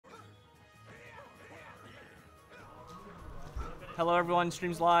Hello everyone,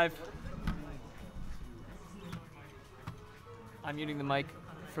 stream's live. I'm muting the mic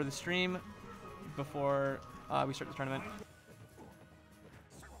for the stream before we start the tournament.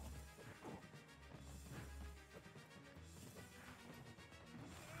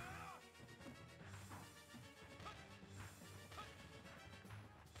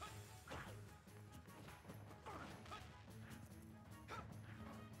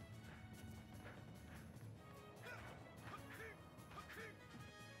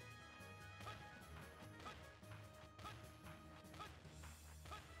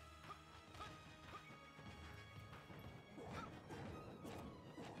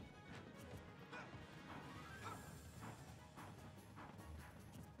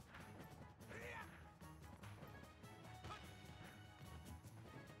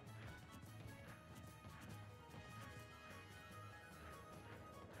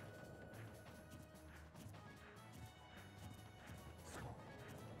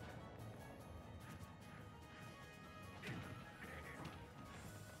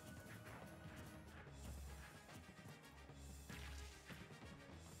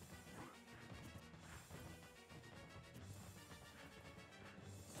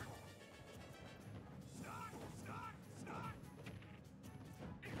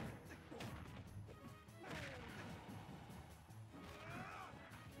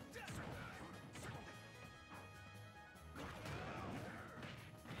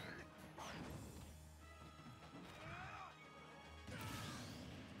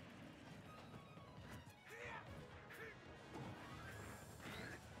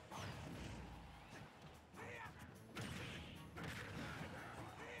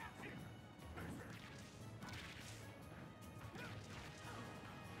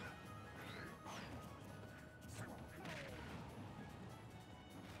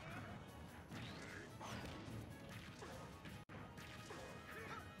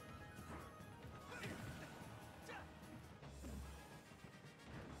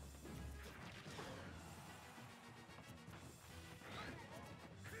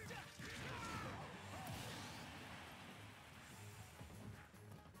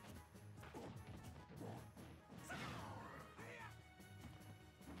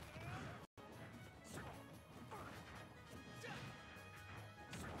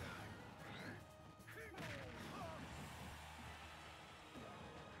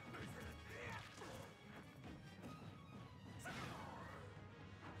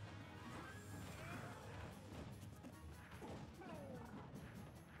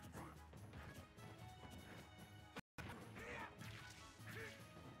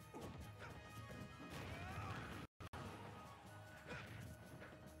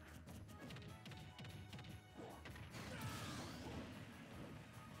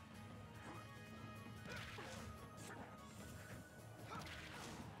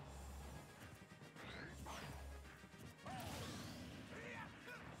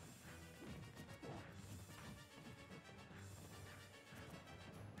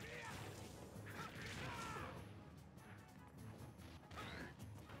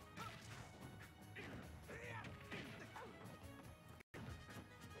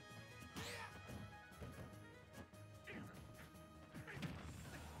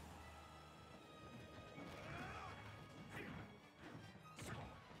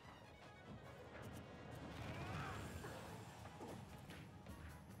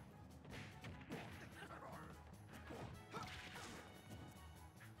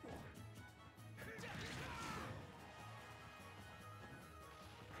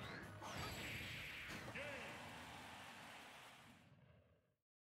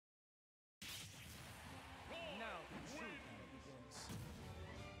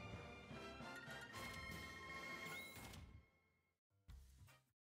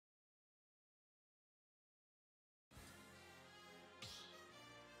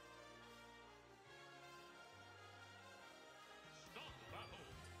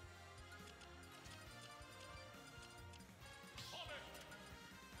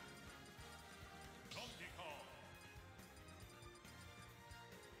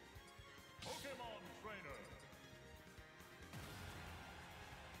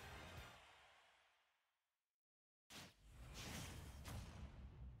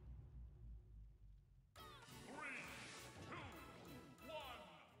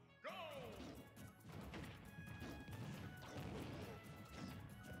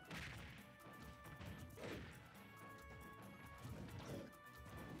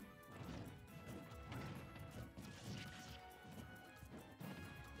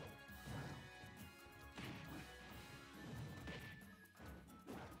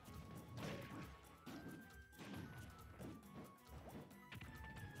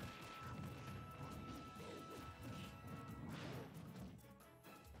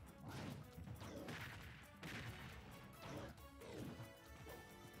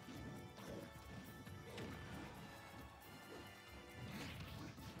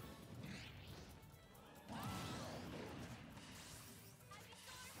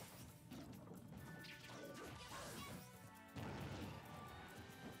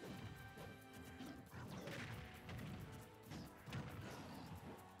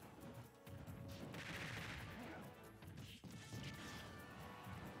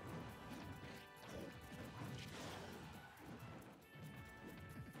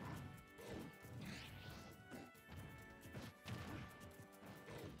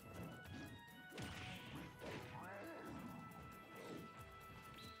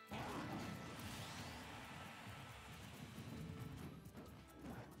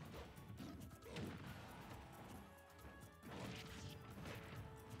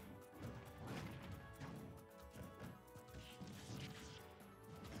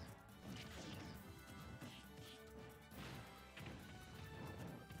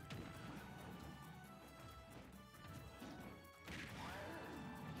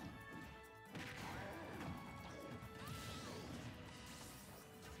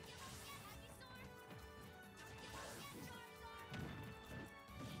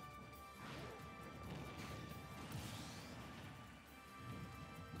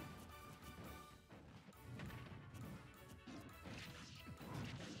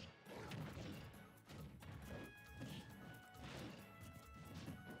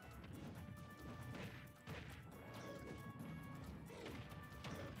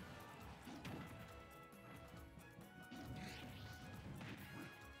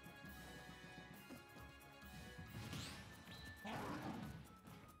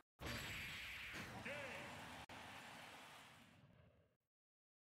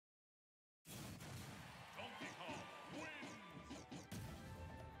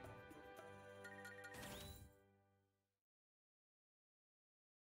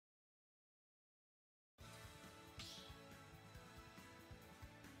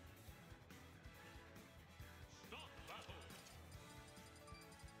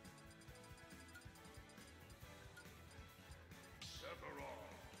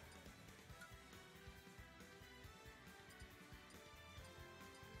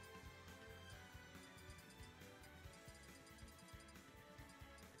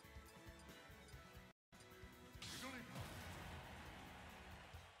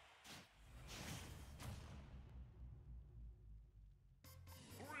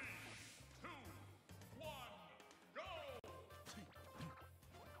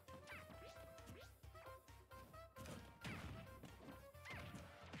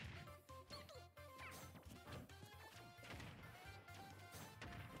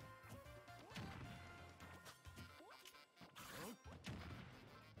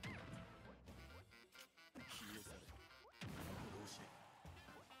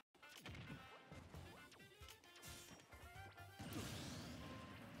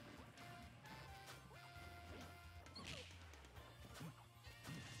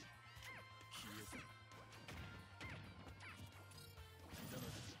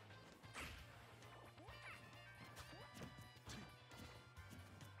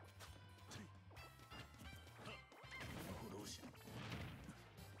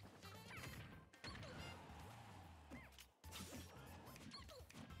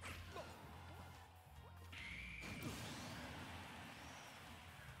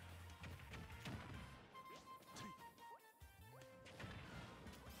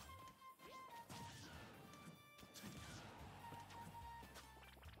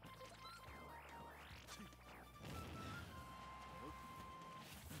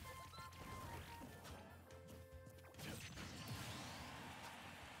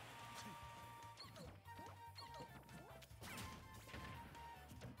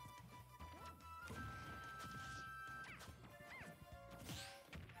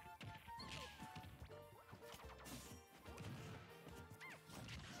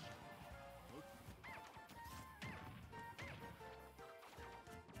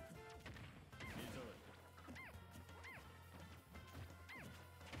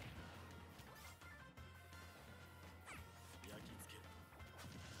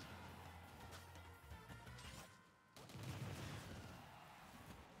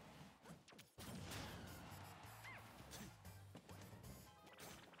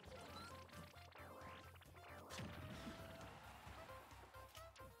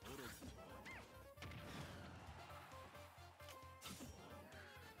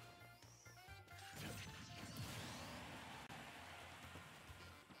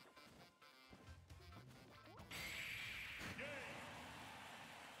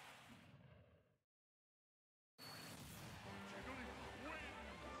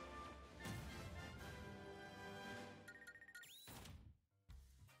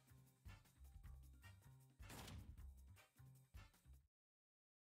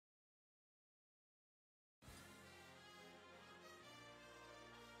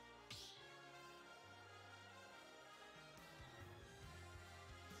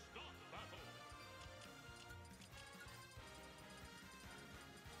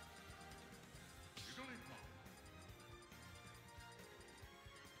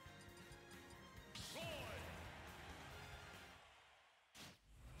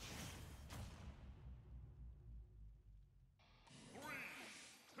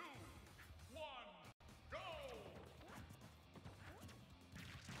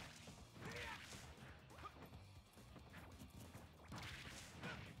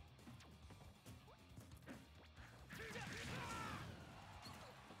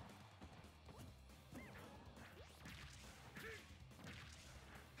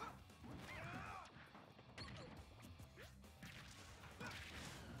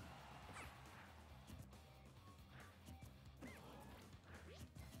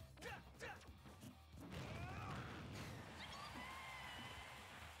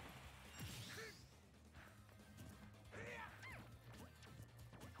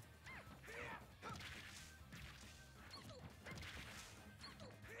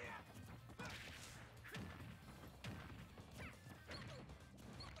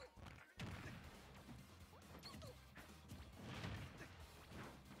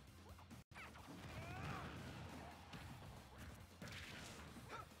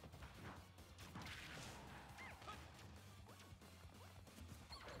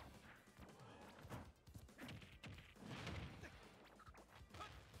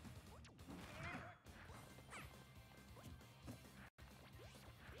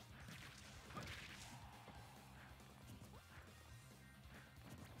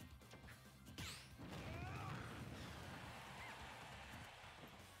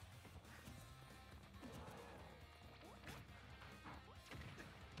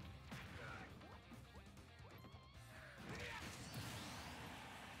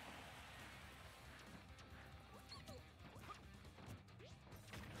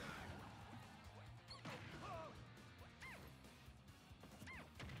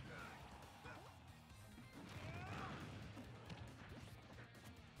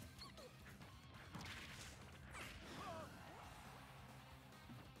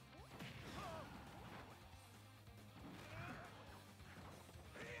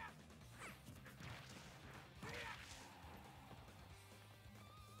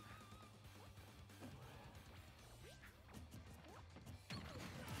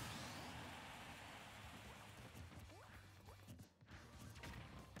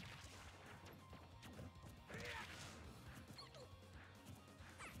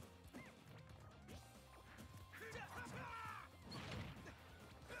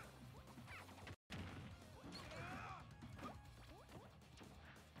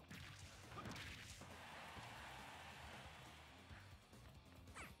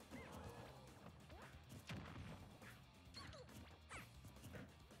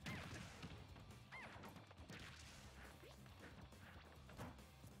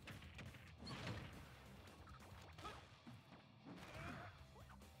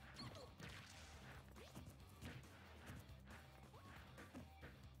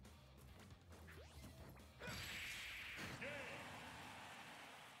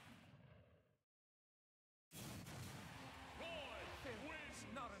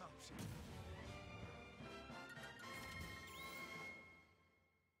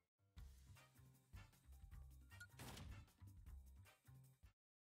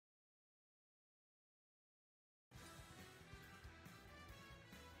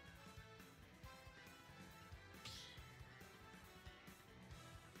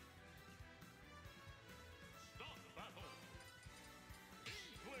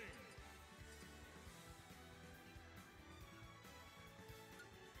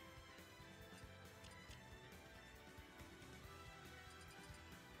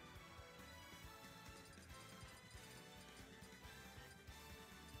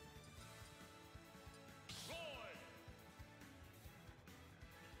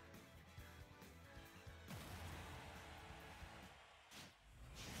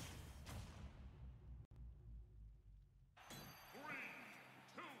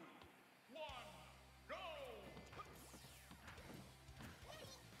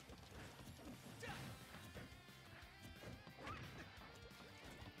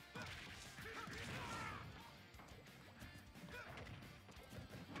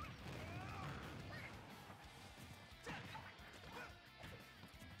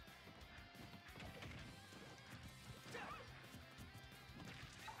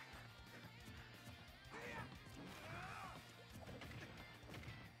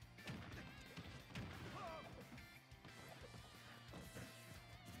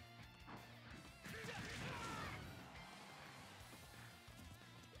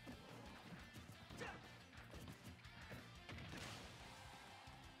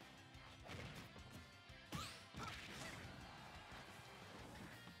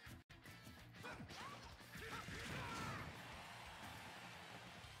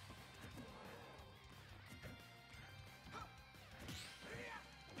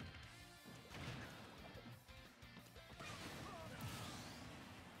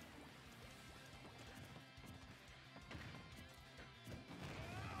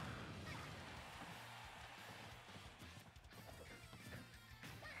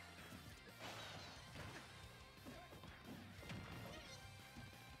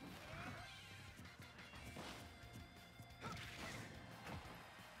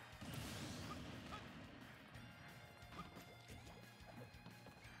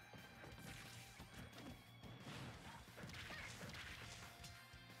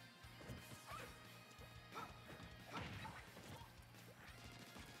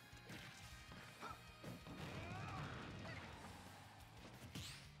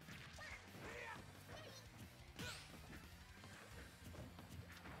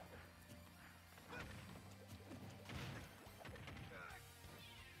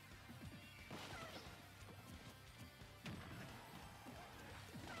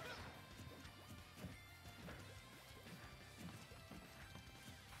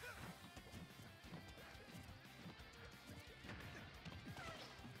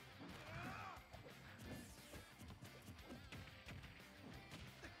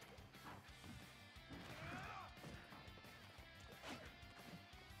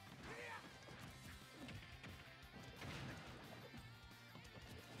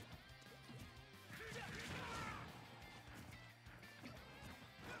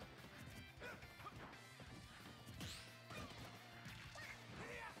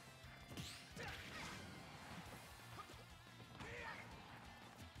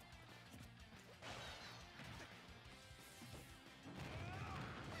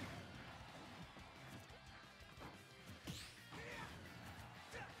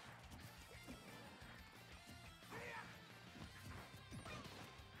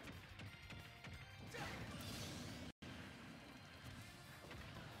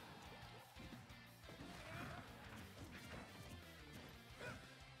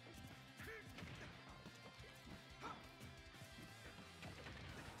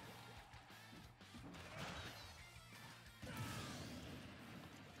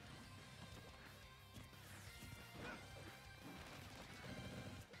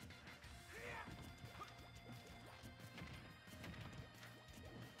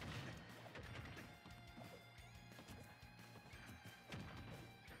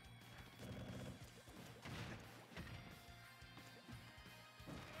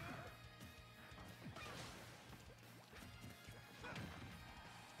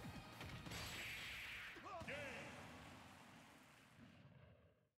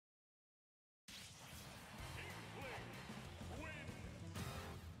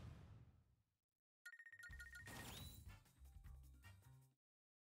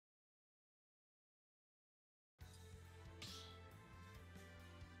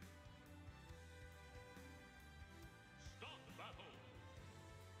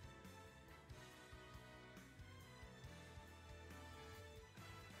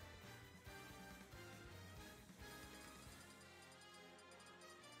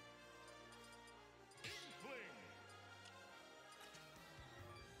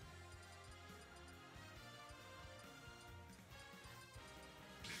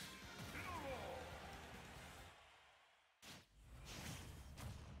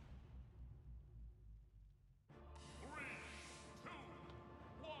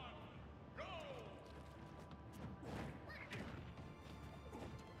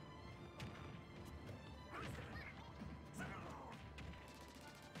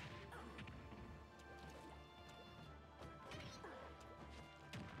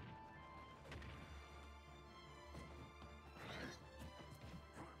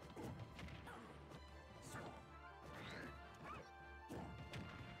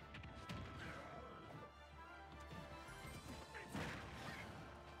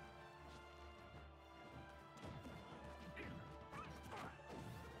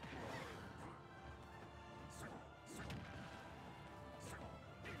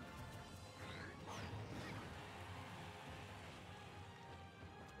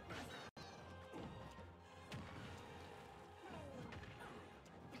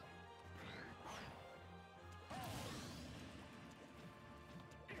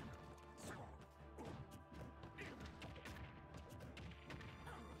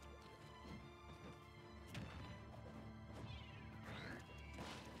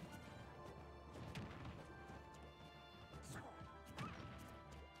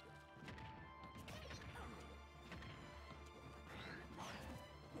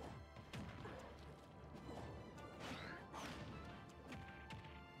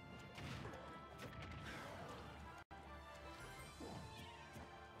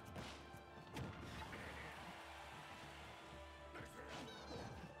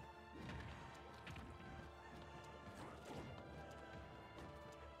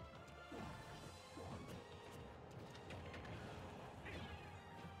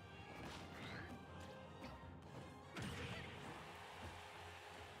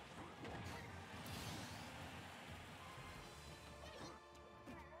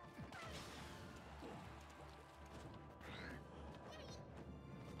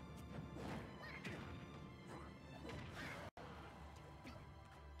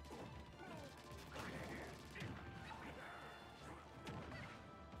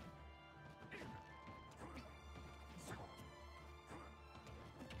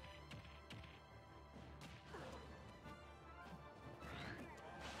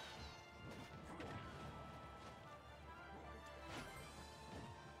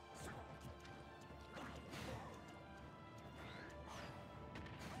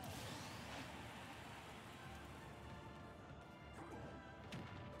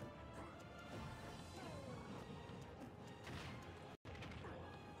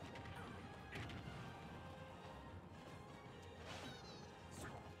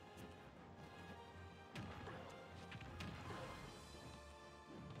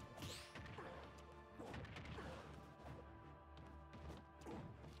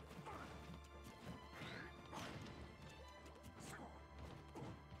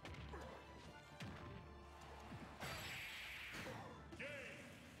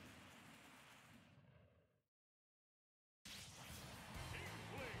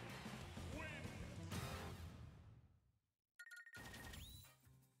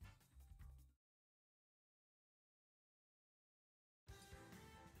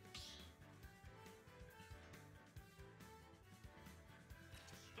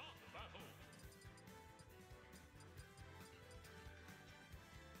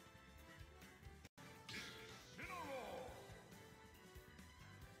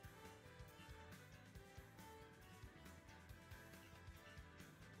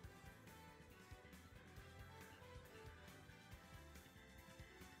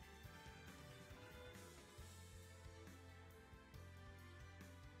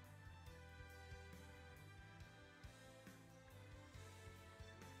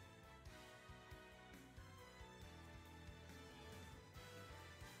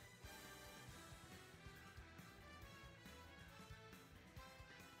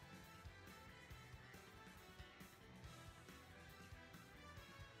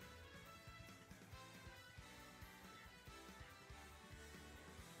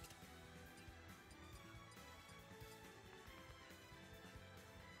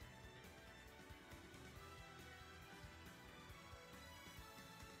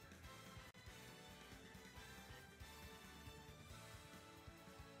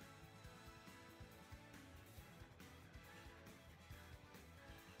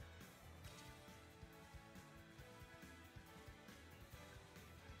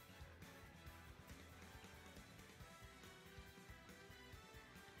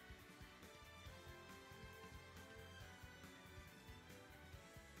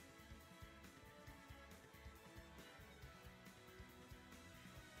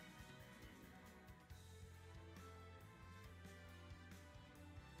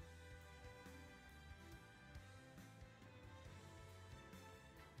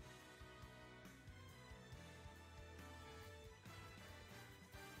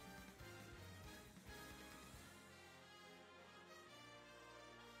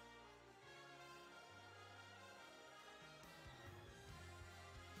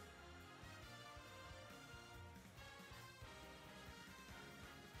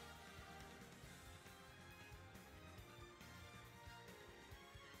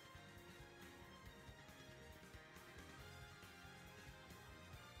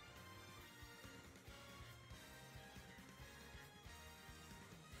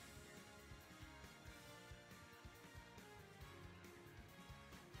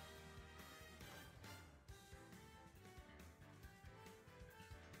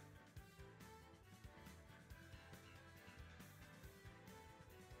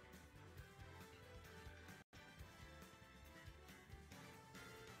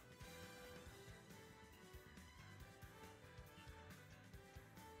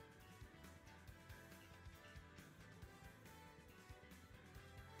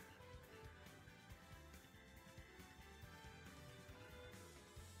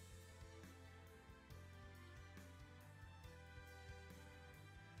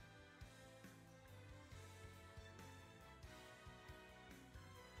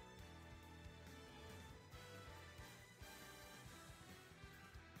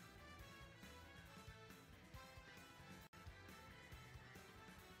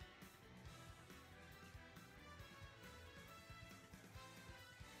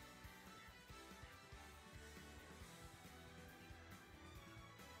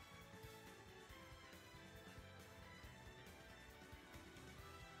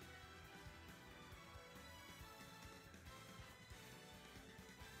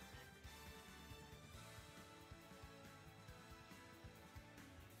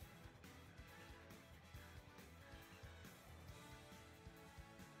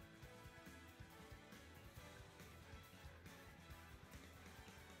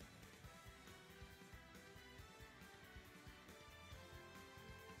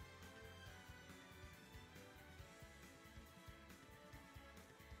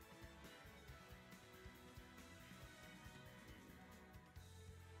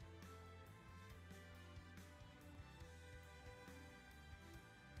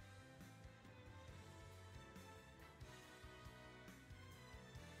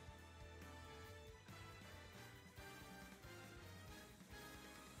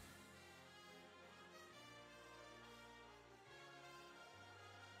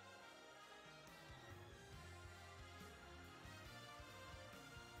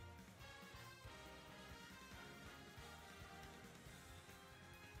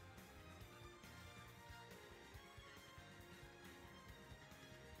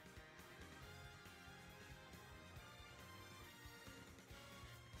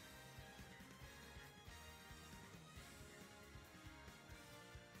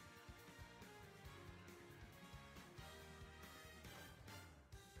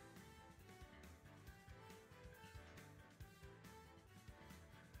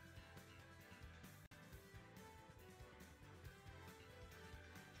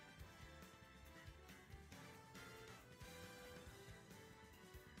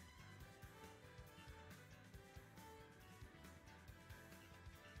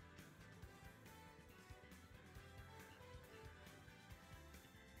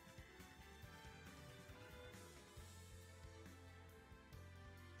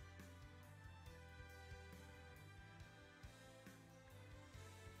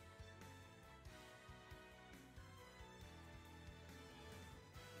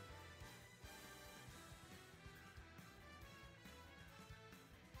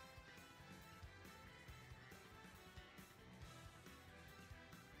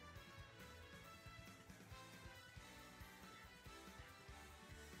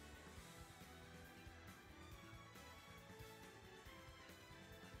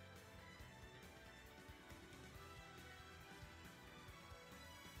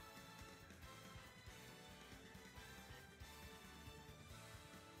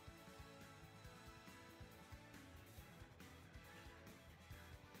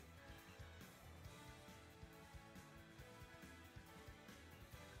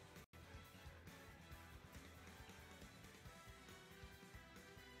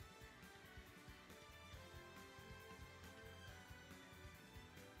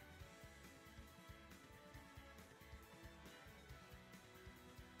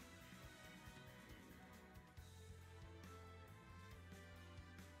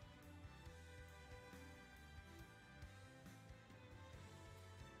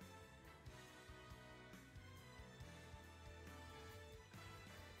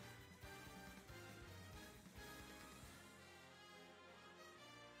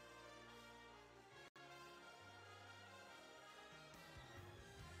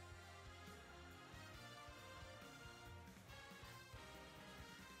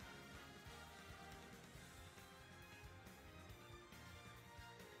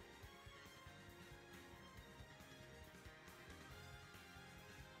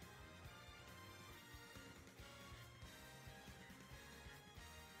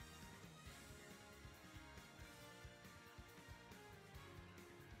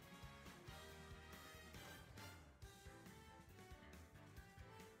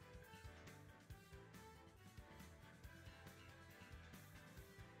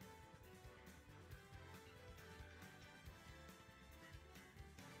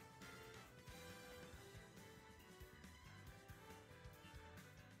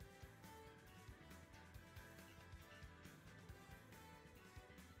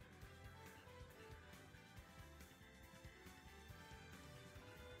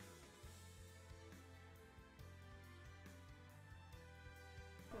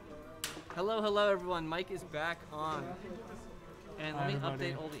 Hello, hello everyone. Mike is back on. And let me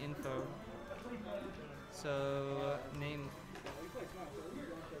update all the info. So, name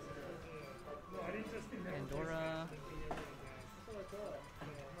Pandora.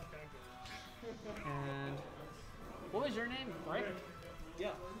 And what was your name? Brick? Yeah.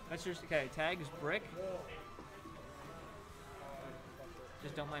 That's your okay, tag is Brick.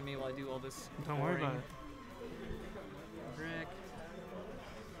 Just don't mind me while I do all this. Don't worry about it. Brick.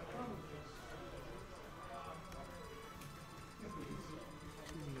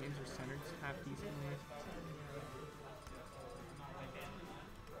 Choosing names are centered half decently.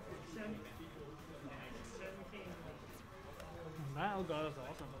 That Elgato's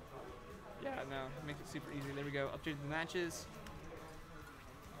awesome. Yeah, no, makes it super easy. There we go. Updated the matches.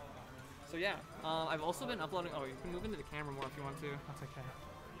 So yeah, I've also been uploading. Oh, you can move into the camera more if you want to. That's okay.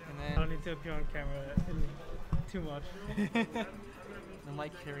 And I then don't need to appear on camera too much. the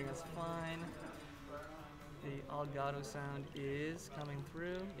mic hearing us fine. The Elgato sound is coming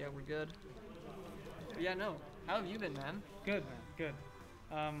through. Yeah, we're good. But yeah, no. How have you been, man? Good, man. Good.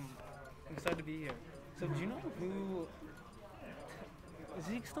 I'm excited to be here. So, do you know who? Is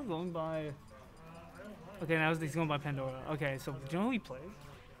he still going by? Okay, now he's going by Pandora. Okay, so do you know who he plays?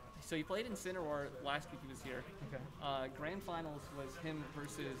 So he played in Cineroar last week. He was here. Okay. Grand finals was him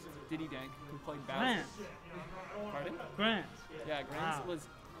versus Diddy Dank, who played Bowser. Grant. Pardon? Grant. Yeah, Grant Wow. was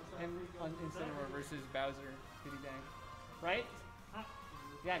him in Cineroar versus Bowser, Diddy Dank. Right?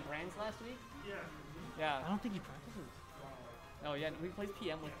 Yeah, Grant's last week? I Yeah. don't think he practices. Oh yeah, we played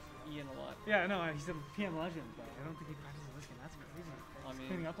PM with Ian a lot. Yeah, no, he's a PM legend, but I don't think he practices this game. That's crazy. I mean,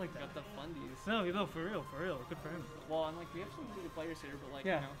 cleaning up like that. got the fundies. No, for real. Good for him. Well, I'm like, we have some really good players here, but like,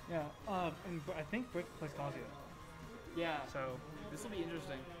 Yeah, you know. yeah. And I think Brick plays Kazuya. Yeah. So This will be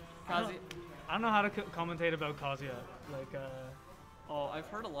interesting. I Kazi. don't know how to commentate about Kazuya. Like, Oh, I've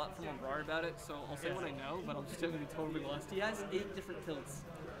heard a lot from Abrar about it, so I'll say what I know, but I'm still gonna be totally lost. He has 8 different tilts.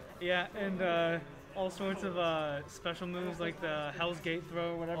 yeah, and all sorts of special moves like the Hell's Gate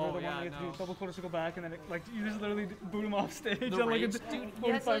throw, whatever. Oh, the yeah, one you have to no. do double quarter circle back, and then you just literally boot him off stage. The on like rage, a dude,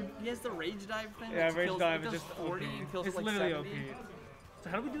 45. he has the rage dive thing. Yeah, which rage kills, dive it is does just 40 OP. and kills It's like literally 70. OP. So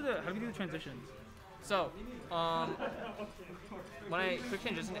how do we do the transitions? So, when I quick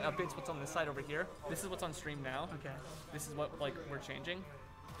transition to updates what's on this side over here, this is what's on stream now. Okay. This is what like we're changing.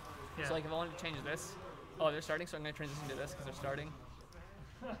 Yeah. So like if I wanted to change this, oh they're starting, so I'm gonna transition to this because they're starting.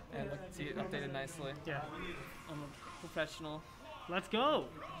 And look, see it updated nicely. Yeah. I'm a professional. Let's go.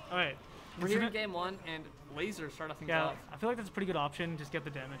 All right. We're here in game 1, and Laser start off things Yeah, off. I feel like that's a pretty good option. Just get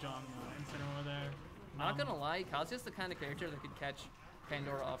the damage on Incineroar there. Not gonna lie, Kazuya's the kind of character that could catch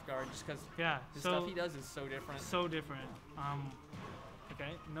Pandora off guard, just because Yeah. the So stuff he does is so different. so different.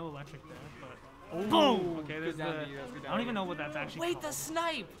 Okay, no electric there, but Ooh, boom. Okay, good there's down the. B, that's good I down don't B. even know what that's actually. Wait, called. the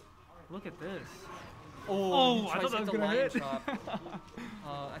snipe! Look at this. Oh, I thought that was the gonna lion hit. chop.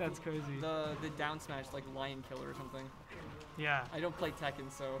 I That's think crazy. The down smash, like lion killer or something. Yeah. I don't play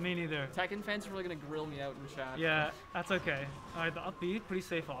Tekken, so Me neither. Tekken fans are really gonna grill me out in chat. Yeah, that's okay. All right, the up B, pretty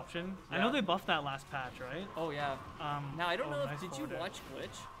safe option. I Yeah. know they buffed that last patch, right? Oh yeah. Now I don't know nice if did you forward air. watch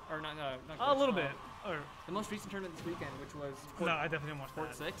Glitch or not? Not A Glitch, little bit. Or The most recent tournament this weekend, which was no, I definitely didn't watch Port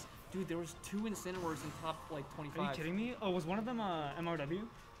that. 6. Dude, there was 2 Incineroars in top like 25. Are you kidding me? Oh, was one of them MRW?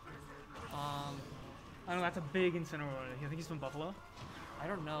 I know that's a big Incineroar. I think he's from Buffalo. I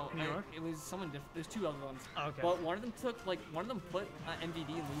don't know. New York? It was someone different. There's 2 other ones. Oh, okay. But one of them took like one of them put MVD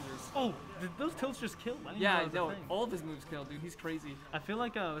in losers. Oh, did those tilts just kill? I didn't Yeah, know that no, was a thing. all of his moves killed, dude. He's crazy. I feel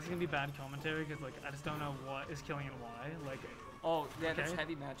like this is gonna be bad commentary because like I just don't know what is killing and why. Like, Oh, yeah, that's Okay.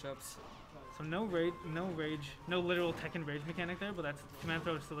 heavy matchups. so no rage, no literal Tekken rage mechanic there, but that's command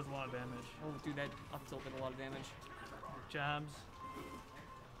throw still does a lot of damage. Oh, dude, that up tilt did a lot of damage. Jabs.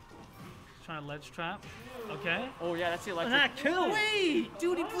 Trying to ledge trap. Okay. Oh yeah, that's the electric. That kill! Wait,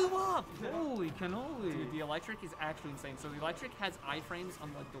 dude, he blew up. Holy cannoli! Dude, the electric is actually insane. So the electric has iframes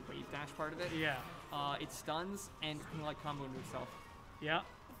on like the wave dash part of it. Yeah. It stuns and can like combo into itself. Yeah.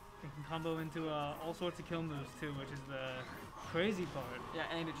 It can combo into all sorts of kill moves too, which is the crazy part. Yeah,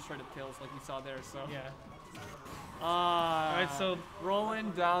 and it just straight up kills like we saw there. So. Yeah. Alright, so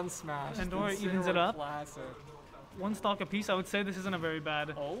rolling down smash. Pandora Incineroar evens it up. Classic. One stock apiece. I would say this isn't a very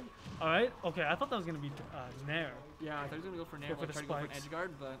bad. Oh. All right. Okay. I thought that was gonna be Nair. Yeah, I thought he was gonna go for Nair, Go for like the try to go for an spikes. edge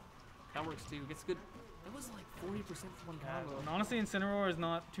guard, but that works too. Gets good. That was like 40% for one combo. And honestly, Incineroar is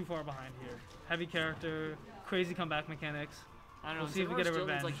not too far behind here. Heavy character, crazy comeback mechanics. I don't know. We'll see if we Incineroar get a still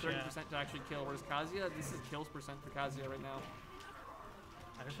needs like revenge, 30% to actually kill, whereas Kazuya, this is kills percent for Kazuya right now.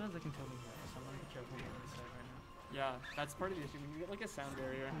 I just realized they can kill me here, so I'm gonna be careful with what I say right now. Yeah, that's part of the issue. When you get like a sound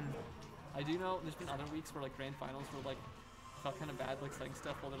barrier. Hmm. I do know there's been other weeks where like grand finals where like felt kind of bad like saying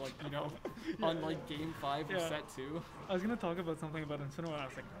stuff while they're like, you know, on like game 5 or Yeah. set 2. I was gonna talk about something about Incineroar. I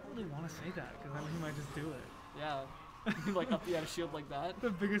was like, I don't really want to say that because then he might just do it. Yeah. Like up the out of shield like that. The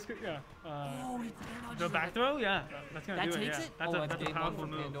biggest, yeah. Oh, The back throw, yeah. That's gonna That do it. takes Yeah. it? That's Oh, a that's game one powerful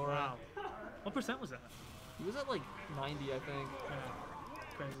for move. Pandora. Wow. What percent was that? He was at like 90, I think. Yeah.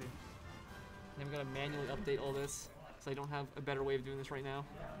 Crazy. And we gotta manually update all this, so I don't have a better way of doing this right now.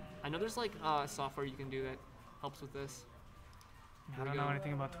 I know there's like software you can do that helps with this. I don't know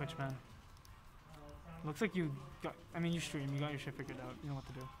anything about Twitch, man. Looks like you got. I mean, you stream. You got your shit figured out. You know what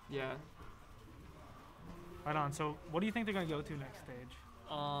to do. Yeah. Right on. So, what do you think they're gonna go to next stage?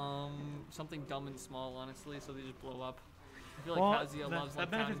 Something dumb and small, honestly, so they just blow up. I feel like Kazuya loves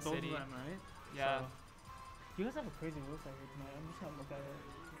like that Town benefits both City. of them, right? Yeah. So, you guys have a crazy rule set here tonight. I'm just gonna look at it.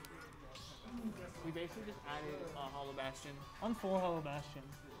 We basically just added Hollow Bastion. On 4 Hollow Bastion,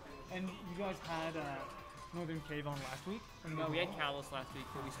 and you guys had Northern Cave on last week. No, we had Kalos last week,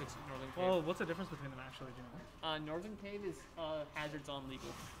 but we switched to Northern Cave. Well, what's the difference between them actually? Do you know? Northern Cave is hazards on legal.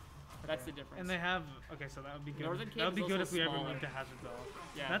 That's the difference. And they have okay, so that would be good. Northern That would be Cave is good if also we ever smaller. moved to hazards off.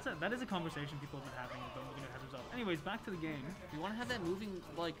 Yeah. That is a conversation people have been having about moving to hazards off. Anyways, back to the game. We want to have that moving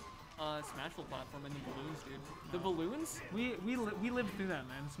like Smashville platform and the balloons, dude. The balloons? We lived through that,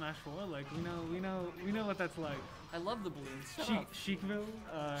 man. Smash 4, like we know what that's like. I love the balloons. Shut up. Chicville.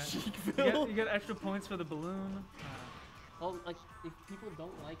 Chicville? You get extra points for the balloon. Well, like if people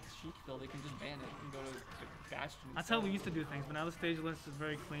don't like Chicville, they can just ban it and go to Bastion. That's how we used to do things, but now the stage list is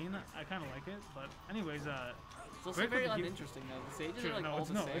very clean. I kind of like it, but anyways, It's also great very for the uninteresting though. The stages Sure, are like all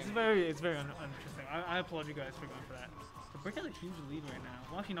the same. it's very uninteresting. I applaud you guys for going for that. The Brick has a huge lead right now.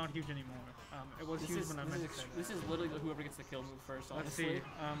 Well, actually not huge anymore. It was huge when I meant to say that. This is literally whoever gets the kill move first, Let's honestly.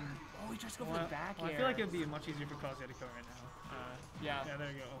 see. Oh, he tries to go for the back I air. feel like it'd be much easier for Kazuya to kill right now. Yeah. Yeah,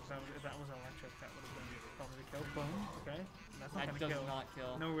 there you go. Oh, if that was electric, that would have been probably the kill. Boom. Okay. That's not That gonna does kill. not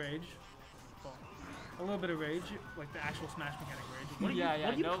kill. No rage. Well, a little bit of rage, like the actual Smash mechanic rage. What do you, Yeah,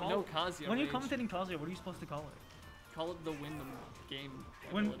 what do you no, call no it? Kazuya When you're rage. commentating Kazuya, what are you supposed to call it? Call it the win the game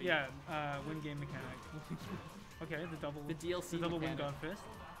Win, ability. yeah, win game mechanic. Okay, the double. The DLC The double win mechanic. god fist.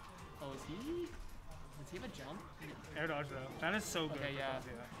 Oh, is he? Does he have a jump? Air dodge though. That is so good. Okay, for yeah.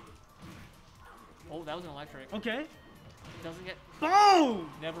 Kazuya. Oh, that was an electric. Okay. Doesn't get. Boom!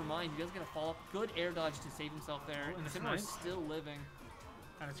 Never mind. He doesn't get a fall. Good air dodge to save himself there. Oh, and the Incineroar's snipe. still living.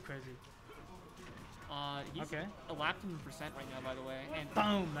 That is crazy. He's Okay. a lap in percent right now, by the way. And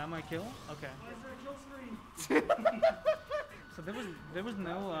Boom! That might kill. Okay. So there was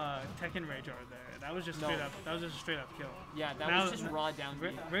no Tekken Rage art there. That was just No. straight up. That was just a straight up kill. yeah, that Now- was just raw down B.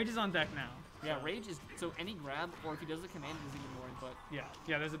 Rage is on deck now. Yeah, rage is so any grab or if he does the command, there's even more input. Yeah.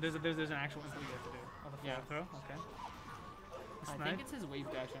 There's an actual input you have to do. On the forward Yeah. throw. Okay. I Snipe. think it's his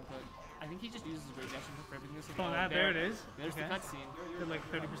wave dash input. I think he just uses his wave dash input for everything. So, Oh, there it is. There's Okay. the cutscene. Did like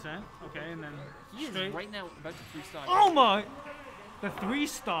 30%. Okay, and then He is straight. right now about to 3-stock. Oh my! The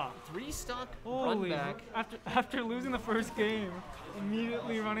 3-stock. 3-stock Holy! run back. After losing the first game,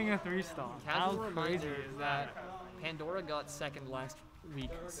 immediately running a 3-stock. How Casual crazy reminder is that that? Pandora got second last week,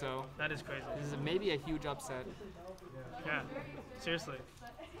 so That is crazy. this is maybe a huge upset. Yeah. Seriously.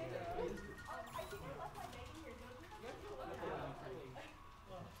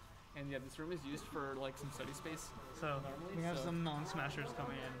 And yeah, this room is used for like some study space. So we have So- some non-smashers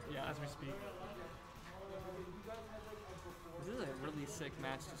coming in Yeah. as we speak. This is a really sick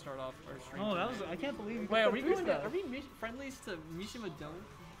match to start off our stream. Oh, that was! I can't believe. You Wait, are we doing doing that? Are we friendlies to Mishima Dome?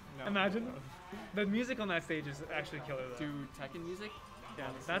 No. Imagine. The music on that stage is actually killer though. Do Tekken music? Yeah,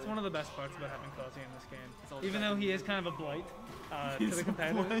 honestly. that's one of the best parts about having Kazuya in this It's all game. Even though he is kind of a blight to He's the a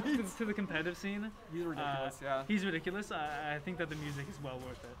competitive blight. to the competitive scene. He's ridiculous, yeah. He's ridiculous. I think that the music is well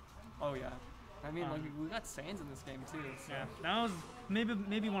worth it. Oh yeah. I mean, like Um, we got Sans in this game too. So. Yeah, that was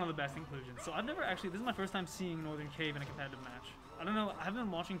maybe one of the best inclusions. So I've never actually. This is my first time seeing Northern Cave in a competitive match. I don't know. I haven't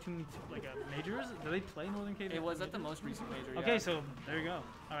been watching too many majors. Do they play Northern Cave? It was at the most recent major. Okay, yeah. so there you go.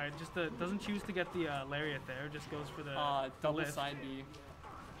 All right, just doesn't choose to get the lariat there. Just goes for the double lift. side B.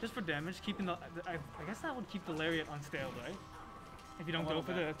 Just for damage, keeping the. I guess that would keep the lariat unstale, right? If you don't go little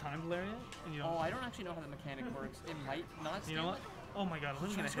for bit. the timed lariat, and you don't. Oh, I don't actually know how the mechanic works. It might not. You know what? Oh my god, I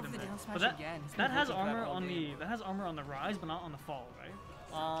was He gonna tries hit to him go for the there. down smash But that, again. He's that been has glitching for that armor all on game. that has armor on the rise, but not on the fall, right?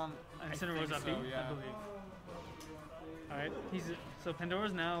 I And think Incineroar's up so, B, yeah. I believe. Alright, so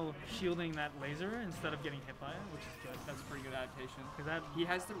Pandora's now shielding that laser instead of getting hit by it, which is good. That's a pretty good adaptation. 'Cause that He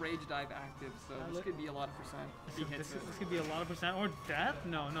has the rage dive active, so this look- could be a lot of percent. If he hits it. this could be a lot of percent or death.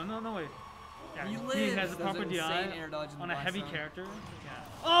 No, wait. Yeah, He he lives! has a Does proper an DI insane air dodge in the on a blast heavy zone. character. Yeah.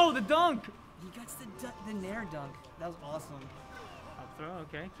 Oh, the dunk! He gets the nair dunk. That was awesome. Up throw,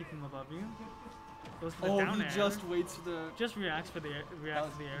 okay, keep him above you. Goes for the Oh, down he air. just waits for the. Just reacts for the air, That reacts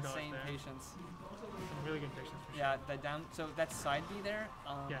was to the air dodge insane there. patience. Some really good patience for Yeah, that down. So that side B there.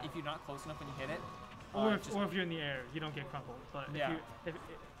 Yeah. If you're not close enough when you hit it. sure. Or, just, or if you're in the air, you don't get crumpled. But Yeah. if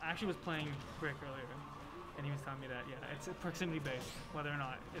I actually was playing Brick earlier, and he was telling me that it's proximity based, whether or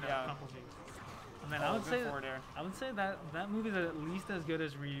not it Yeah. crumples you. And then Oh, I would good say forward air. that move is at least as good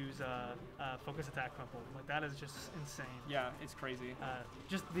as Ryu's focus attack crumple. Like that is just insane. Yeah, it's crazy.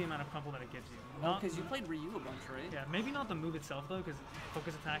 Just the amount of crumple that it gives you. No, Not- because you played Ryu a bunch, right? Yeah, maybe not the move itself though, because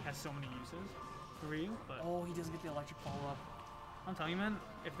focus attack has so many uses for Ryu. But Oh, he doesn't get the electric follow up. I'm telling you, man,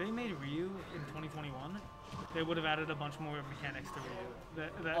 if they made Ryu in 2021, they would have added a bunch more mechanics to Ryu.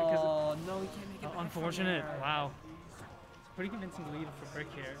 Oh no, he can't make it. back from Unfortunate. there. Wow. It's a pretty convincing lead for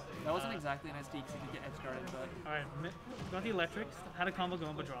Brick here. That wasn't exactly an SD because he could get edge guarded, but. All right, got the electrics, had a combo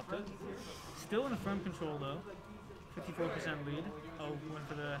going but dropped it. Still in firm control though. 54% lead. Oh, went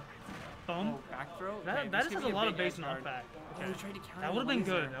for the foam. Oh, back throw. That Okay, that this just has could a be lot of big base edge guard. knockback. Oh, Okay. he tried to counter That would have the been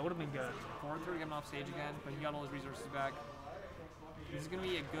good. laser. That would have been good. Forward throw to get him off stage again, but he got all his resources back. This is gonna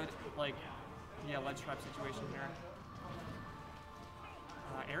be a good, like, ledge trap situation here.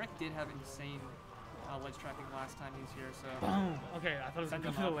 Eric did have insane ledge trapping last time he was here, so. Boom. Okay, I thought it was Send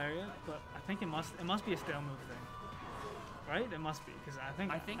going him for the up. lariat, but I think it must be a stale move thing, right? It must be because I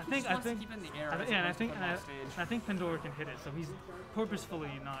think he just wants to keep it in the air. as yeah, and I opposed to think put him off stage. I think Pandora can hit it, so he's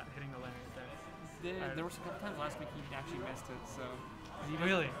purposefully not hitting the lariat there. There were a couple times last week he actually missed it, so. He doesn't-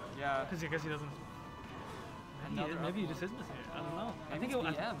 Really? Yeah. Because he doesn't. Another up Maybe he throw. just is missing it. I don't know. Maybe it's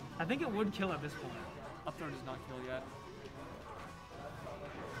BM. I think it would kill at this point. Up throw does not kill yet.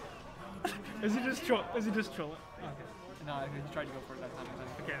 Is he just trolling? Okay. No, he tried to go for it that time, I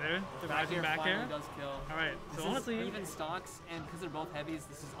think. Okay, there. The Back rising air back finally air. does kill. All right. This So is honestly, even stocks, and because they're both heavies,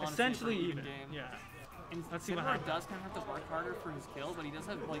 this is honestly essentially a pretty even. game. Yeah. And Let's see what Pandora happens. does kind of have to work harder for his kill, but he does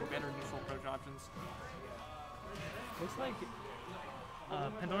have like better neutral approach options. Looks like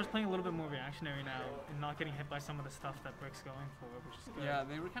Pandora's playing a little bit more reactionary now and not getting hit by some of the stuff that Brick's going for, which is good. Yeah,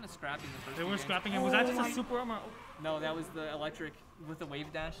 they were kind of scrapping the first. They few were games. scrapping him. Was that just a super armor? No, that was the electric with the wave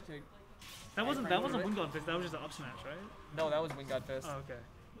dash to. That wasn't Right through Wing it. God Fist. That was just an up smash, right? No, that was Wing God Fist. Oh, okay.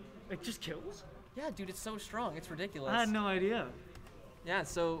 It just kills? Yeah, dude, it's so strong. It's ridiculous. I had no idea. Yeah,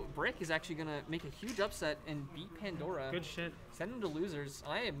 so Brick is actually gonna make a huge upset and beat Pandora. Good shit. Send him to losers.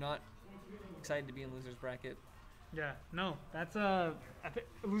 I am not excited to be in losers bracket. Yeah. No, that's I think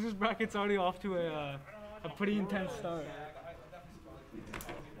losers bracket's already off to a pretty intense start. Do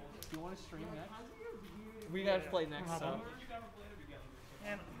you want to stream next? We gotta play next, so.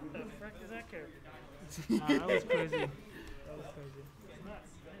 Man, what the frick is that character? That was crazy. That was crazy. It's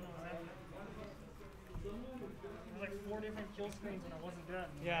nuts. I didn't know what happened. There was like 4 different kill screens when I wasn't dead.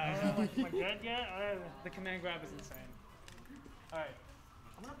 Yeah. Like, am I dead yet? The command grab is insane. Alright.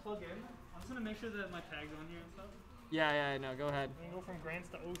 I'm gonna plug in. I'm just gonna make sure that my tag's on here and stuff. Yeah, no, go ahead. We can go from Grants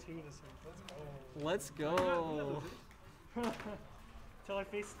to O2 this week. Let's go. Let's go. Till I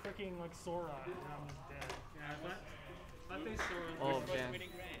face freaking like Sora and I'm just dead. Yeah, if I face Sora. Oh, man.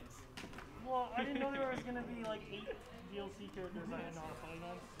 Well, I didn't know there was gonna be like 8 DLC characters I didn't know how to play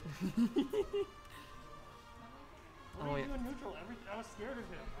against. What Oh, do yeah. you do in neutral? I was scared of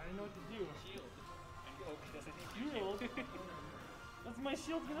him. I didn't know what to do. Shield? That's my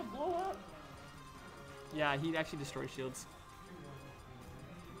shield gonna blow up. Yeah, he'd actually destroy shields.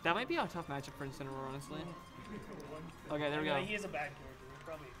 That might be a tough matchup for Incineroar, honestly. Okay, there we go. Yeah, he is a bad character. It's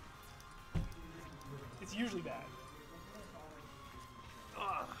probably. It's usually bad.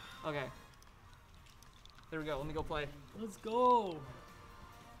 Okay. There we go. Let me go play. Let's go.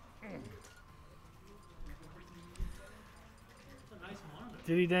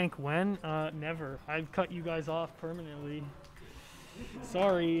 Diddy Dank when? Never. I've cut you guys off permanently.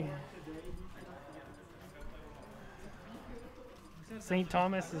 Sorry. St.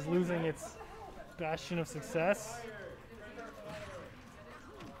 Thomas is losing its bastion of success.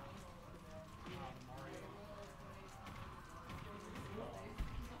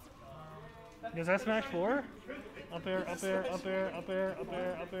 Is that Smash 4? Up air, up air, up air, up air, up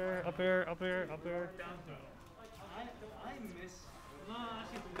air, up air, up air, up air, up air. I miss. No,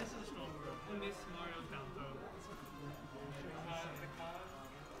 actually, this is a strong word. I miss Mario's down throw.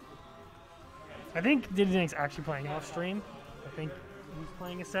 I think Diddy Dank's actually playing off stream. I think he's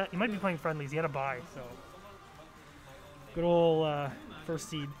playing a set. He might be playing friendlies. He had a bye, so. Good old first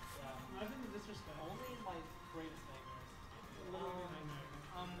seed. I've been disrespected. Only my greatest nightmares. Literally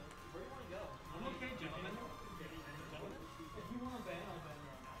nightmare. Where do you want to go? I'm okay, gentlemen. If you want to ban, I'll ban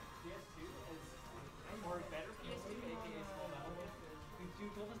right now. PS2 is or better PS2, aka small battle. You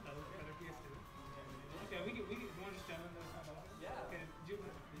told us better PS2. Okay, we can. You want to just gentlemen? Yeah. Okay.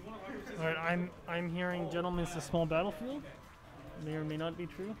 All right, I'm hearing gentlemen's a small battlefield. May or may not be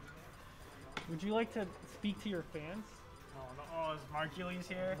true. Would you like to speak to your fans? Oh, is Marcules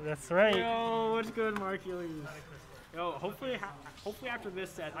here? That's right. Yo, what's good, Marcules? Yo, hopefully after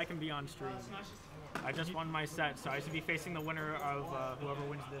this set, I can be on stream. I just won my set, so I should be facing the winner of whoever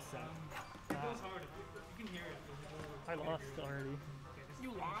wins this set. I lost already.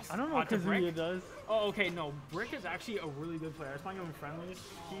 You lost? I don't know what to Brick? Kazuya does. Oh, okay, no. Brick is actually a really good player. I was playing him in friendlies.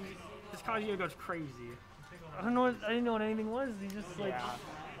 His Kazuya goes crazy. I don't know. I didn't know what anything was. He just like. Yeah.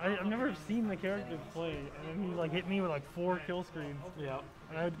 I've never seen the character play, and then he like hit me with like 4 kill screens, Yep.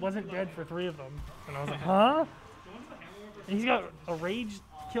 and I wasn't dead for 3 of them, and I was like, huh? And he's got a rage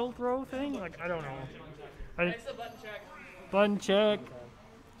kill throw thing. Like I don't know. Button check.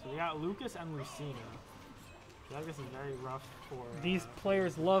 So we got Lucas and Lucina. I feel like this is very rough for... These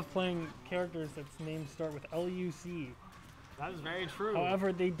players love playing characters that's names start with LUC. That is very true.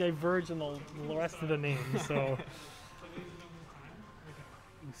 However, they diverge in the rest of the names, so...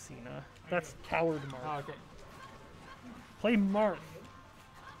 Lucina. That's Coward Marth. Oh, okay. Play Marth.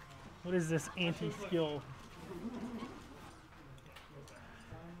 What is this anti-skill?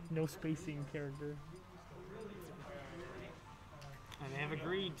 No spacing character. And they have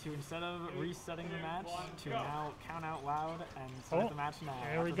agreed to, instead of resetting the match, to now count out loud and start the match now.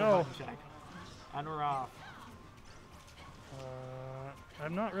 There we after the go. button check. And we're off.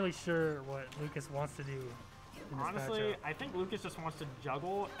 I'm not really sure what Lucas wants to do in this Honestly, matchup. I think Lucas just wants to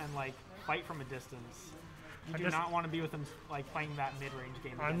juggle and like fight from a distance. You I do just- not want to be with him like playing that mid-range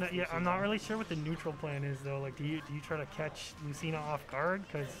game. I'm not, against I'm not Lucina. really sure what the neutral plan is though. Like, do you try to catch Lucina off guard?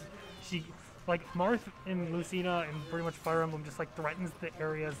 Because she, like Marth and Lucina and pretty much Fire Emblem just like threatens the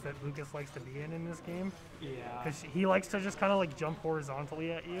areas that Lucas likes to be in this game. Yeah. Because he likes to just kind of like jump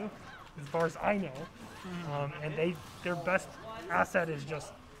horizontally at you, as far as I know. And their best asset is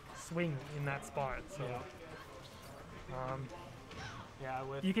just swing in that spot. So. Yeah,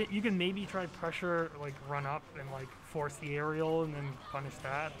 with You can maybe try pressure, like run up and like force the aerial and then punish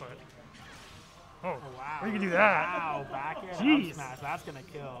that, but wow. or you can do that. Wow, back air Jeez. up smash. That's gonna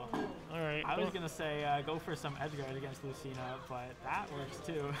kill. All right. I was well, gonna say go for some edge guard against Lucina, but that works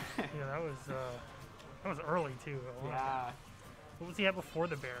too. yeah, that was early too. Yeah, What was he at before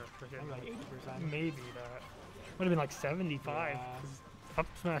the bear? Forget. maybe like 80%. Maybe that would have been like 75. Yeah. 'Cause up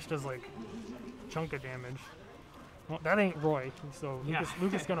smash does like chunk of damage. Well, that ain't Roy, so Yeah.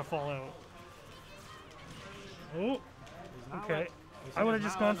 Lucas gonna fall out. Oh, He's not okay. let- I would have Lucina's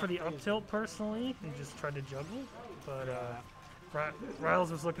just not gone letting for the it up phase tilt personally and just tried to juggle, but Yeah.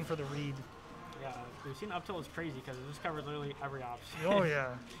 Riles was looking for the read. Yeah, Lucina up tilt is crazy because it just covers literally every option. Oh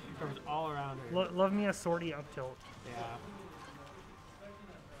yeah, It covers all around her. Love me a sortie up tilt. Yeah.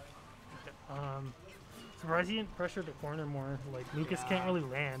 Surprised he didn't pressure the corner more. Like Lucas Yeah. can't really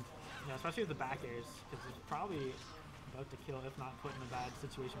land. Yeah, especially with the back airs, because it's probably about to kill, if not put in a bad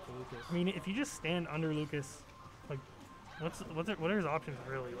situation for Lucas. I mean, if you just stand under Lucas, like, what are his options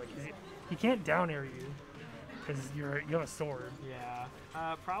really? Like, he can't down air you because you have a sword.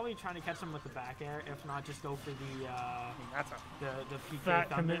 Yeah, probably trying to catch him with the back air. If not, just go for the That's a PK fat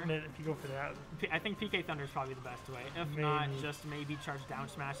Thunder. commitment if you go for that. I think PK Thunder is probably the best way. If not, Maybe. just maybe charge down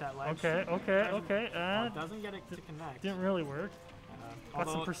smash that ledge. Okay. Doesn't get it to connect. Didn't really work. Got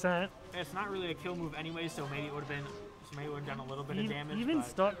some Although percent. it's not really a kill move anyway, so maybe it would have been. So maybe it would have done a little bit of damage. Even but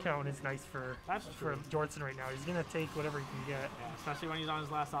stock count is nice for That's for true. Jortson right now. He's gonna take whatever he can get. yeah, especially when he's on his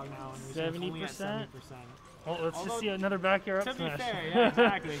last stock now. And he's only at 70%? 70%. Oh, let's Although, just see another back air up To be smash. fair,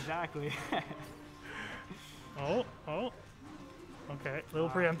 yeah, exactly. Oh. Okay, a little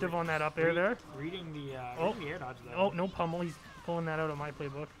preemptive on that up air there. Reading the air dodge though. Oh, no pummel. He's pulling that out of my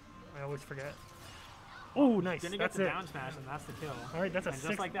playbook. I always forget. Oh, nice. Gonna get That's the it. down smash, and that's the kill. All right, that's a And just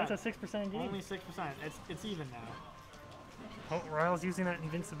six. like That's that, a 6% gain. Only 6%. It's even now. Oh, Ryle's using that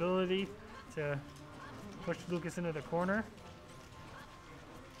invincibility to push Lucas into the corner.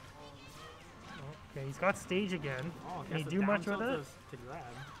 Okay, he's got stage again. Oh, Can he guess do the much down with tilt it? is to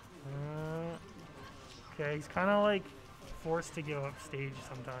grab. Okay, he's kind of like forced to give up stage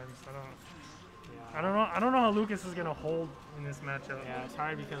sometimes. Yeah. I don't know how Lucas is gonna hold in this matchup. Yeah, it's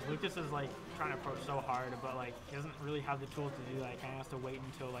hard because Lucas is like trying to approach so hard, but like he doesn't really have the tools to do that. He kind of has to wait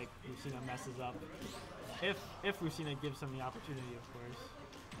until like Lucina messes up. If Lucina gives him the opportunity, of course.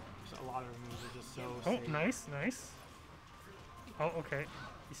 Just a lot of her moves are just so Oh, safe. nice. Oh, okay.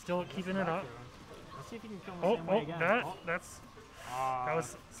 He's still keeping it up. Let's see if he can kill him the same way again. That's Ah, that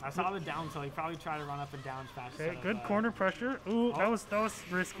was I saw the down tilt. He probably tried to run up and down fast. okay. Good corner pressure. Ooh, Oh. that was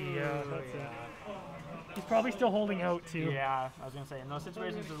risky. Yeah, Ooh, that's yeah. it. He's probably still holding out too. Yeah, I was gonna say in those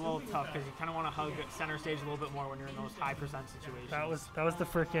situations it's a little tough because you kind of want to hug center stage a little bit more when you're in those high percent situations. That was the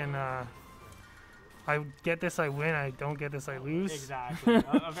freaking. I get this, I win. I don't get this, I lose. Exactly.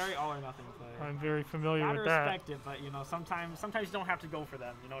 a very all or nothing play. I'm very familiar Gotta with that. respect it, but you know sometimes you don't have to go for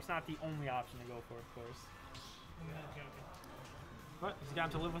them. You know it's not the only option to go for, of course. But he's got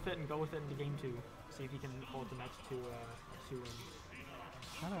to live with it and go with it into game 2. See if he can hold the next two wins.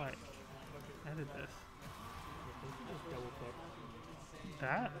 How do I edit this? Just double click.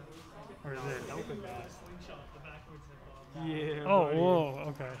 That? Or is it? Double click that. Yeah. Oh, buddy. whoa,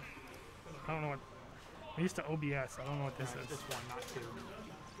 okay. I don't know what. I used to OBS. I don't know what this is. It's 1, not 2.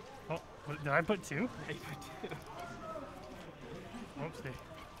 Oh, what, did I put 2? Yeah, you do.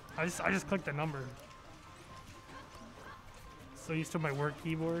 Oopsie. I just clicked the number. So used to my work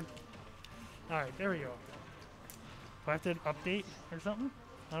keyboard. Alright, there we go. Do I have to update or something?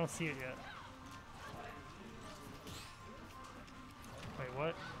 I don't see it yet. Wait,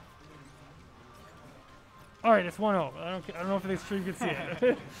 what? Alright, it's 1-0. I don't know if the stream can see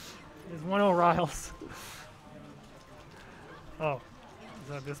it. It's 1-0 Riles. Oh. Is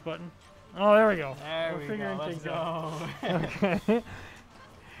that this button? Oh, there we go. There We're we figuring go. Let's things out. go. Okay.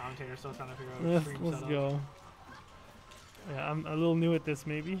 Commentator's still trying to figure out the stream Let's setup. go. Yeah, I'm a little new at this,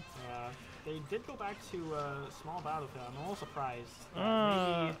 maybe. Yeah, they did go back to small battlefield. I'm a little surprised.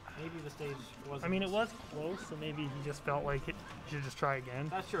 Maybe the stage wasn't. I mean, it was close, so maybe he just felt like he should just try again.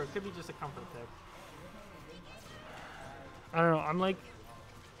 That's true. It could be just a comfort pick. I don't know.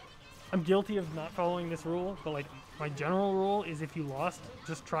 I'm guilty of not following this rule, but like my general rule is if you lost,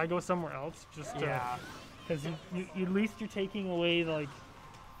 just try go somewhere else. Just Yeah. because you at least you're taking away like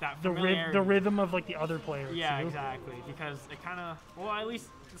That the familiarity. rhythm of like the other players. Yeah, too. exactly. Because it kind of, well, at least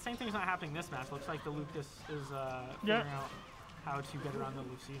the same thing's not happening this match. Looks like the Lucas is figuring out how to get around the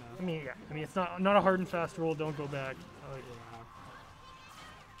Lucina. I mean, yeah. I mean, it's not a hard and fast rule. Don't go back. Like, Yeah.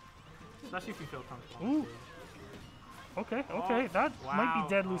 Especially if you feel comfortable. Ooh. okay, Oh, that might wow. be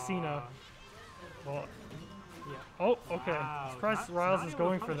dead, Lucina. Well, Yeah. oh, okay. Wow. Surprised Not- Riles not is able to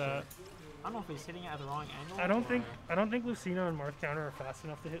going for punish that. it. I don't know if he's hitting it at the wrong angle. I don't or- think Lucina and Marth counter are fast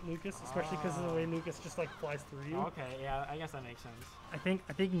enough to hit Lucas, especially because of the way Lucas just like flies through you. Okay, yeah, I guess that makes sense. I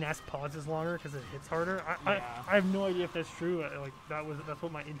think Ness pauses longer because it hits harder. Yeah. I have no idea if that's true. Like that's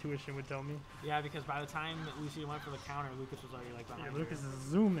what my intuition would tell me. Yeah, because by the time Lucy went for the counter, Lucas was already like behind Yeah, her. Lucas is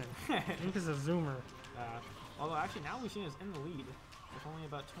zooming. Lucas is a zoomer. Although actually now Lucina's in the lead with only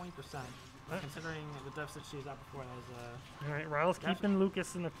about 20%. Considering the deficit she was at before, that was All right, Riles keeping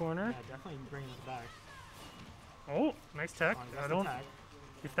Lucas in the corner. yeah, definitely bringing us back. Oh, nice tech. Oh, I that's don't. attack.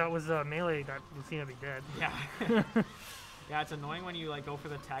 If that was melee, that Lucina be dead. Yeah. Yeah, it's annoying when you like go for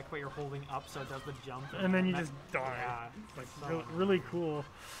the tech, but you're holding up, so it does the jump. And then you that- just die. Yeah. Like so really cool.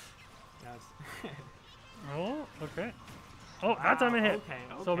 Yes. Oh, okay. Oh, that time it hit.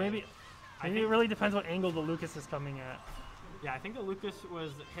 Okay. So maybe I it think- really depends what angle the Lucas is coming at. Yeah, I think that Lucas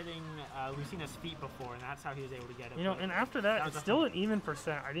was hitting Lucina's feet before, and that's how he was able to get it. You know, but- and after that, That it's was still an even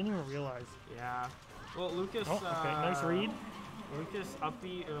percent. I didn't even realize. Yeah. Well, Lucas. Oh, okay, nice read. Lucas up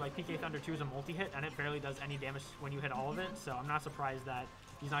B or like PK Thunder 2 is a multi-hit, and it barely does any damage when you hit all of it. So I'm not surprised that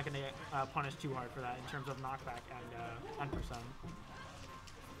he's not going to punish too hard for that in terms of knockback and percent.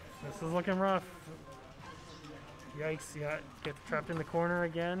 This is looking rough. Yikes! Yeah, get trapped in the corner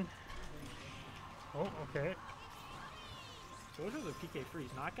again. Oh, okay. So those are the PK freeze.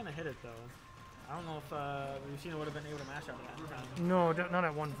 Not going to hit it though. I don't know if Lucina would have been able to mash out of that time. No, not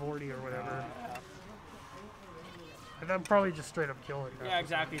at 140 or whatever. That would probably just straight up kill it. Yeah,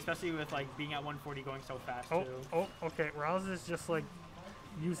 exactly. Especially with like being at 140 going so fast Oh, too. okay. Rouse is just like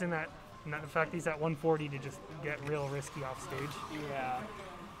using that, the fact he's at 140 to just get real risky off stage. Yeah.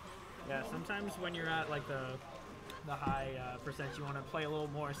 Yeah, sometimes when you're at like the high percent, you want to play a little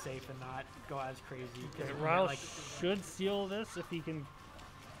more safe and not go as crazy. Okay, when you're, Rouse like, should seal this if he can.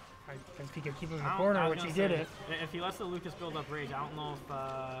 If he can keep him in the I corner, was which he gonna didn't. say, if he lets the Lucas build up rage, I don't know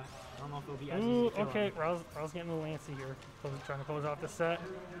if it'll be as Ooh, easy to kill okay. him. Rouse getting a little antsy here. Trying to close off the set.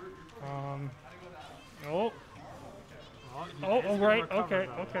 Oh, Well, he is gonna right. recover, Okay,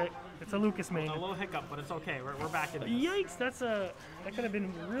 though. okay. It's a Lucas main. A little hiccup, but it's okay. We're back in this. Yikes! That could have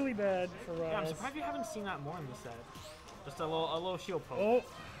been really bad for Yeah, I'm Rouse. surprised you haven't seen that more in the set. Just a little shield poke.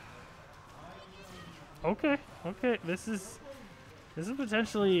 Oh. Okay. This is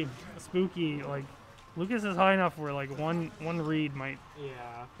potentially spooky. Like Lucas is high enough where like one read might.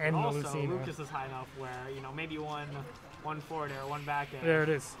 Yeah. And also, Lucina. Lucas is high enough where maybe one forward or one back end There it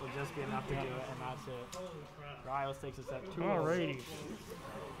is. will just be enough to do it, and that's it. Riles takes us at 2. Alrighty.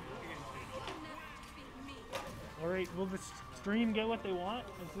 Alright. Will the stream get what they want?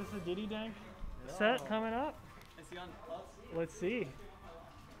 Is this a Diddy Dank? set coming up. Is he on plus? Let's see.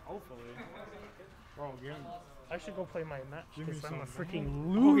 Hopefully. Bro, give me. I should go play my match Give me because I'm a some,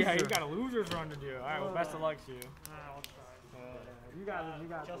 freaking Oh loser. yeah, you got a loser's run to do. All right, well, best of luck to you. I'll try. You got it. You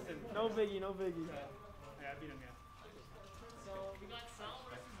got it. Justin. No biggie. No biggie. Yeah, I beat him, yeah. So we got Sal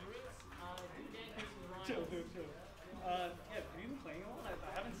versus Roots. Dugan versus Ryan. Chill. Yeah, have you been playing a lot?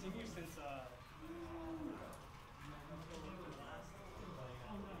 I haven't seen you since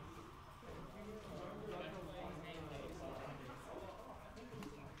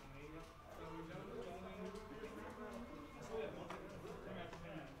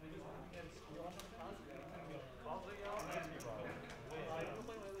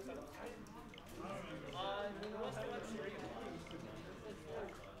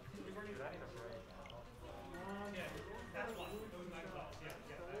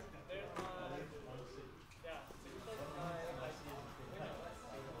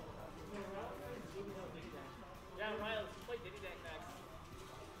Yeah, Ryan, let's play Diddy Dang next.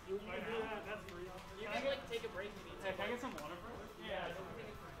 You can like take a break if you need to. Can I get some water first? Yeah, don't take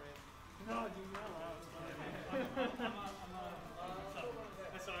a quick break. No, dude, you're not allowed.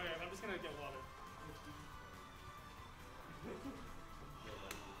 Sorry, I'm just gonna get water.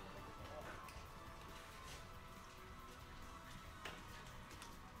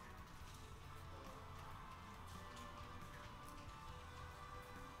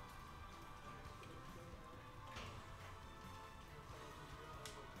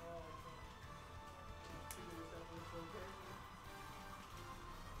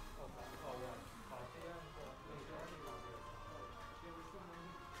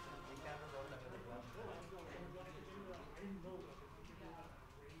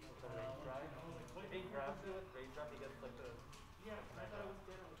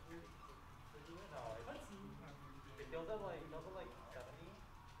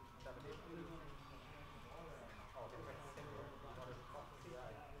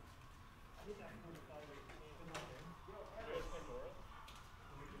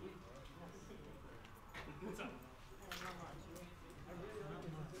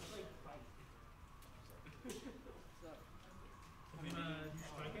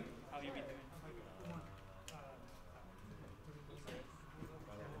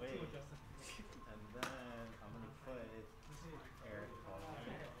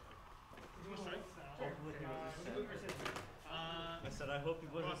 I hope he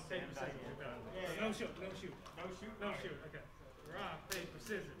wasn't Paper, scissors. Okay. No shoot. Okay. Rock, paper,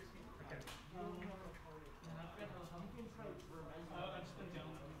 scissors. Okay. I've just been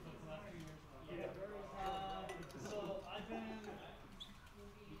down for the last few years. Yeah. So I've been.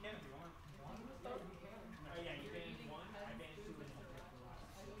 You can if you want. Oh yeah, you banned one. I banned two.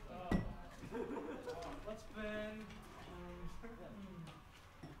 What's been?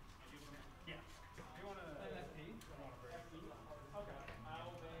 Yeah. Do you want to? SP? Okay.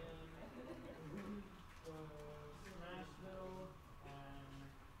 I'll ban Nashville and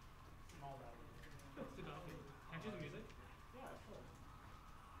Small Valley. Let's do that. Can I choose the music? Yeah, sure.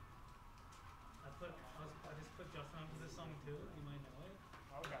 I just put Justin onto this song too. You might know it.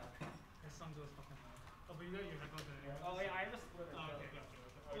 Okay. This song goes fucking hard. Oh, but you got your headphones in anyway. Oh yeah, I have a splitter. Oh, okay, gotcha.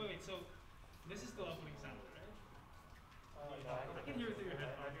 Wait, so this is still uploading sound, right? I can hear it through your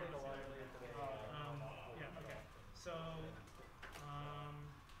headphones. Yeah, okay. So,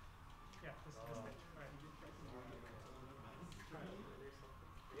 yeah, this thing. Alright.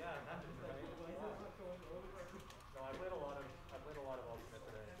 Yeah, that's right. No, I played a lot of Ultimate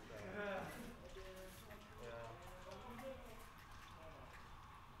today. So. Yeah.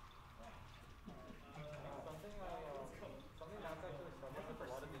 Something that's actually struggling with a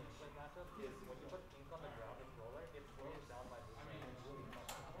lot of the Ink matchups is when you put Ink on the ground with roller, it slows down my movement. It's really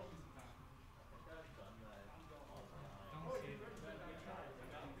tough.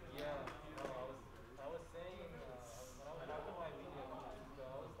 Yeah, no, I was saying when I was watching my video, so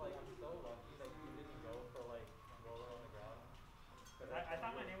I was like, I'm so lucky that you didn't go for like roller on the ground. I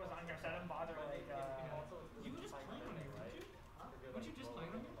thought my name was on here, so I didn't bother like. You were just playing on me, weren't you? Weren't you just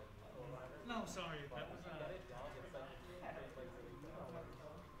playing on me? No, sorry. That was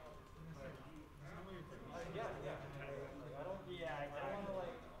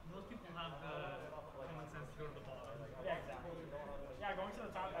most people have the common sense to go to the bottom. Yeah, exactly. Yeah, going to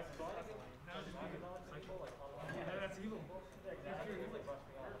the top, that's lame. That was just weird. That's evil.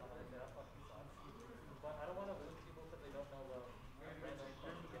 But I don't want to lose people because they don't know the random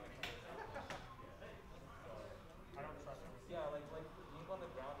I don't trust them. Yeah, like Ink on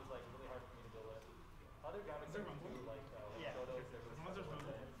the ground is like really hard for me to deal with. Other ground is like Yeah. photos, As long as there's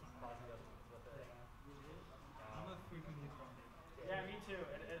rumble, it's fine. I'm a freaking new fan. Yeah, me too.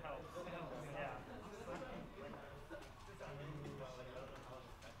 It helps. It helps. Yeah.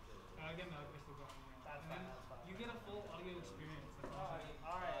 Crystal Garden. That's And fine. then That's fine. you get a full audio experience. That's I awesome. mean,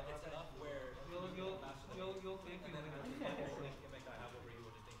 Alright, it's okay. enough where You'll thank me and then later. the only gimmick I have over you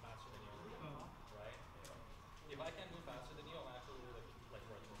will just think faster than you, Oh. right? If I can move faster than you, I'm actually like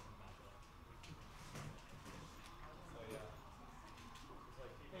worthless in the matchup. So yeah. It's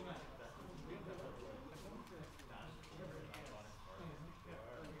like Hey, man.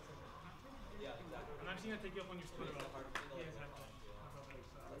 yeah, exactly. I'm actually gonna take you up on your scooter. It's hard for me to Yeah, like exactly.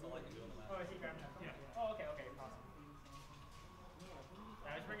 That's all I can do in the match. Oh, is he grabbing that? Yeah. Oh, okay, okay, awesome.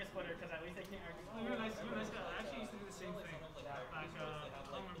 I just bring a splitter because at least I can't argue. You're a nice guy. I actually used to do the same thing. Sometimes like Back, I have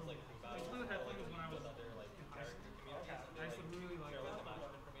I don't remember. like I used to do headphones when I was other like in high character school. communities. I used to really like They're like the that.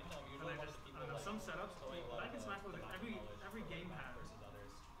 matchup information. I'm And usually I one of just, the I people don't know, like some setups, throwing a lot back in of Smash Bros, the like knowledge every game pad, versus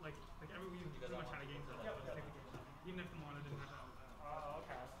others. like every Wii pretty much had a game pad. I would take the game pad. Even if the monitor didn't have that. Oh,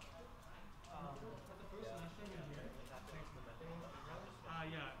 okay. But the first Smash game in here.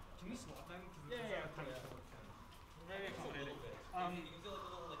 Yeah. Can we swap then? Yeah. Kind of Very Just a little accommodating. bit. You can do like a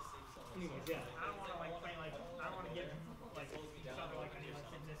little like safe zone. Anyways, yeah. I don't want to like play like I don't want to give like each other like any like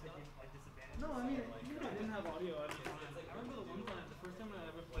significant like disadvantage. No, I mean, even if I didn't have audio, I'd be fine. I remember the one time, the first time I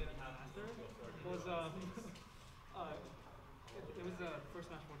ever played McMaster was, it was the first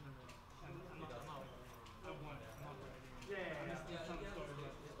Smash Bros. Tournament. And I won it. I'm not bragging. Yeah. I'm just telling the story,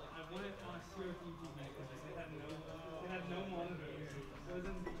 but I won it on a Zero TV because it had no monitors. It was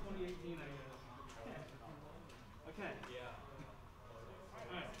in 2018, I guess. Okay. Yeah.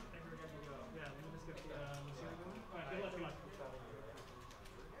 Alright. Yeah, let me just get the Lucina going. Alright, good luck.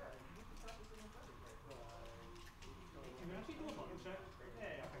 Can we actually do a button check?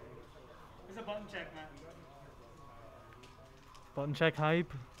 Yeah. It's a button check, man. Button check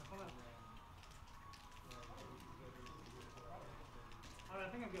hype. Alright, I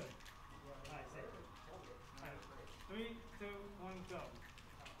think I'm good. Alright, sick. Alright. 3, 2, 1, go.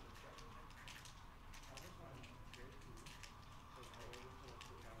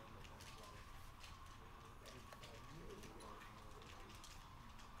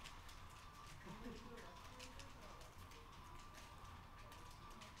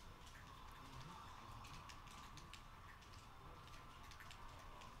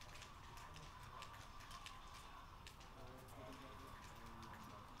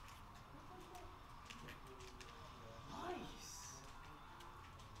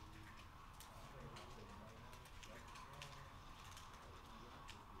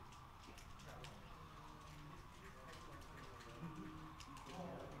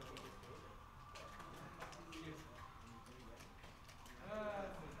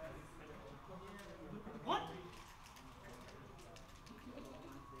 What?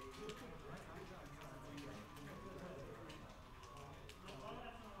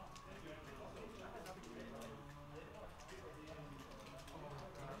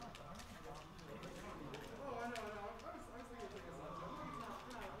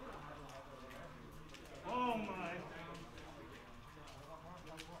 Oh my.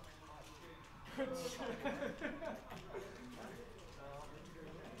 Good shit.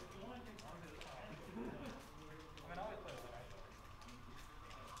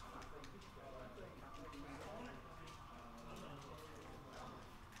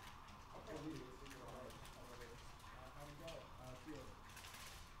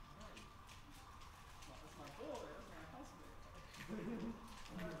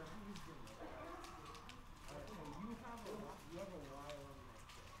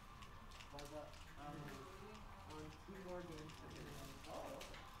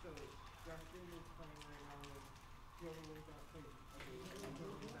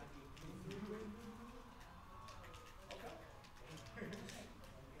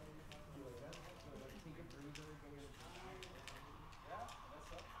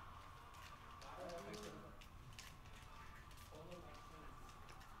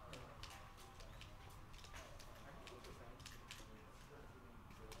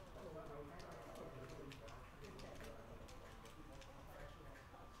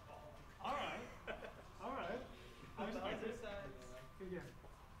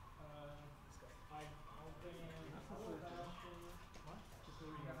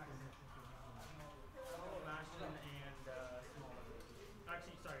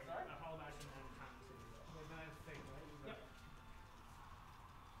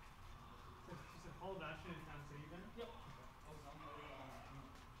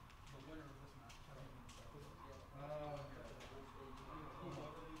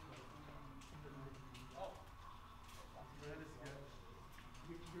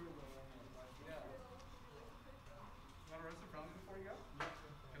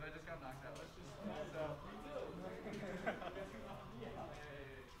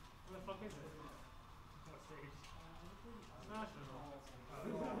 Bro,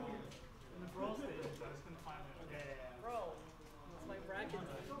 it's my bracket.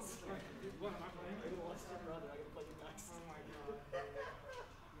 What? You lost your brother. I gotta play you next. Oh my god.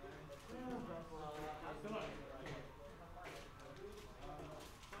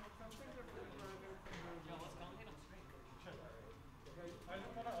 I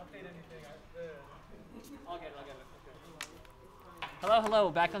just want to update anything. I'll get it. Okay. Hello.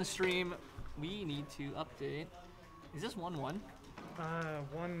 Back on the stream. We need to update. Is this 1-1?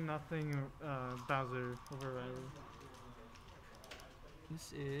 1-0 Bowser over Riley.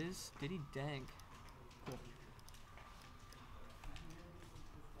 This is Diddy Dank. Cool.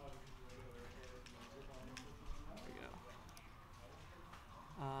 There we go.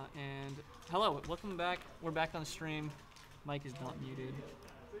 And hello, welcome back. We're back on the stream. Mike is not muted.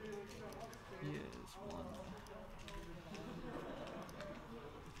 He is one.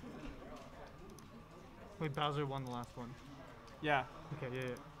 Wait, Bowser won the last one. Yeah. Okay, yeah.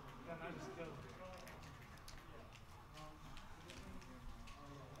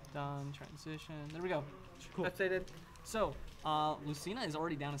 Done. Transition. There we go. Cool. Updated. So, Lucina is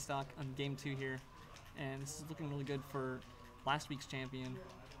already down in stock on game 2 here. And this is looking really good for last week's champion,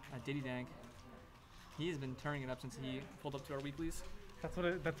 Diddy Dank. He has been turning it up since he pulled up to our weeklies. That's what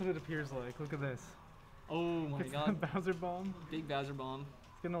it appears like. Look at this. Oh my It's god. the Bowser bomb. Big Bowser bomb.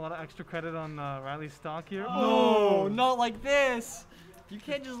 It's getting a lot of extra credit on Riley's stock here. No, not like this. You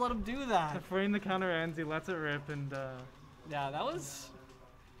can't just let him do The that. frame the counter ends, he lets it rip, and Yeah, that was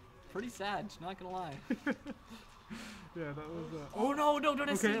pretty sad, not gonna lie. yeah, that was. Oh no, don't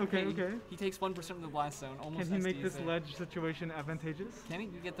Okay. He takes 1% of the blast zone. Almost Can he make SDs this it. ledge situation advantageous? Can he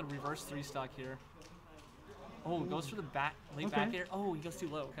get the reverse 3 stock here? Oh, goes for the late Okay. back air. Oh, he goes too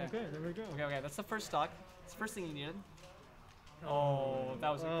low. Okay. Okay, there we go. Okay, that's the first stock. It's the first thing he needed. Oh, that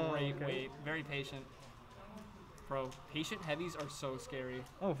was a Oh, great okay. wait. Very patient. Bro, patient heavies are so scary.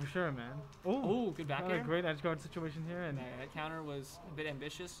 Oh, for sure, man. Oh, good back air. Great edge guard situation here, and Yeah, that counter was a bit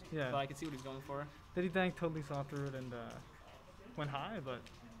ambitious, Yeah. but I could see what he's going for. Diddy Dank totally saw through it and went high, but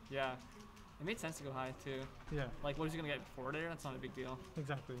Yeah. It made sense to go high, too. yeah, Like, what is he going to get forward air? That's not a big deal.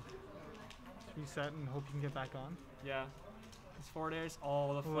 exactly. Just reset and hope you can get back on. Yeah. His forward airs,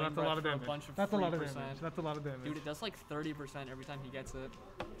 oh, the Oh, flame that's a breath lot of for damage. a bunch of That's a lot of 3%. damage. That's a lot of damage. Dude, it does like 30% every time he gets it.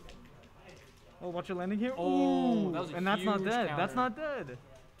 Oh, watch your landing here. Oh, Ooh, that was a and that's not huge dead. counter. That's not dead.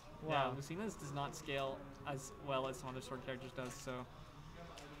 Yeah, Wow. Lucina's does not scale as well as some other sword characters does, so.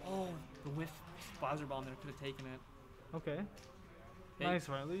 Oh, the whiff Bowser bomb there could have taken it. Okay. Hey, Nice,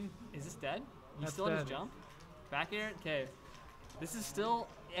 Riley. Is this dead? He's That's still on his dead. jump? Back air? Okay. This is still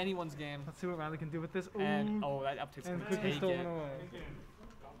anyone's game. Let's see what Riley can do with this. Ooh. And, oh, that uptick's and gonna quickly take stolen it. away.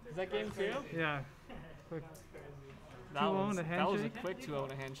 Is that game 2? Yeah. Quick. That 2-0 was, and a that was a handshake? quick 2-0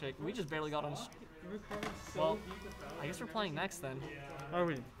 and a handshake. We just barely got on. Well, I guess we're playing next then. Are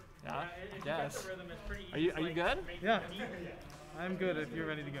we? Yeah, I guess. Are you good? Yeah. I'm good if you're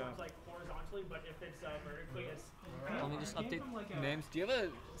ready to go. horizontally, but if it's vertically, it's. Let me just update names. Do you have a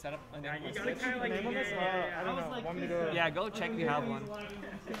setup? A name on Switch? kind of like. Name on this? I don't know. Want me to? Yeah, go check if you have one.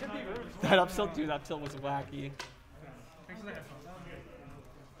 That up tilt, dude, that tilt was wacky.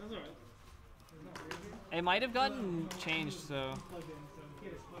 It might have gotten changed, so.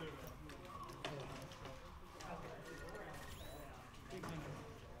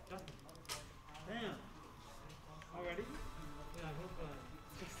 Damn. Already?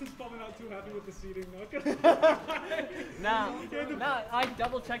 Justin's probably not too happy with the seating, Nah, I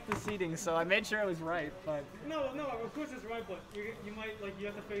double checked the seating, so I made sure it was right, but. No, of course it's right, but you might, like, you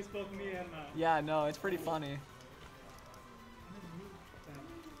have to face both me and. Yeah, no, it's pretty funny.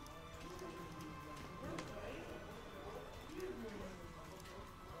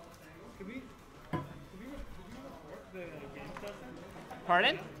 Could we report the game, Justin?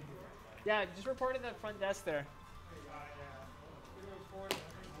 Pardon? Yeah, just report at the front desk there.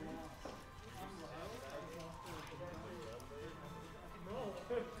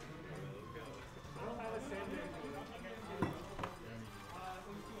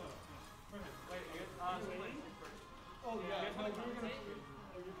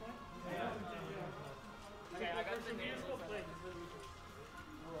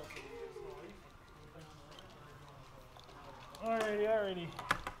 Alrighty.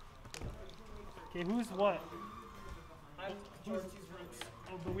 Okay, who's what? Oh,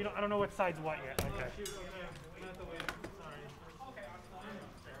 but I don't know what side's what yet. Okay.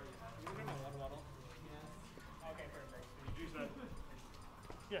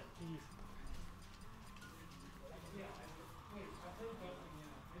 Yeah, geez.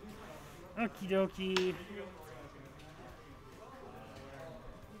 Okie dokie.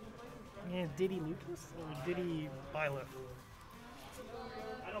 Yeah, Diddy Lucas or Diddy Byleth?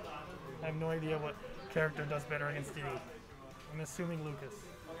 I have no idea what character does better against Diddy. I'm assuming Lucas.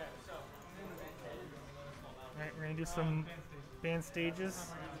 Alright, we're gonna do some band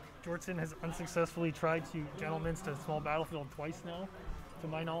stages. Jortson has unsuccessfully tried to Gentleman's to Small Battlefield twice now, to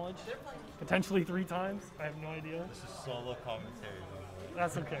my knowledge. Potentially 3 times. I have no idea. This is solo commentary.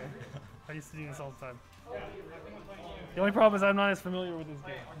 That's okay. I used to do this all the time. The only problem is I'm not as familiar with this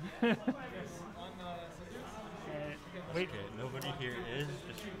game. Wait. Okay, nobody here is.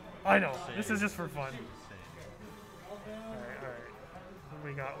 Just I know. say This is just for fun. say. Alright. What do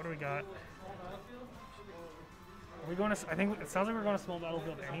we got? What do we got? Are we going to? I think it sounds like we're going to Small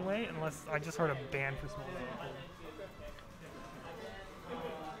Battlefield anyway, unless I just heard a ban for Small Battlefield.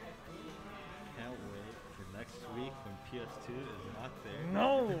 Can't wait for next week when PS2 is not there.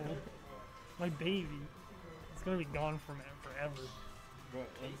 No, my baby. It's gonna be gone from it forever. Bro,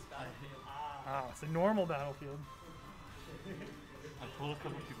 Ah, it's a normal Battlefield. I've told a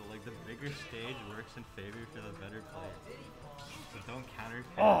couple people like the bigger stage works in favor for the better play. So don't counter.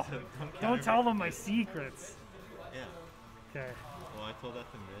 Oh, so don't tell them my secrets. Yeah. Okay. Well, I told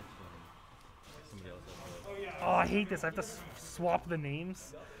that to Mitch and somebody else. Oh, I hate this. I have to swap the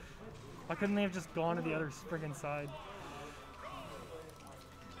names. Why couldn't they have just gone to the other friggin' side?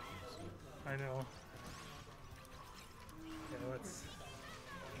 I know. Okay, let's.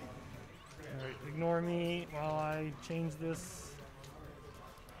 Alright, ignore me while I change this.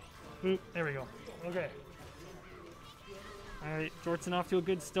 Boop, there we go. Okay. Alright, Jortson off to a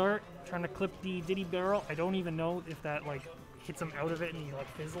good start. Trying to clip the Diddy barrel. I don't even know if that like hits him out of it and he like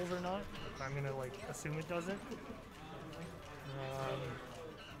fizzles or not. I'm gonna like assume it doesn't.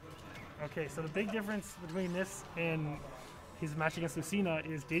 Okay, so the big difference between this and his match against Lucina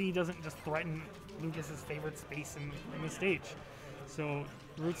is Diddy doesn't just threaten Lucas's favorite space in the stage. So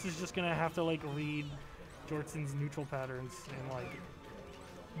Roots is just gonna have to like read Jortson's neutral patterns and like,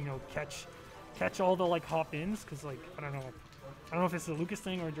 you know, catch all the like hop ins, because like I don't know if it's a Lucas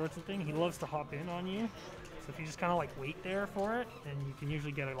thing or a Jortson thing. He loves to hop in on you. So if you just kind of like wait there for it, then you can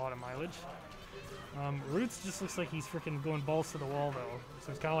usually get a lot of mileage. Roots just looks like he's freaking going balls to the wall though.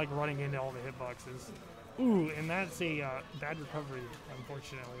 So it's kind of like running into all the hitboxes. Ooh, and that's a bad recovery,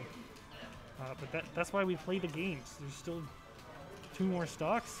 unfortunately. But that's why we play the games. There's still 2 more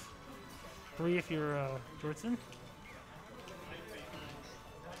stocks. 3 if you're Jortson.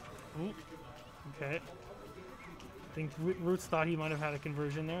 Ooh, okay. I think Roots thought he might have had a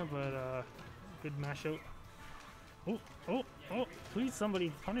conversion there, but good mash out. Oh, please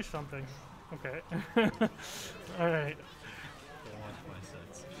somebody punish something. Okay. Alright. Don't watch my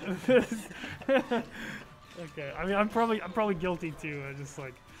sets. Okay. I mean I'm probably guilty too. I just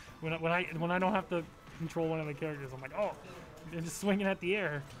like when I don't have to control one of the characters, I'm like, oh, they're just swinging at the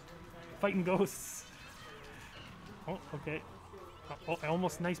air. Fighting ghosts. Oh, okay. Oh,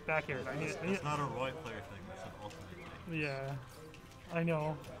 almost nice back air. It's not a Roy player thing, that's an ultimate thing. Yeah, I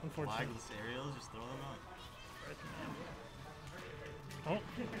know, unfortunately. Flagless aerials, just throw them out. Oh,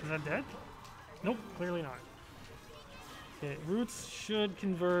 is that dead? Nope, clearly not. Okay, Roots should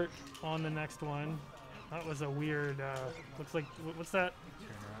convert on the next one. That was a weird, looks like, what's that? Turn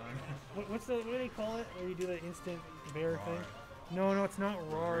around. What do they call it? Where you do the instant bear thing? No, it's not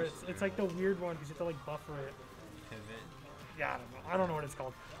RAR. It's like the weird one because you have to like buffer it. Pivot. Yeah, I don't know what it's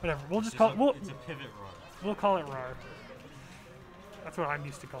called. Whatever. We'll just call it. It's a pivot roar. We'll call it RAR. That's what I'm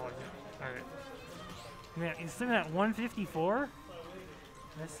used to calling it. All right. Man, he's sitting at 154.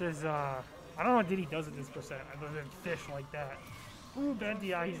 This is I don't know what Diddy does at this percent other than fish like that. Ooh, bad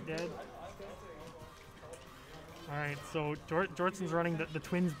DI. He's dead. All right, so Jortson's running the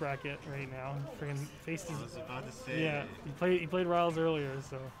twins bracket right now. Friggin' faced his. I was about to say. Yeah, he played Riles earlier,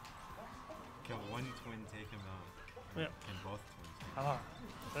 so. Can one twin take him out? Yeah. Can both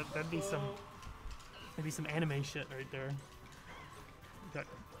twins? That'd be some anime shit right there. Got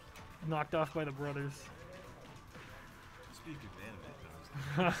knocked off by the brothers. Speaking of anime,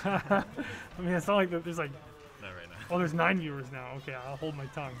 I mean, it's not like there's like. not right now. Oh, there's 9 viewers now. Okay, I'll hold my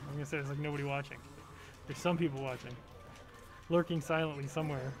tongue. I'm gonna say there's like nobody watching. There's some people watching, lurking silently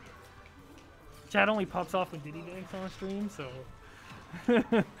somewhere. Chat only pops off when Diddy Dank's on stream, so.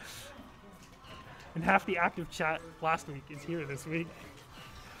 And half the active chat last week is here this week.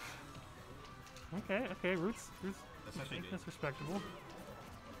 Okay, Roots. That's actually good. That's respectable.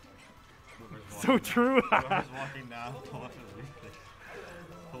 Whoever's So walking- true. Whoever's walking now, pull up the week.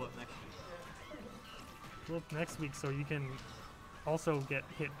 Pull up next week. Pull up next week so you can also get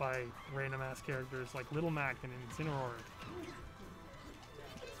hit by random ass characters like Little Mac and Incineroar.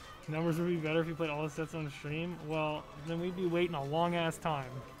 Numbers would be better if you played all the sets on stream. Well, then we'd be waiting a long ass time.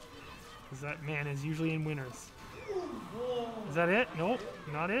 Because that man is usually in winners. Is that it? Nope,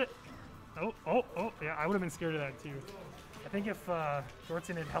 not it. Oh, yeah, I would have been scared of that too. I think if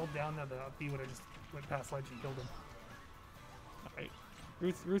Jortson had held down the up B, would have just went past ledge and killed him. Alright.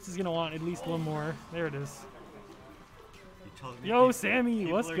 Roots is gonna want at least one more. There it is. You told me Yo, Sammy,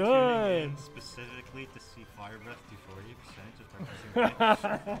 people what's are good? tuning in specifically to see Fire Breath do 40% just by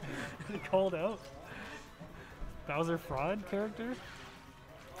pressing play. Called out. Bowser fraud character.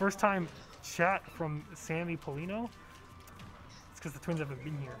 First time chat from Sammy Polino. It's because the twins haven't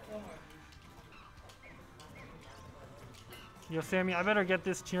been here. Yo, Sammy, I better get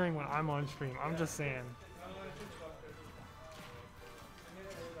this cheering when I'm on stream. I'm just saying.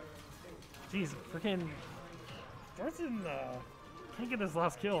 Jeez, freaking Jortson can't get his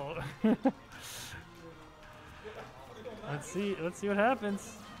last kill. Let's see what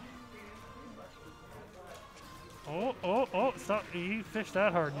happens. Oh, stop. You fished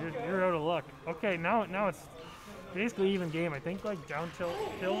that hard. You're out of luck. Okay, now it's basically even game. I think like down tilt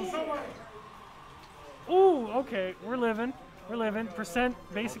kills. Ooh, okay, we're living. Percent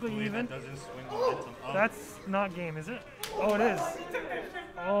basically Hopefully even. that doesn't swing momentum up. That's not game, is it? Oh, it is.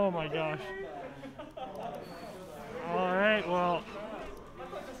 Oh my gosh. All right, well,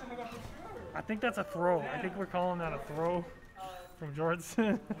 I think that's a throw. I think we're calling that a throw from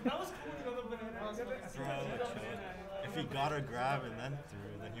Jortson. If he got a grab and then threw,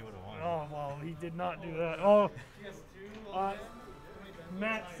 then he would have won. Oh, well, he did not do that. Oh,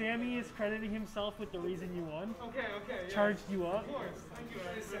 Matt, Sammy is crediting himself with the reason you won. Okay. Yeah. Charged you up. Of course.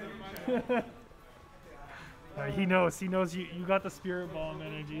 Thank you. He knows you got the spirit bomb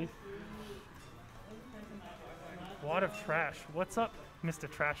energy. Wad of trash. What's up, Mr.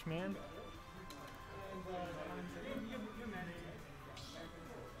 Trash Man?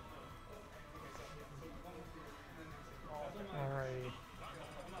 Alright.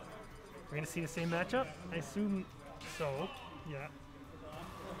 We're gonna see the same matchup? I assume so. Yeah.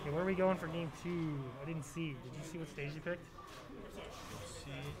 Okay, where are we going for game 2? I didn't see. Did you see what stage you picked?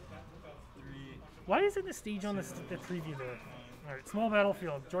 C3. Why isn't the stage on the preview there? Alright, small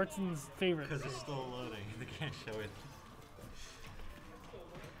battlefield. Jortson's favorite. Because it's still loading. They can't show it.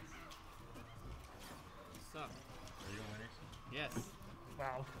 Suck. Are you winners? Yes.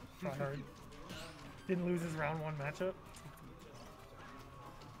 Wow. Try hard. Didn't lose his round 1 matchup.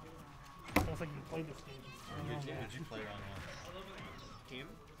 Almost like you played this game. Who'd you play round 1? Him?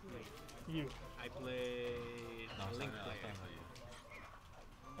 You. I played No, I'm Link talking player. about you.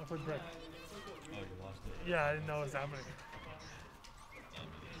 I played Brick. Oh, you lost it. Yeah, I didn't know it was happening.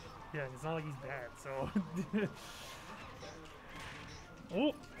 Yeah, it's not like he's bad, so.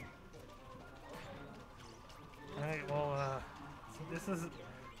 Oh! Alright, well, so this is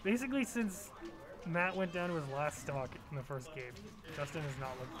basically since Matt went down to his last stock in the first game. Justin has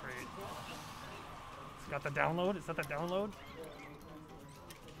not looked great. It's got the download. Is that the download?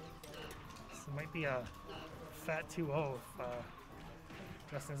 This might be a fat 2-0 if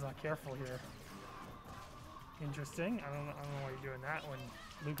Justin's not careful here. Interesting. I don't know why you're doing that when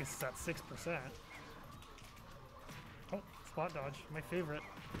Lucas is at 6%. Oh, spot dodge. My favorite.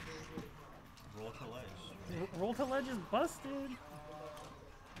 Roll to ledge. Roll to ledge is busted.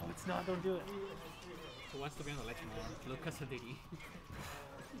 Oh, it's not. Don't do it. Who wants to be on the ledge more? Lucas or Diddy?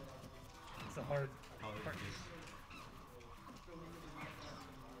 It's a hard. Probably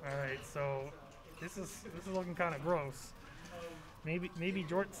All right, so this is looking kind of gross. Maybe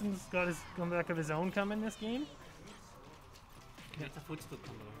Jortson's got his comeback of his own coming this game. It's a footstool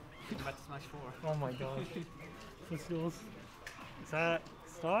combo. Back to Smash 4. Oh my gosh. Footstools. Is that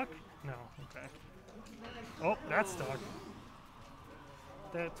stock? No. Okay. Oh, that's stock.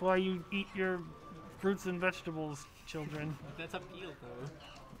 That's why you eat your fruits and vegetables, children. That's a peel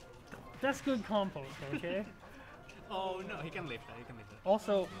though. That's good compost, okay? Oh no, he can lift that. He can lift that.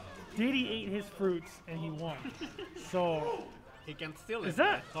 Also, Diddy ate his fruits and he won. So, He can still is lift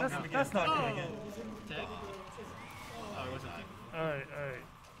that? that. That's not Oh, good. tag. Oh, it wasn't tag. Alright.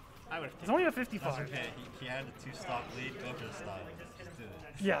 I would It's only a That's 55. okay. He had a 2-stock lead. Go for the style. Just do it.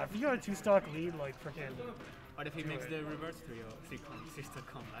 Yeah, if you got a 2-stock lead, like freaking. What if he Do makes it. the reverse 3-stock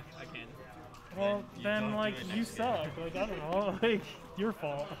comeback again? Well, you then don't do like it you next game. suck. Like I don't know. Like your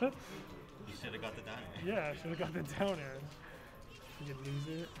fault. You should have got the down air. Yeah, should have got the down air. You could lose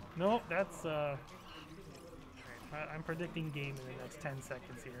it. No, that's I'm predicting game in the next 10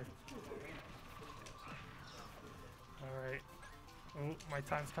 seconds here. All right. Oh, my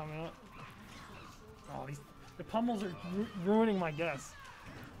time's coming up. Oh, the pummels are ruining my guess.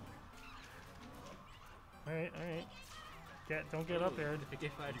 All right. Don't get up there. You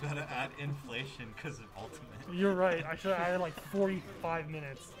gotta add inflation because of ultimate. You're right. I should have added like 45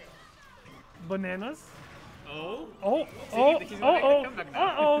 minutes. bananas. Oh. Oh, See, oh, he's oh, gonna make oh, a comeback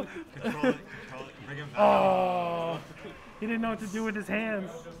now. oh, Control it, bring him back. oh. He didn't know what to do with his hands.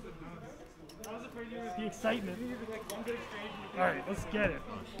 The excitement. All right, let's get it.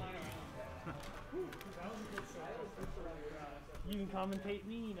 You can commentate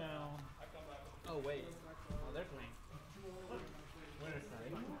me now. Oh wait. Oh, they're playing.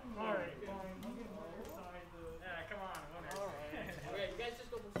 All right, fine. You can decide the. Yeah, come on. Okay, you guys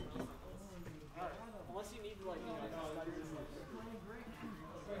just go for some. Unless you need like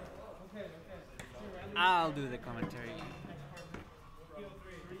I'll do the commentary.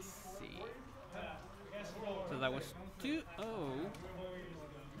 Let's see. So that was 2-0.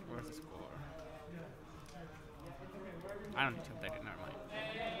 Where's the score? I don't need to update it, never mind.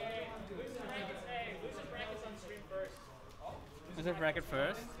 Is it bracket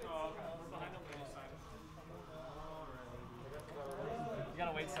first? You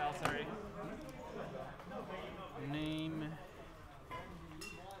gotta wait, Sal. Sorry. Name.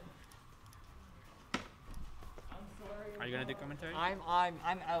 Are you gonna do commentary? I'm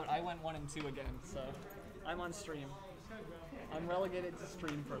out. I went 1 and 2 again, so I'm on stream. I'm relegated to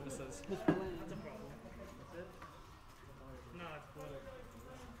stream purposes.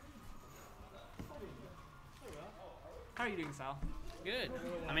 How are you doing, Sal? Good.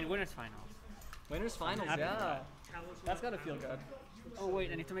 I mean, winners finals. Winners finals, happy. yeah. That's gotta feel good. Oh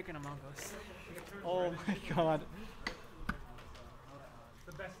wait, I need to make an Among Us. Oh my god.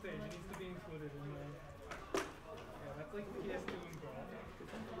 The best stage. It needs to be included in there. Yeah, that's like PS2 and Brawl.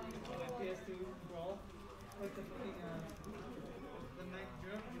 Like PS2 Brawl. Like the fucking, the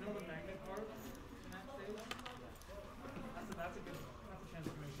you know the magnet part in that stage? That's a good, that's a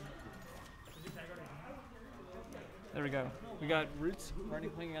transformation. Did you tag already? There we go. We got Roots running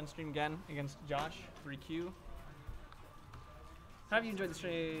playing on stream again against Josh, 3Q. How have you enjoyed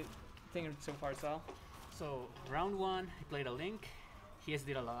the thing so far, Sal? So round 1, he played a Link. He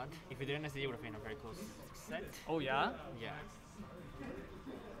SD a lot. If he didn't SD, it would have been a very close set. Oh yeah? Yeah.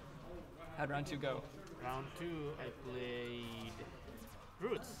 How'd round 2 go? Round 2, I played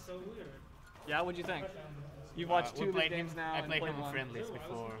Roots. Yeah, what'd you think? You've watched We 2 of his played games him, now I and played him on one. friendlies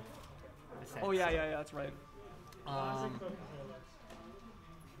before the set. Oh yeah, that's right. I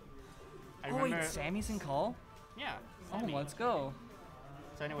Oh wait, remember. Sammy's in call? Yeah. Oh, Sammy. let's go.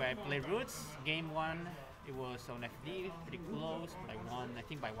 So anyway, I played Roots. Game 1, it was on FD, pretty close, but I won, I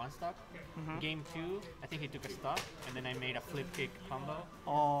think by 1 stock. Game 2, I think he took a stock, and then I made a flip kick combo,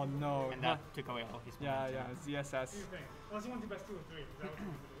 Oh no. and that took away all his Yeah, momentum. ZSS. Unless you want to do best 2 or 3.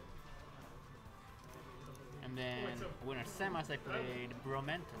 And then winner semis, I played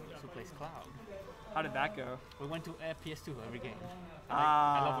Bromentos, who plays Cloud. How did that go? We went to PS2 every game. I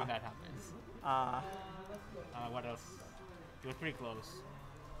Ah. love when that happens. What else? It was pretty close.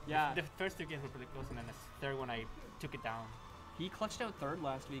 Yeah. The first 2 games were pretty close, and then the third one I took it down. He clutched out 3rd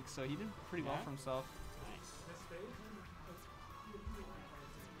last week, so he did pretty well Yeah? for himself. Nice.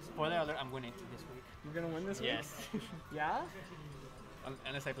 Spoiler alert, I'm winning this week. You're gonna win this week? Yes. Yeah?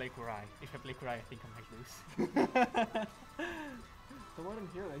 Unless I play Kurai. If I play Kurai, I think I might lose. So let him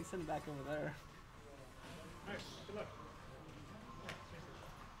hear that. He's sitting back over there.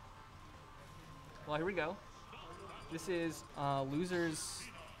 Well, here we go. This is losers.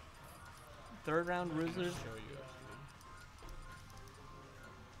 3rd round losers. Show you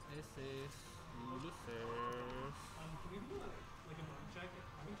This is losers.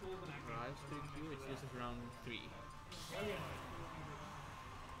 Rise to Q, it's uses round 3.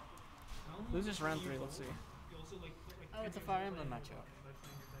 Losers round 3. Let's see. Oh, it's a Fire Emblem matchup.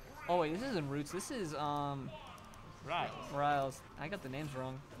 Oh wait, this isn't Roots. This is Right. Riles. I got the names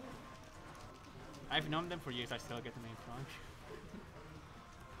wrong. I've known them for years, I still get the names wrong.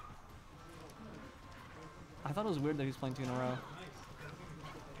 I thought it was weird that he was playing 2 in a row.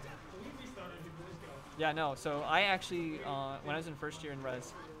 Yeah, no. So I actually, when I was in 1st year in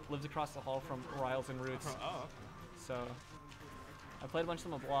Res, lived across the hall from Riles and Roots. Oh, So I played a bunch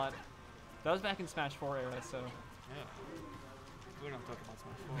of them a lot. That was back in Smash 4 era, so yeah. We don't talk about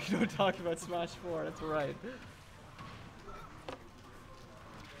Smash 4. we don't talk about Smash 4. That's right.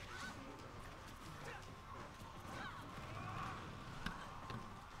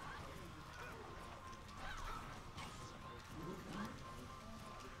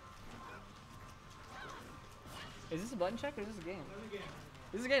 Is this a button check or is this a game?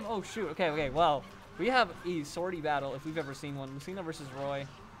 This is a game. Oh shoot. Okay. Well, we have a sortie battle if we've ever seen one. Lucina versus Roy,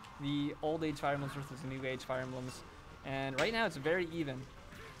 the old age Fire Emblems versus the new age Fire Emblems, and right now it's very even.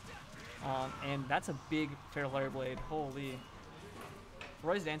 And that's a big Fair Flare Blade. Holy.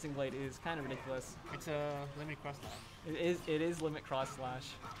 Roy's Dancing Blade is kind of ridiculous. It's a limited cross slash. It is limit cross slash.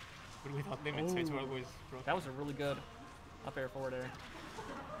 But without limits, it's Ooh. always broken. That was a really good up air forward air.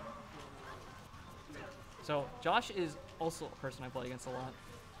 So Josh is also a person I play against a lot,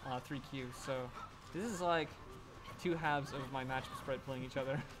 3Q. So this is like two halves of my matchup spread playing each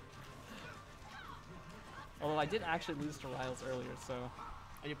other. Although I did actually lose to Riles earlier, so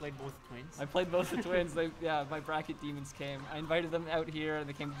Oh, you played both twins? I played both the twins. Yeah, my bracket demons came. I invited them out here, and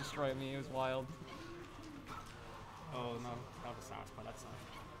they came to destroy me. It was wild. Oh no, that was sour spot. That's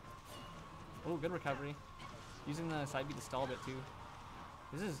Oh, good recovery. Using the side B to stall a bit too.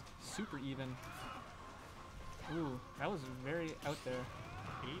 This is super even. Ooh, that was very out there.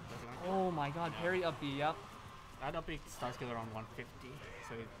 He doesn't. Oh my god, parry up B, yep. That up big starts skill around 150.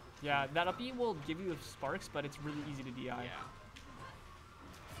 So it, Yeah, that up B will give you sparks, but it's really easy to DI. yeah.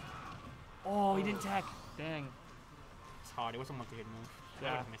 Oh, he didn't tech. Dang. It's hard. It was a multi-hit move. I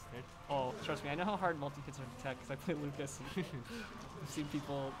Yeah. would have missed it. Oh, trust me, I know how hard multi-hits are to tech because I play Lucas. And I've seen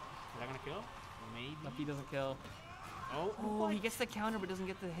people, Is that gonna kill? Maybe. up B doesn't kill. Oh, Oh, he gets the counter but doesn't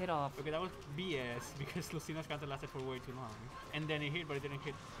get the hit off. Okay, that was BS because Lucina's counter lasted for way too long. And then it hit, but it didn't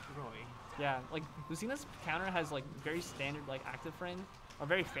hit Roy. Yeah, like Lucina's counter has like very standard like active frame, or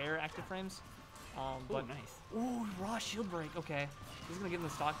very fair active frames. Oh, But nice. ooh, raw shield break. Okay, he's gonna get in the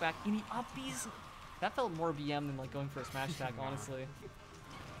stock back. And he up B's. That felt more BM than like going for a smash attack, Nah. honestly.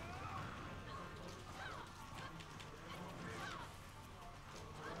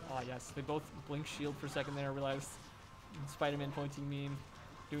 Ah yes, they both blink shield for a second there. Realized Spider-Man pointing meme,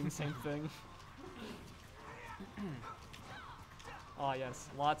 doing the same thing. Ah yes,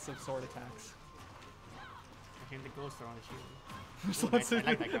 lots of sword attacks. I think the ghost are on the shield. There's Ooh, lots I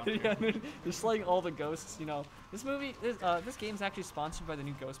like that counter. yeah, they're slaying all the ghosts. You know, this game's actually sponsored by the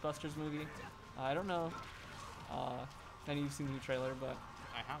new Ghostbusters movie. I don't know if any of you've seen the new trailer, but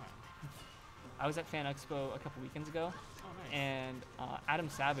I haven't. I was at Fan Expo a couple weekends ago, Oh, nice. and Adam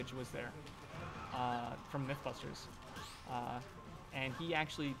Savage was there from MythBusters, and he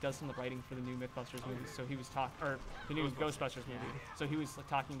actually does some of the writing for the new MythBusters movie. So he was or the new Ghostbusters movie. yeah. So he was like,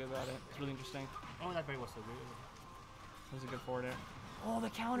 talking about it. It's really interesting. Oh, that very was so good. It was a good forward air. Oh, the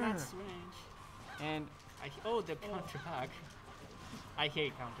counter! That's strange. And Oh, the counter hack. I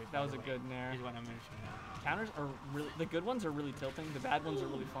hate counters. that by was the a way, good nair. Is what I'm mentioning. Counters are really, the good ones are really tilting. The bad ones are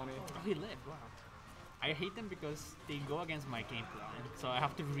really funny. Oh, he lived. Wow. I hate them because they go against my game plan. So I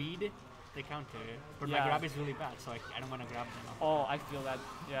have to read the counter, but my Yeah. grab is really bad, so I don't want to grab them. Oh, I feel that.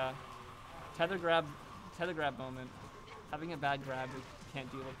 Yeah. Tether grab moment. Having a bad grab, you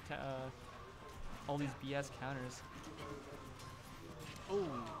can't deal with all these BS counters. Oh.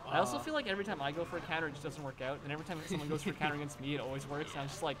 I also feel like every time I go for a counter, it just doesn't work out. And every time someone goes for a counter against me, it always works. And I'm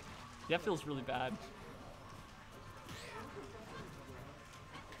just like, that feels really bad.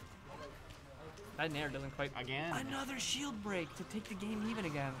 That nair doesn't quite. Again. Another shield break to take the game even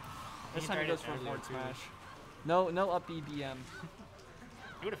again. This He time he tried goes it for a earlier forward too. smash. No up B BM.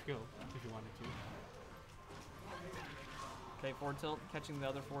 You would have killed if you wanted to. Okay, forward tilt, catching the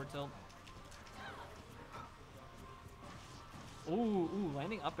other forward tilt. Ooh,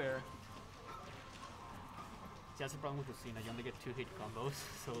 landing up air. See, that's the problem with Lucina. You only get 2 hit combos,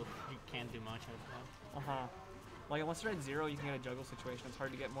 so you can't do much out of that. Uh-huh. Like, once you're at 0, you can get a juggle situation. It's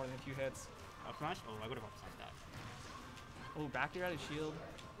hard to get more than a few hits. Up smash? Oh, I would have up smashed that. Oh, back air out of shield.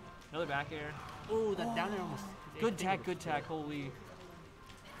 Another back air. Oh, that down air almost. Good tech, good tech. Holy.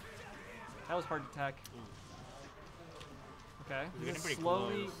 That was hard to tech. Okay. We're He's getting pretty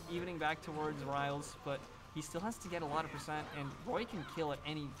slowly close. evening back towards Riles, but he still has to get a lot of percent, and Roy can kill at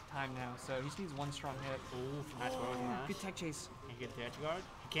any time now, so he just needs one strong hit. Oh, smash forward smash. Good tech chase. Can you get the edge guard?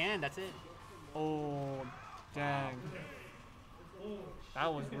 You can, that's it. Oh, dang.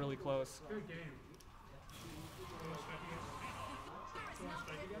 That was really close.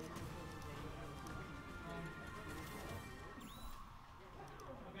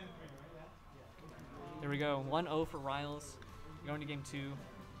 There we go. 1-0 for Riles. Going to game 2.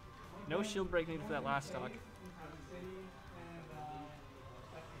 No shield break needed for that last stock.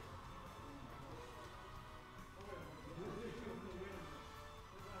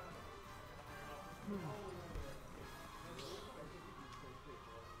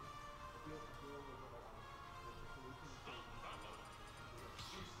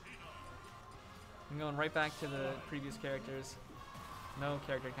 I'm going right back to the previous characters. No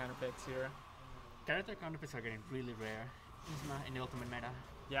character counter picks here. Character counterpicks are getting really rare in the ultimate meta.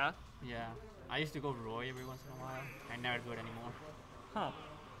 Yeah? Yeah. I used to go Roy every once in a while. I never do it anymore. Huh.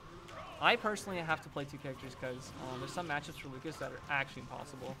 I personally have to play 2 characters because there's some matchups for Lucas that are actually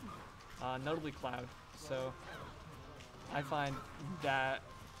impossible. Notably Cloud. So I find that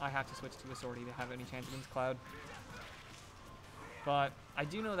I have to switch to the Sortie to have any chance against Cloud. But I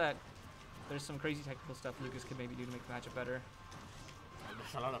do know that there's some crazy technical stuff Lucas could maybe do to make the matchup better.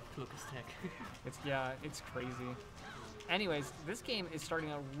 There's a lot of Lucas tech. It's crazy. Anyways, this game is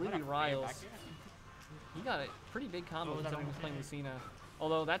starting out What a really fair riles. back air. He got a pretty big combo Oh, that considering he was playing Lucina.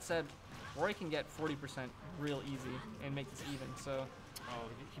 Although that said, Roy can get 40% real easy and make this even. So Oh,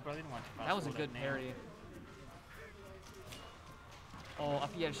 he probably didn't want to pass that was a forward good nail. parry. Oh,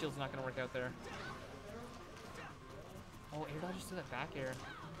 up the edge shield's not gonna work out there. Oh, air dodges to that back air.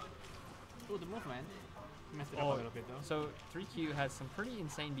 Oh, the movement. He messed it Oh, up a little bit though. So 3Q has some pretty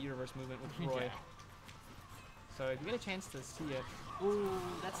insane B reverse movement with Roy. Yeah. So if you get a chance to see it, Ooh,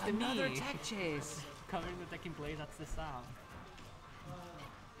 that's the another knee. tech chase. Covering the tech in place, that's the sound.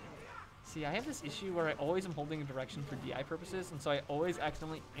 See, I have this issue where I always am holding a direction for DI purposes, and so I always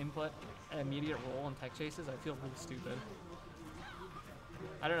accidentally input an immediate roll on tech chases. I feel really stupid.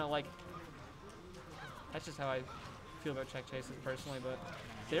 I don't know, like, that's just how I feel about tech chases personally, but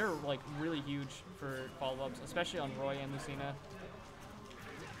they're like really huge for follow-ups, especially on Roy and Lucina.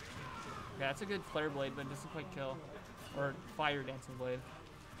 Yeah, that's a good flare blade, but it doesn't quite kill. Or fire dancing blade.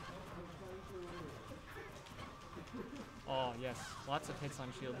 Oh yes, lots of hits on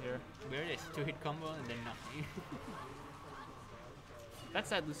shield here. There it is, 2-hit combo and then nothing. That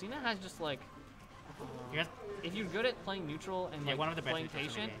said, Lucina has just like, Yes. if you're good at playling neutral and Yeah, like one of the best playing neutral in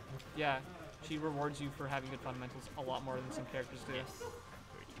the patient, game. yeah, she rewards you for having good fundamentals a lot more than some characters do. Yes.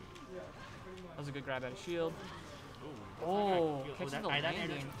 Very true. That was a good grab out of shield. Ooh, Oh, that's catches that, the that air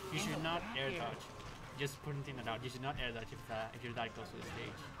landing. dodge. You should not air Yeah. dodge. Just put it in and out. You should not air dodge if you're that close to the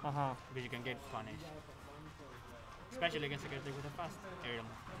stage. Uh-huh. Because you can get punished. Especially against a character with a fast aerial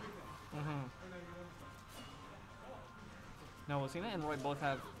move. Mm-hmm. No, Lucina and Roy both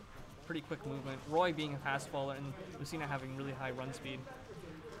have pretty quick movement. Roy being a fast faller and Lucina having really high run speed.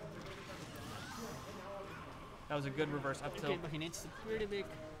 That was a good reverse up Okay, tilt. but he needs a pretty big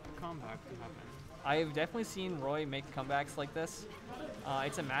comeback to happen. I've definitely seen Roy make comebacks like this.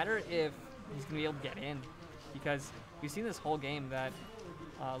 It's a matter if he's going to be able to get in. Because we've seen this whole game that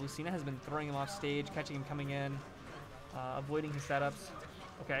Lucina has been throwing him off stage, catching him coming in, avoiding his setups.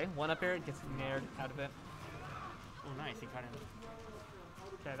 Okay, one up air, gets nared out of it. Oh, nice. He caught him.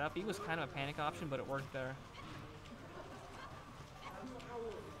 Okay, that beat was kind of a panic option, but it worked there.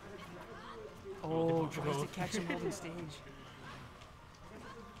 Oh, tries to catch him holding stage.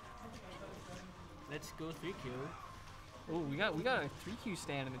 Let's go 3Q. Oh, we got a 3Q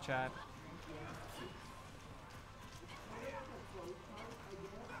stand in the chat.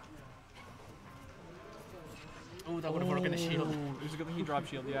 Oh, that would have broken the shield. Ooh, it was a good thing he dropped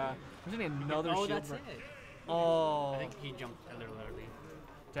shield, yeah. There's gonna be another Oh, shield. that's break. it. Oh, I think he jumped a little early.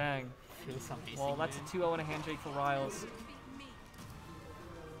 dang. Feels amazing. Well, that's a man. 2-0 and a handshake for Riles.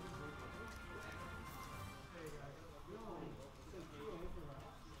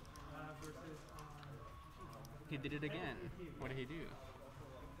 He did it again. What did he do?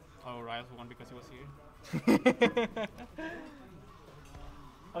 Oh, Riles won because he was here.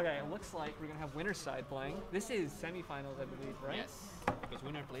 Okay, it looks like we're gonna have winner's side playing. This is semifinals, I believe, right? Yes, because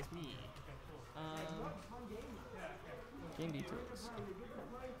winner plays me. Game details.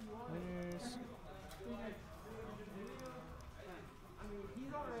 Winners.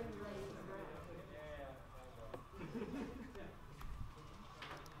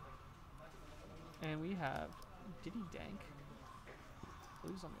 And we have Diddy Dank.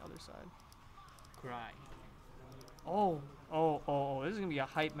 Who's on the other side? Cry. Oh, this is gonna be a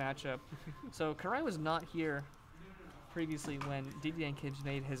hype matchup. So Karai was not here previously when Diddy Dank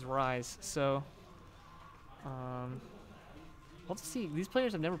made his rise, so let's see. These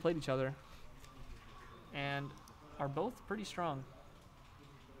players have never played each other and are both pretty strong.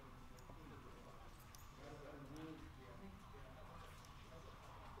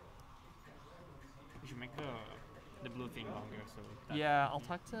 You should make the blue thing longer. So that Yeah, I'll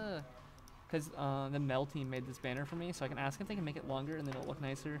talk to, because the Mel team made this banner for me, so I can ask if they can make it longer and then it'll look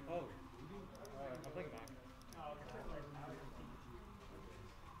nicer. Oh, I'll bring it back.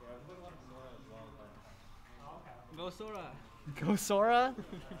 Go Sora. Go Sora!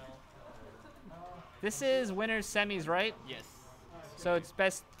 This is winners semis, right? Yes. So it's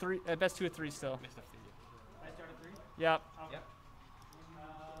best 2 or 3 still. Best of 3. Yep. Yep.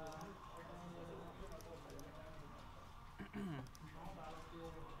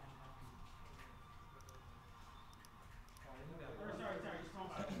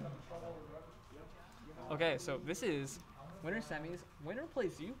 Okay, so this is winner semis. Winner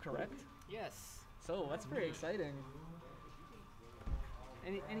plays you, correct? Yes. So that's very exciting.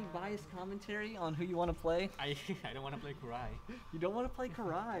 Any biased commentary on who you want to play? I don't want to play Kurai. You don't want to play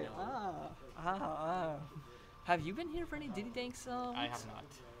Karai. No. Ah. Have you been here for any Diddy Danks? I have not.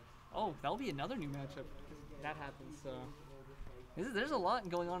 Oh, that'll be another new matchup. If that happens. So there's a lot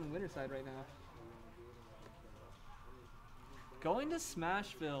going on in Winterside right now. Going to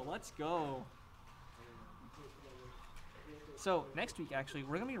Smashville. Let's go. So next week, actually,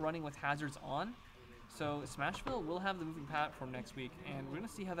 we're gonna be running with hazards on. So Smashville will have the moving platform next week, and we're gonna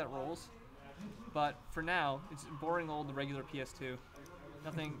see how that rolls. But for now, it's boring old regular PS2.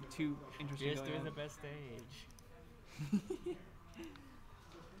 Nothing too interesting PS2 going is on. the best stage.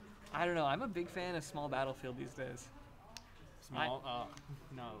 I don't know. I'm a big fan of Small Battlefield these days. Small?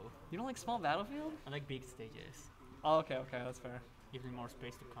 No. You don't like Small Battlefield? I like big stages. Oh, okay, that's fair. Gives me more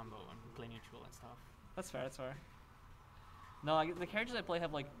space to combo and play neutral and stuff. That's fair. No, the characters I play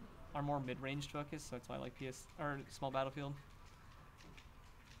are more mid-range focused, so that's why I like Small Battlefield.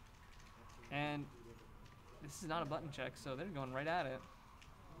 And this is not a button check, so they're going right at it.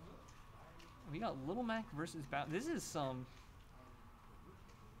 We got Little Mac versus This is some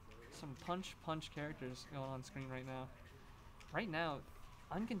punch characters going on screen right now. Right now,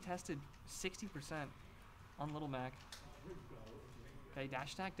 uncontested 60% on Little Mac. Okay,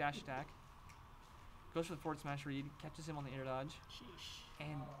 dash attack. Goes for the forward smash read, catches him on the air dodge. Sheesh.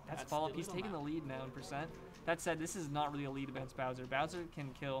 And that's That's follow-up. the He's Little taking the Mac. lead now in percent. That said, this is not really a lead against Bowser. Bowser can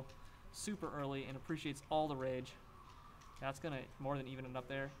kill super early and appreciates all the rage. That's going to more than even it up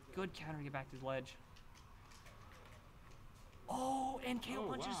there. Good counter to get back to his ledge. Oh, and KO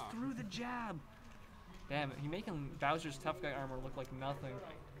punches wow. through the jab. Damn it, he making Bowser's tough guy armor look like nothing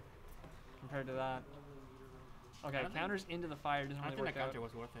compared to that. Okay, I don't counters into the fire, doesn't I really think work that out. counter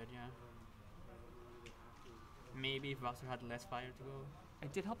was worth it, yeah. Maybe if Bowser had less fire to go.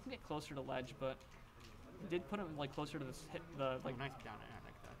 It did help him get closer to ledge, but it did put him closer to this Nice downer, I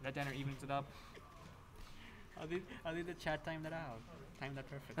like that. that downer evens it up. How did the chat time that out? Time that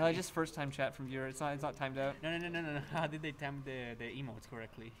perfectly. Just first time chat from viewer. It's not timed out. No. How did they time the emotes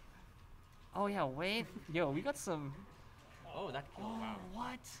correctly? Oh yeah, wait. Yo, we got some. Oh, that kill. Oh, Wow.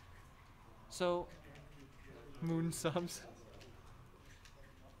 what? So, moon subs.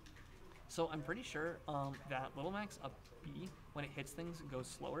 So I'm pretty sure that Little Mac's up B, when it hits things, it goes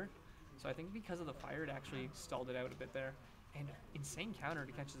slower. So I think because of the fire, it actually stalled it out a bit there. And insane counter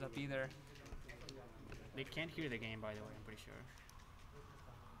to catch his up B there. They can't hear the game, by the way, I'm pretty sure.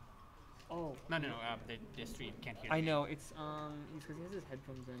 Oh. No, the stream can't hear the I game. know, it's because he has his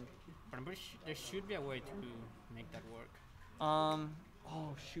headphones in. But I'm pretty there should be a way to make that work.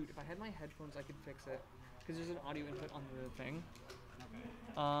 Oh shoot, if I had my headphones, I could fix it. Because there's an audio input on the thing.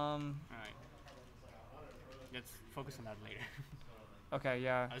 Alright. Let's focus on that later. Okay,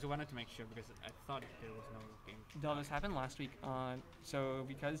 yeah. I just wanted to make sure because I thought there was no game. No, this happened last week. So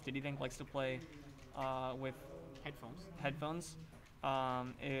because Diddy Dank likes to play with Headphones? headphones,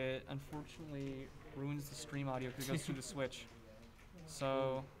 it unfortunately ruins the stream audio because it goes through the switch.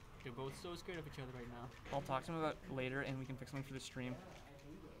 So They're both so scared of each other right now. I'll talk to him about it later, and we can fix something for the stream.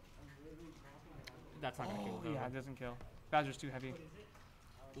 That's not gonna kill though. Yeah, it doesn't kill. Bowser's too heavy.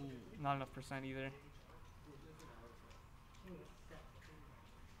 Ooh. Not enough percent either.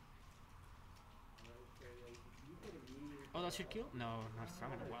 Oh, that should kill? No, not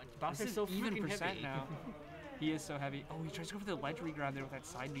strong enough. What? This Bowser's is so even freaking percent heavy. now. He is so heavy. Oh, he tries to go for the ledge regrab there with that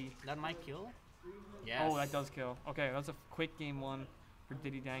side B. That might kill? Yes. Oh, that does kill. Okay, that was a quick game one for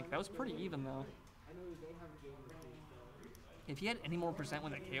Diddy Dank. That was pretty even though. If he had any more percent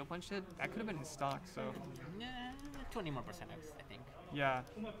when that KO punch hit, that could have been his stock. So Nah, 20 more percent, I think. yeah,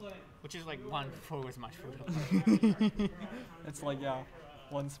 Which is like one forward smash for them. it's like yeah,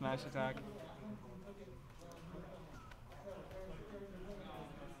 one smash attack.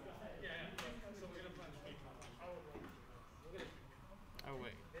 Oh,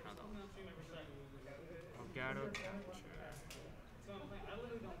 wait. Elgato capture.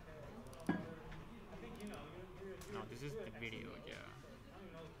 No, this is the video, yeah.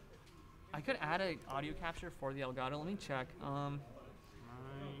 I could add an audio capture for the Elgato. Let me check. Might.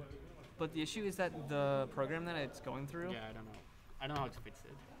 But the issue is that the program that it's going through. Yeah, I don't know. I don't know how to fix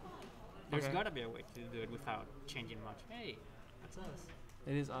it. There's Okay. gotta be a way to do it without changing much. Hey, that's us.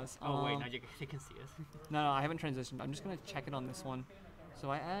 It is us. Oh, wait, now you can see us. No, I haven't transitioned. I'm just gonna check it on this one. So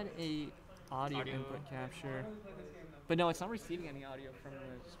I add a audio Audio. input capture, but no, it's not receiving any audio from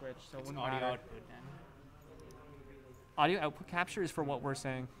the Switch, so it It's wouldn't audio matter. output then. Audio output capture is for what we're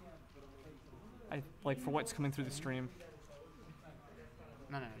saying. Like for what's coming through the stream.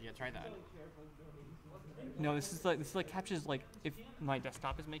 No, yeah, try that. No, this is like captures like if my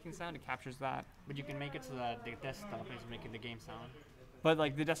desktop is making sound, it captures that. But you can make it so that the desktop is making the game sound. But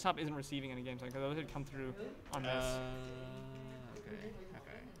like the desktop isn't receiving any game sound because those would come through on this.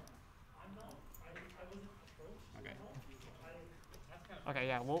 Okay. Okay,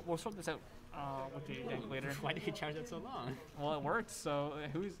 yeah, we'll sort this out with the Dank later. Why did he charge that so long? Well, it worked, so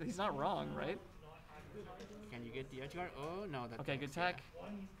he's not wrong, right? Can you get the edge guard? Oh no, that. Okay, good works, tech.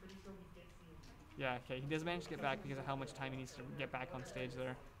 Yeah, okay, he does manage to get back because of how much time he needs to get back on stage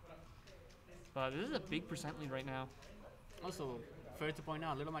there. But this is a big percent lead right now. Yeah. Also, fair to point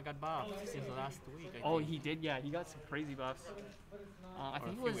out, Little Mac got buffed since the last week. I Oh, think. he did, yeah, he got some crazy buffs. I Or think a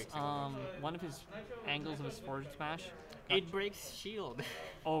it few was weeks ago. one of his angles of his forward smash. It breaks shield.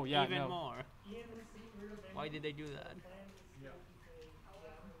 Oh, yeah, Even no. more. Why did they do that?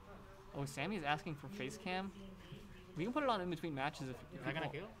 Oh, Sammy's asking for face cam. We can put it on in between matches if Is that gonna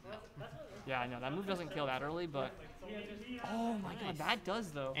people- kill? No. Yeah, I know that move doesn't kill that early, but oh my god, that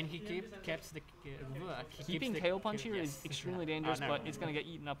does though. And he keeps the he Keeping keeps the KO punch here is yes. extremely Oh, dangerous, never but mind. it's gonna get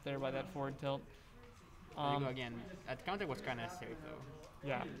eaten up there by that forward tilt. There you go again. That counter was kind of necessary though.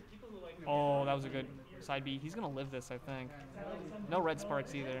 Yeah. Oh, that was a good side B. He's gonna live this, I think. No red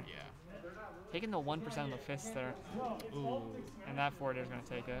sparks either. Yeah. Taking the 1% of the fist there, Ooh. and that forward air is gonna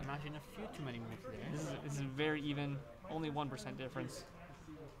take it. Imagine a few too many moves there. This is very even. Only 1% difference.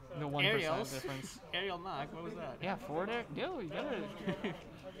 No 1% Aerials. difference. Aerial Mac, what was that? Yeah, forward air. No, you gotta.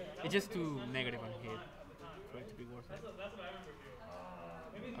 It's just too negative on hit for it to be worth it.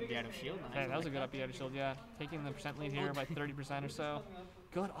 Up the out of shield. Nice. Hey, that was a good up air shield. Yeah, taking the percent lead here by 30% or so.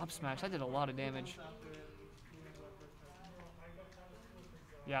 Good up smash. That did a lot of damage.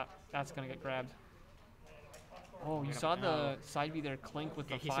 Yeah, that's gonna get grabbed. Oh, you saw the side B there clink with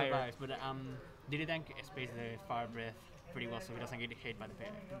Okay, the he fire. survives, but Diddy spaced the fire breath pretty well, so he doesn't get hit by the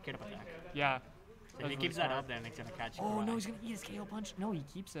get up attack. Yeah. So if he That's keeps really that smart. up, then it's gonna catch. Oh Karai. no, he's gonna eat his KO punch. No, he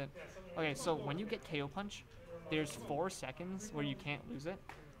keeps it. Okay, so when you get KO punch, there's 4 seconds where you can't lose it.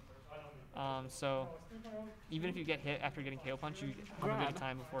 So even if you get hit after getting KO punch, you have a bit Grab. of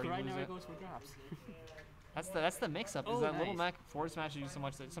time before you Karai lose never it. goes for grabs. That's the mix-up. Is Oh, that Little nice. Mac forward smashes you so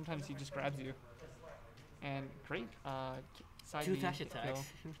much that sometimes he just grabs you. And great side Two B dash kill.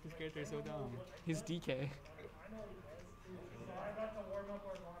 attacks. This character is so dumb. His DK.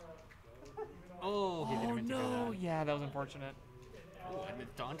 Oh, he didn't Oh mean to do no! that. Yeah, that was unfortunate. Oh, and the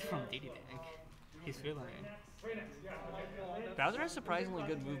taunt from Diddy Dank. He's feeling it. Bowser has surprisingly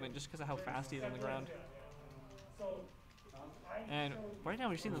good movement just because of how fast he is on the ground. And right now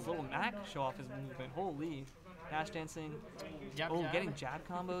we're seeing this Little Mac show off his movement. Holy. Dash dancing. Jab, Oh, jab. getting jab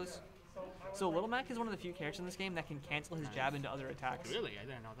combos. So Little Mac is one of the few characters in this game that can cancel his jab into other attacks. Really? I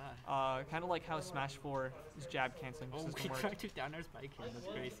didn't know that. Kind of like how Smash 4's jab canceling Oh, system he works. tried to down air spike him. That's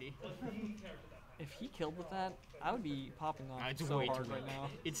crazy. If he killed with that, I would be popping off It's so way hard too right weak. now.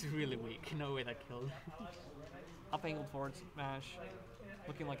 It's really weak. No way that killed. Up angled forward smash.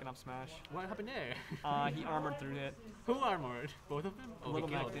 Looking like an up smash. What happened there? He armored through it. Who armored? Both of them? Oh, Little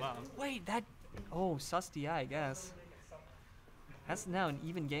he Mac killed. did. Wow. Wait, that. Oh, sus DI, I guess. That's now an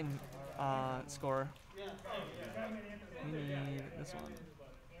even game score. We need this one.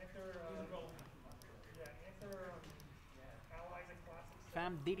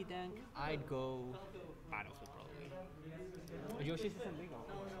 Fam Diddy Dank, I'd go Battlefield probably. But Yoshi's isn't legal.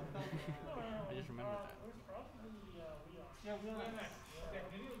 I just remembered that.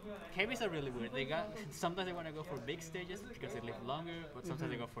 Heavies are really weird. They got sometimes they want to go for big stages because they live longer, but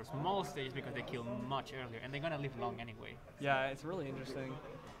sometimes they go for small stages because they kill much earlier, and they're gonna live long anyway. Yeah, it's really interesting.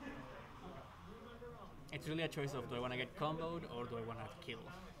 It's really a choice of do I want to get comboed or do I want to kill.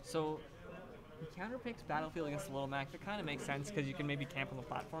 So, he counterpicks Battlefield against the Little Mac. That kind of makes sense because you can maybe camp on the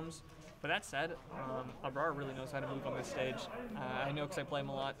platforms. But that said, Abrar really knows how to move on this stage. I know because I play him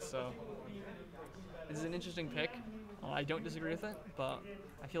a lot, so this is an interesting pick. I don't disagree with it, but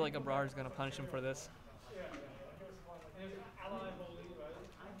I feel like Abrar is going to punish him for this.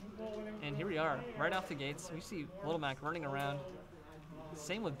 And here we are, right off the gates. We see Little Mac running around.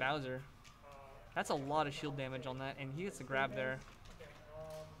 Same with Bowser. That's a lot of shield damage on that, and he gets a grab there.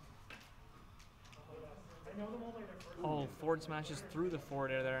 Oh, forward smashes through the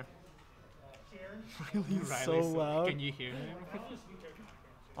forward air there. Riley's so Riley's loud. Can you hear him?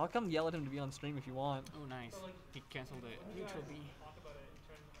 I'll come yell at him to be on stream if you want. Oh, nice. He canceled the neutral B.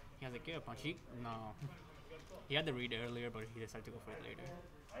 He has a KO punch. No. He had the read earlier, but he decided to go for it later.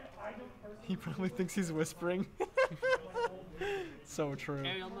 He probably thinks he's whispering. So true.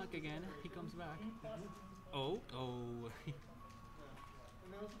 Aerial Mac again. He comes back. Oh.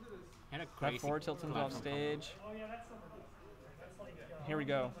 Had a crazy That forward tilts him off platform stage. Here we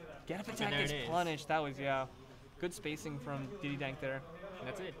go. Get up attack there gets it is. punished. That was, yeah. Good spacing from Diddy Dank there. combo.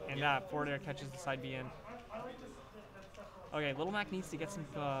 That's it. And that forward air catches the side B in. Okay, Little Mac needs to get some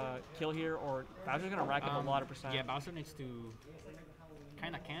kill here, or Bowser's gonna rack up a lot of percent. Yeah, Bowser needs to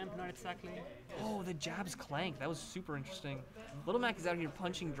kind of camp, not exactly. Oh, the jabs clank. That was super interesting. Little Mac is out here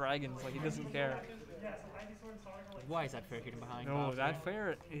punching dragons like he doesn't care. Why is that fair hidden behind? No, Bowser? that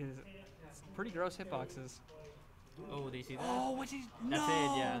fair is it's pretty gross hitboxes. Oh, do you see that? Oh, what is That's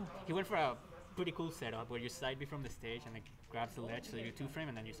it, yeah. He went for a pretty cool setup where you side B from the stage and it grabs the ledge, so you 2-frame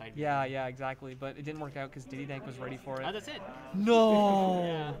and then you side B. Yeah, yeah, exactly. But it didn't work out because Diddy Dank was ready for Oh, it. that's it. No!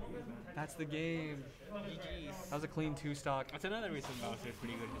 Yeah. That's the game. GG's. That was a clean 2-stock. That's another reason Bowser is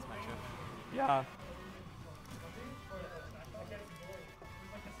pretty good in this matchup. Yeah.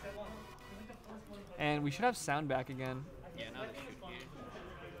 And we should have sound back again. Yeah, now they should be.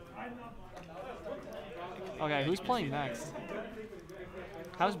 Okay, who's playing next?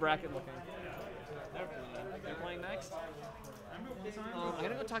 How's bracket looking? They're playing next? I'm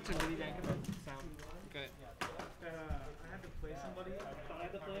gonna go talk to Diddy Dank about sound. Okay. I had to play somebody. I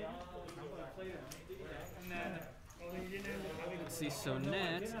had to play him. I'm gonna play them. And then Let's see, so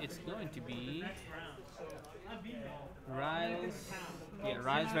next it's going to be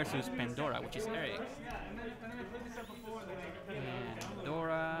Riles versus Pandora, which is Eric.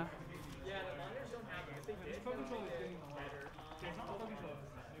 Pandora.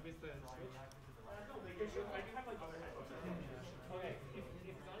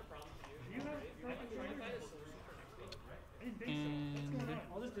 And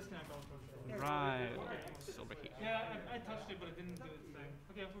I'll just disconnect all of them. Riles over here. Yeah, I touched it, but it didn't do its thing.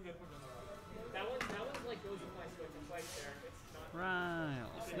 Okay, we're good. That one like goes with my switch. It's right there. It's not.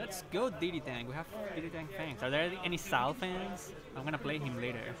 Riles. Let's go Diddy Tank. We have Diddy Tank fans. Are there any Sal fans? I'm gonna play him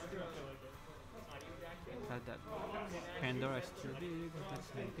later. That Pandora is too big.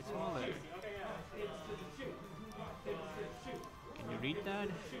 Let's make it smaller. Can you read that?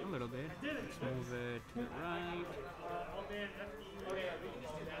 A little bit. Let's move it to the right.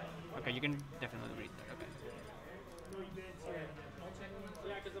 Okay, you can definitely read that. Okay.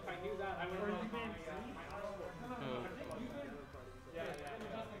 Yeah, because if I knew that, I would have been. Oh.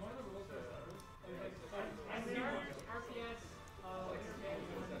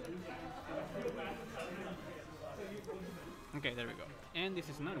 Okay, there we go. And this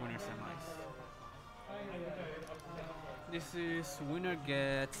is not winner semis. This is winner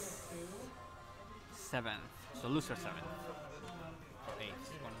gets 7th, so loser 7th. Or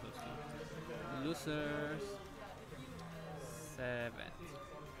 8th, one of those two. Losers 7th.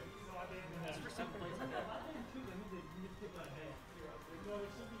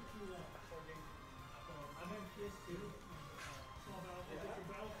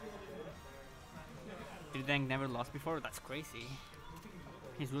 Did Dang never lost before? That's crazy.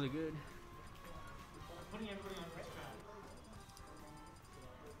 He's really good.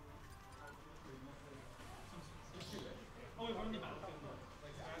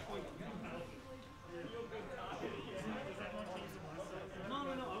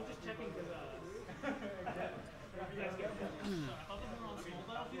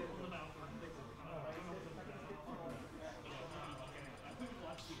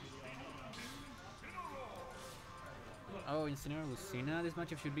 Oh, Incineroar Lucina. This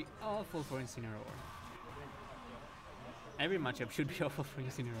matchup should be awful for Incineroar. Every matchup should be awful for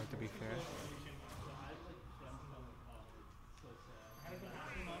Incineroar, to be fair.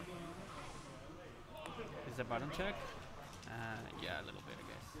 Is the button check? Yeah, a little bit, I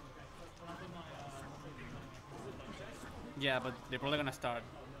guess. Yeah, but they're probably gonna start.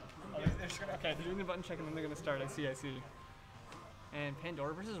 Okay, they're doing the button check and then they're gonna start. I see. And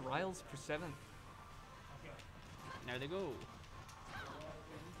Pandora versus Riles for 7th. There they go.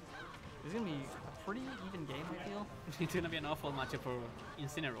 This is gonna be a pretty even game, I feel. It's gonna be an awful matchup for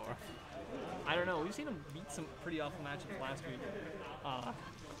Incineroar. I don't know. We've seen him beat some pretty awful matchups last week.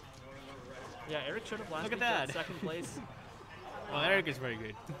 Yeah, Eric showed up last Look at week at that. 2nd place. Well, Eric is very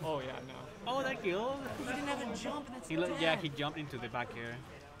good. Oh yeah, no. Oh, that kill! He didn't have a jump, and that's Yeah, he jumped into the back air.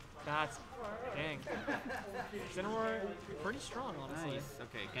 That's dang. Incineroar, pretty strong, honestly. Nice.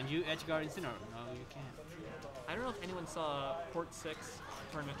 Okay, can you edge guard Incineroar? No, you can't. I don't know if anyone saw Port 6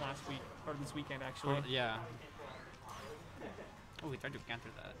 tournament last week, or this weekend actually. Yeah. Oh, he tried to counter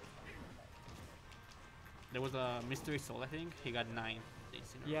that. There was a Mystery Soul, I think. He got 9.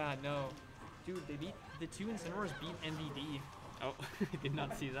 Yeah, no. Dude, they beat, the 2 Incineroars beat MVD. Oh, I did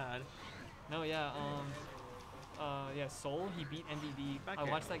not see that. No, yeah, yeah, Soul, he beat MVD. Back I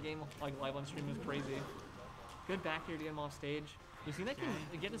air. watched that game like live on stream, it was crazy. Good back here to get him off stage. You see that can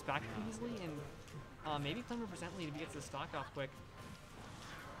get his back easily and maybe claim a percent lead if he gets his stock off quick.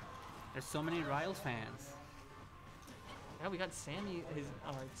 There's so many Riles fans. Yeah, we got Sammy, his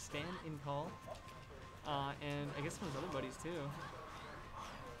stand in call. And I guess some of his other buddies too.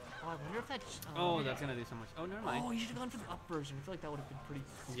 Oh, I wonder if that. Oh, that's gonna do so much. Oh, never mind. Oh, you should have gone for the up version. I feel like that would have been pretty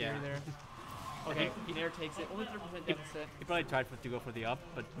scary Yeah. there. Okay, he never takes it. Only 30% deficit. He probably tried to go for the up,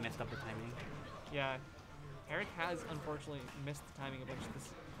 but messed up the timing. Yeah. Eric has unfortunately missed the timing a bunch this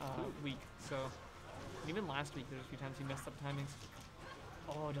week. So even last week, there's a few times he messed up timings.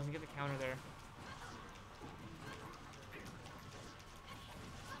 Oh, doesn't get the counter there.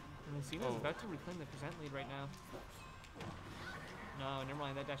 And Lucina's about to reclaim the percent lead right now. No, never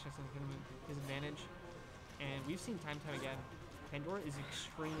mind. That dash isn't going to his advantage. And we've seen time and time again, Pandora is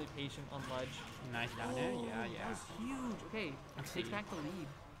extremely patient on ledge. Nice down there. Yeah, That yeah. was huge. Okay, Let's takes see. back the lead.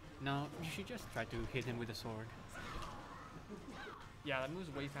 No, you should just try to hit him with a sword. Yeah, that moves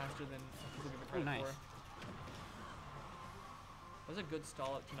way faster than people give it credit nice. for. That was a good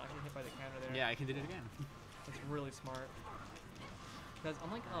stall up to not get hit by the counter there. Yeah, he did it again. That's really smart. Because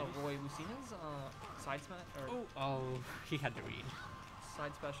unlike Roy, Lucina's side smash or Oh, he had to read.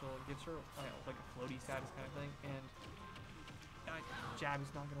 side special gives her like a floaty status kind of thing, and jab is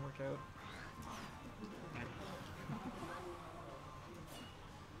not gonna work out.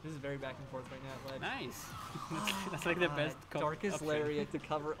 This is very back and forth right now at ledge. Nice. That's like the best. Darkest option. lariat to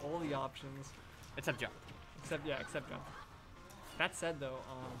cover all the options, Except jump. except jump. That said though,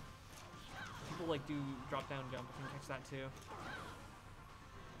 people like do drop down jump. I can catch that too.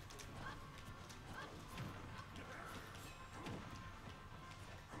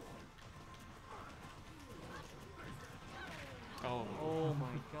 Oh. Oh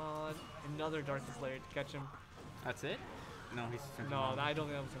my god. Another Darkest Lariat to catch him. That's it? No, he's No, I don't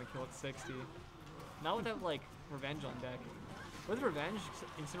think that was going to kill at 60. Not without, like, Revenge on deck. With Revenge,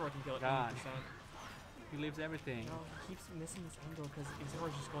 Incineroar can kill at 80%. God. He leaves everything. No, he keeps missing this angle because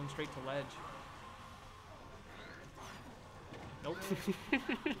Incineroar's just going straight to ledge. Nope.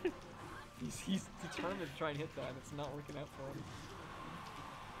 he's determined to try and hit that, and it's not working out for him.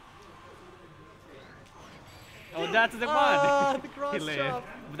 Oh, that's the Ah, one! the cross he lived. chop.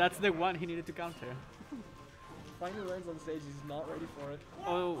 But that's the one he needed to counter. Finally lands on stage, he's not ready for it.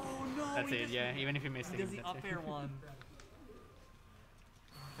 Oh, no, that's he it, does- yeah. Even if he missed He it. does the that's up it. air one.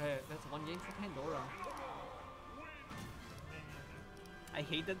 Hey, that's one game for Pandora. I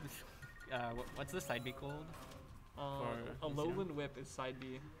hate that. What's the side B called? A lowland whip is side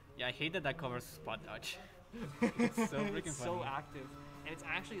B. Yeah, I hate that that covers spot dodge. It's so freaking It's funny. so active, and it's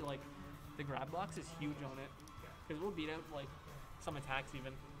actually like the grab box is huge on it because we'll beat out like some attacks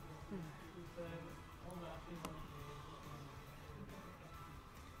even.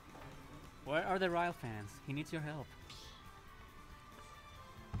 Where are the Ryle fans? He needs your help.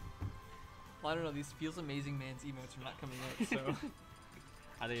 Well, I don't know. These feels amazing man's emotes are not coming out. So.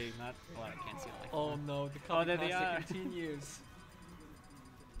 Are they not? Well, I can't see it like Oh that. no, the Oh, there they Kamikaze are. continues.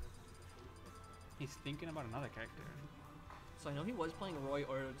 He's thinking about another character. So I know he was playing Roy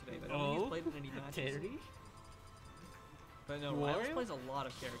Oro today, but I don't think he's played in any matches. Terry? But no, Roy? Ryles plays a lot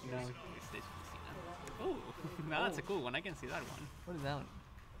of characters. No, it's this one. Oh, now that's a cool one. I can see that one. What is that one?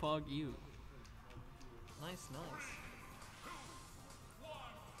 Pog you. Nice, nice.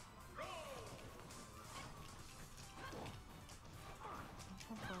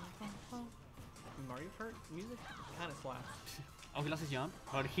 Mario Kart music kind of slaps. Oh, he lost his jump,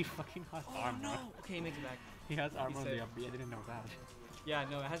 but he fucking has armor. No! Okay, he makes it back. He has armor on said- the up B. I didn't know that. Yeah,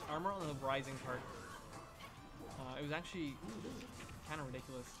 no, it has armor on the rising part. It was actually kind of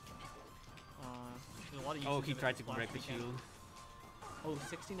ridiculous. There's a lot of Oh, uses he of it tried to last break the weekend. shield. Oh,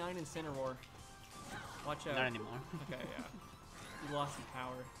 69 Incineroar. Watch out. Not anymore. Okay, yeah. He lost his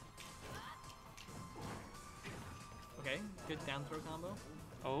power. Okay, good down throw combo.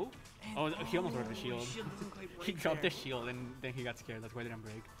 Oh? Oh, he almost broke the shield. Shield doesn't quite He break dropped there. the shield and then he got scared. That's why it didn't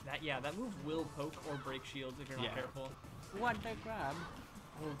break. That move will poke or break shields if you're not Yeah. careful. What the grab?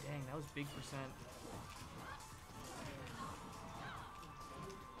 Oh dang, that was big percent.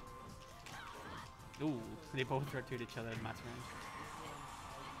 Ooh, they both rotate each other at match range.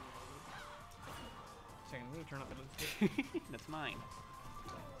 Second, I'm gonna turn up the That's mine.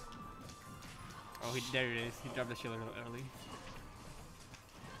 Oh, there it is. He dropped the shield early.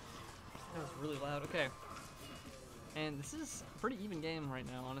 That was really loud. Okay. And this is a pretty even game right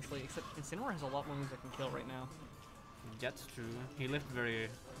now, honestly. Except Incineroar has a lot more moves that can kill right now. That's true. He lived very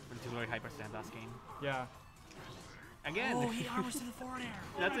high percent last game. Yeah. Again. Oh, he armors to the forward air.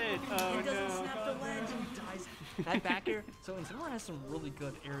 That's it. Oh He doesn't no. snap the ledge and he dies. That back air. So Incineroar has some really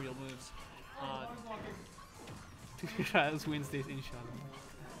good aerial moves. Ryles wins this, inshallah.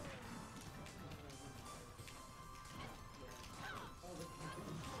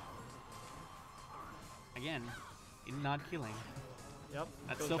 Again, in not killing. Yep.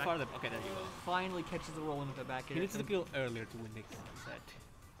 That's goes so back- far the. Okay, there you go. Finally catches the roll in with the back air. He needs to and- kill earlier to win this set.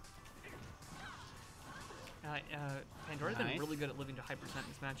 Pandora's Nice. been really good at living to high percent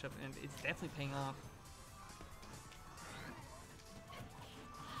in this matchup, and it's definitely paying off.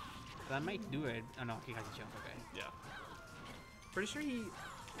 That might do it. Oh no, he has a jump. Okay. Yeah. Pretty sure he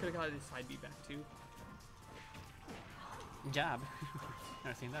could have got his side B back too. Jab.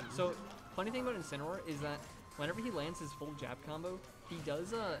 Never seen that. So, funny thing about Incineroar is that whenever he lands his full jab combo, he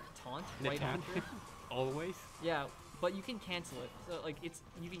does a taunt The right taunt. after. Always. Yeah, but you can cancel it. So like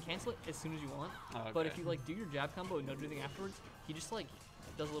you can cancel it as soon as you want. Oh, But okay. if you like do your jab combo and don't do anything afterwards, he just like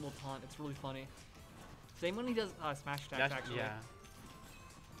does a little taunt. It's really funny. Same when he does smash attacks That's- actually. yeah.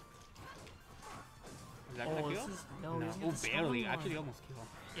 Is that Oh, gonna this kill? is no. he doesn't Oh, get the barely. stun Actually, one. almost killed.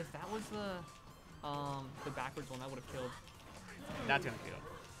 If that was the backwards one, that would have killed. That's gonna kill.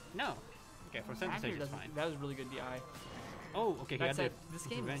 No. Okay, for center Accurate stage, it's doesn't- fine. That was really good DI. Oh, okay. He That had said, the this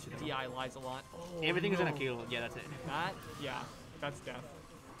game revenge though. DI lies a lot. Oh, Everything is no. gonna kill. Yeah, that's it. That, yeah, that's death.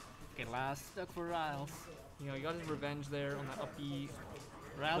 Okay, last stuck for Riles. You know, you got his revenge there on that up B.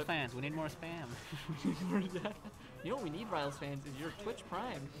 Riles But- fans, we need more spam. You know what we need, Riles fans, is your Twitch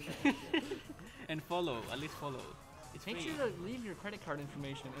Prime. And follow, at least follow. It's Make free. sure to leave your credit card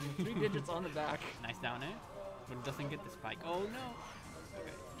information and the 3 digits on the back. Nice down air, but it doesn't get the spike. Oh no.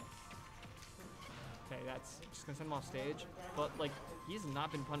 Okay. Okay, that's just gonna send him off stage. But like, he's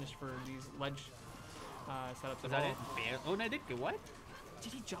not been punished for these ledge setups Was at that all. it? Oh no, I did. What?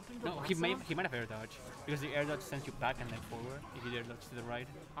 Did he jump into No, the he blast might have air dodge because the air dodge sends you back and then forward. If you air dodge to the right.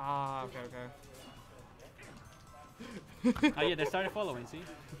 Ah, okay. Oh yeah, they started following. See?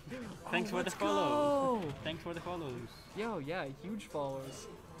 Thanks for the let's follow. go! Thanks for the follows. Yo, yeah, huge follows.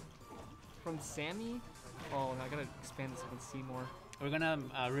 From Sammy. Oh, I gotta expand this so I can see more. We're gonna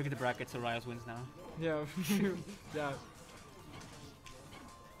rig the bracket so Riles wins now. Yeah, yeah.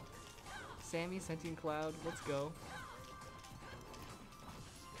 Sammy, Sentient Cloud, let's go.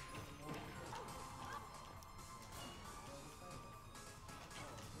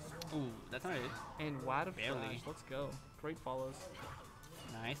 Ooh, that's not it. And Wad of Barely. Flash, let's go. Great follows.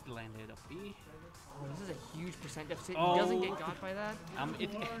 Nice, landed up B. Oh, this is a huge percent deficit. Oh. He doesn't get got by that.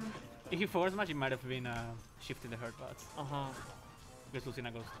 If he forward smash, it might have been shifting the hurt bots. Uh-huh. Because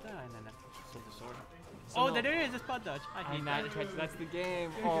Lucina goes, and then that sold the sword. So Oh, no- there it is, a spot dodge. I hate And that. that catch, that's the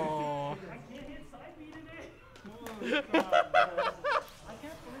game. Oh. I can't hit side B today. I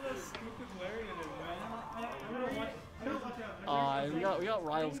can't believe how stupid Larry it is, man. We got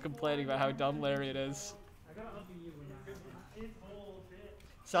Riles complaining about how dumb Lariat is.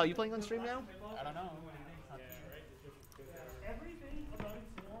 Sal, you playing on stream now? I don't know. Everything about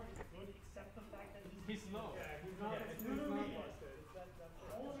Incineroar is good except the fact that he's slow. all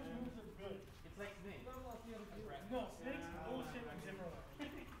of his moves are good. It's like Snake. No, Snake's bullshit in general.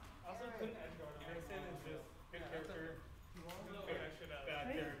 Also, couldn't edge guard him. Anderson is just good character.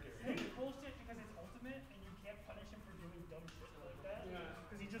 Bad character. Snake's bullshit because it's ultimate and you can't punish him for doing dumb shit like that.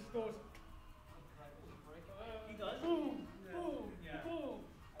 Because he just goes. He does? Boom! Boom! Boom!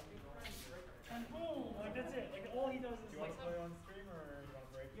 And boom! Like that's it. Like all he does is Do you like. want to play on stream or you want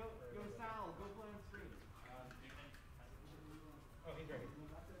to break? Sal, go play on stream. Oh, he's ready.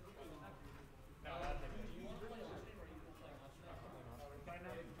 No, I'll take it.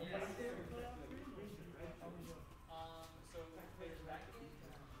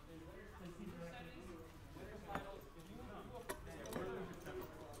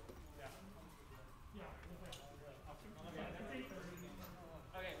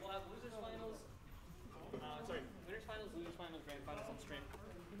 Okay, we'll have losers finals. Winners finals, losers finals, grand finals on stream.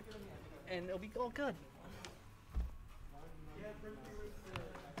 And it'll be all good.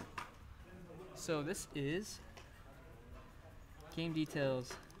 So this is game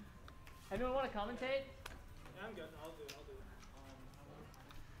details. Anyone want to commentate? Yeah, I'm good. I'll do it.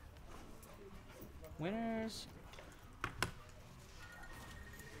 Winners.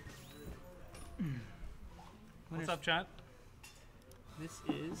 What's up, chat? This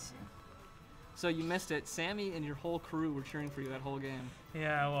is. So you missed it. Sammy and your whole crew were cheering for you that whole game.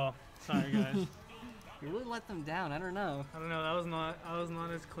 Yeah, well, sorry guys. You really let them down. I don't know. I don't know. I was not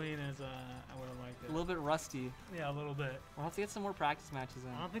as clean as I would have liked A it. little bit rusty. Yeah, a little bit. We'll have to get some more practice matches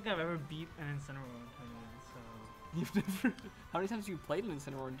I in. don't think I've ever beat an Incineroar tournament, so You've never. How many times have you played an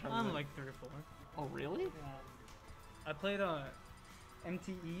Incineroar in tournament? I'm like 3 or 4. Oh really? Yeah. I played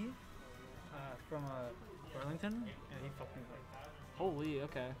MTE from Burlington, and he fucked me like Holy.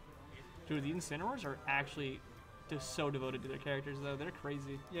 Okay. Dude, the Incineroars are actually just so devoted to their characters though. They're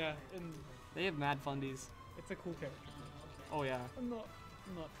crazy. yeah, and They have mad fundies. it's a cool character. Oh yeah. I'm not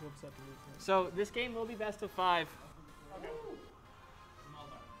too upset to lose it. So this game will be best of 5.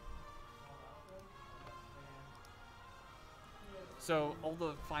 So all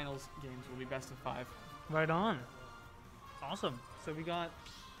the finals games will be best of 5. Right on. Awesome. So we got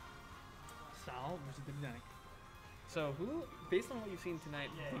Sal versus Diddy Dank. So who, based on what you've seen tonight,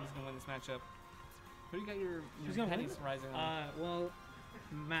 do you think is gonna win this matchup? Who do you got your Who's gonna pennies win? rising on? Well,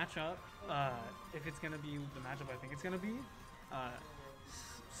 matchup. If it's gonna be the matchup, I think it's gonna be.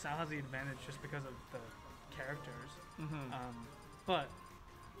 Sal has the advantage just because of the characters. Mm-hmm. But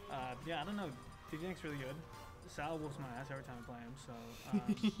yeah, I don't know. Diddy Dank's really good. Sal whoops my ass every time I play him, so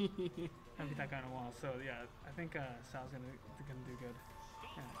haven't beat that guy in a while. So yeah, I think Sal's gonna do good.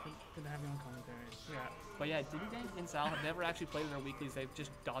 Yeah, good to have you on commentary. Yeah. But yeah, Diddy Dank and Sal have never actually played in their weeklies. They've just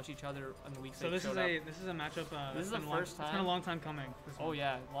dodged each other on the weeks. So this is a matchup. This is the first time. It's been a long time coming. This Oh one.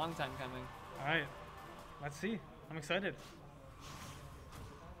 yeah, long time coming. All right, let's see. I'm excited.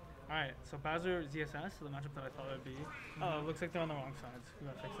 All right, so Bowser ZSS, the matchup that I thought it would be. Oh, it looks like they're on the wrong sides. We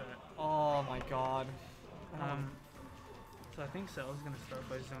gotta fix that. Oh my god. So I think Cell is gonna start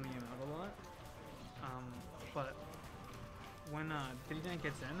by zoning him out a lot. But when Diddy Dank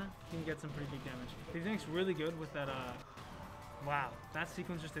gets in, he can get some pretty big damage. Diddy Dank's really good with that. Wow, that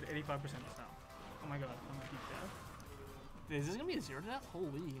sequence just did 85% of Cell. Oh my god, I'm gonna keep that. Is this gonna be a 0 to death?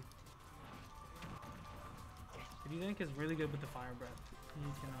 Holy. Diddy Dank is really good with the fire breath.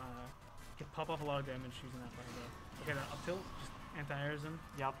 He can pop off a lot of damage using that fire breath. Okay, that up tilt just anti-airs him.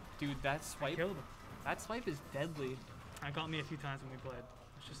 Yep. Dude, that I swipe. killed him. That swipe is deadly. That got me a few times when we played.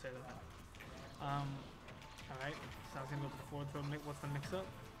 Let's just say that. Alright, Sal's gonna go to the forward throw. What's the mix up?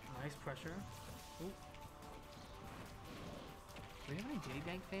 Nice pressure. Ooh. Do we have any Diddy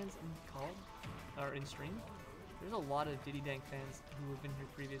Dank fans in call? Or in stream? There's a lot of Diddy Dank fans who have been here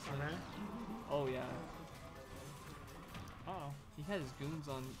previously. Are there? Oh yeah. Uh-oh. He had his goons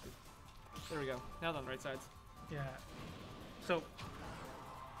on. There we go. Now they're on the right sides. Yeah. So,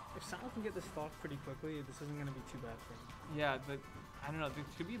 if Sal can get this stock pretty quickly, this isn't gonna be too bad for him. Yeah, but I don't know. There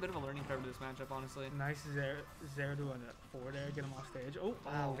could be a bit of a learning curve to this matchup, honestly. Nice Zero to a forward air, get him off stage. Oh,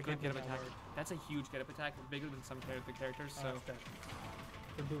 Oh, I good can't get up believe that attack. worked. That's a huge get up attack, bigger than some the characters. Oh, So that's dead.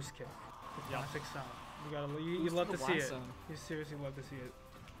 The boost kick. The Yep. classic Sal. You Boost love to to the see blast it. zone. You seriously love to see it.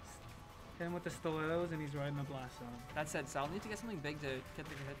 Hit him with the stilettos and he's right in the blast zone. That said, Sal needs to get something big to get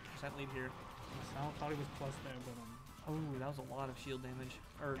the percent lead here. Sal thought he was plus there, but Oh, that was a lot of shield damage.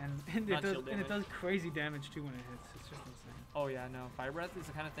 Or and not shield it damage. does crazy damage too when it hits. It's just insane. Oh yeah, no. Fire breath is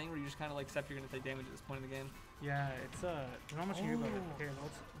the kind of thing where you just kind of like accept you're gonna take damage at this point in the game. Yeah, it's there's not much you can do about it. Oh. Okay, well,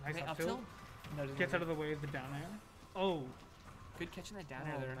 it's nice Okay, up up tilt. tilt. No, doesn't Gets work. out of the way of the down air. Oh, Good catching that down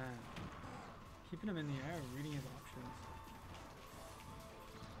oh air there. man. Keeping him in the air, reading his options.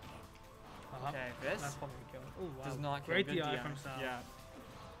 Okay, this That's probably a kill. Oh wow. does not kill. Great Good DI from Sal. Yeah.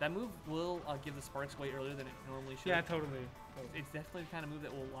 That move will give the sparks way earlier than it normally should. Yeah, totally. It's definitely the kind of move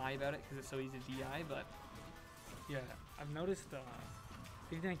that will lie about it because it's so easy to DI, but Yeah, I've noticed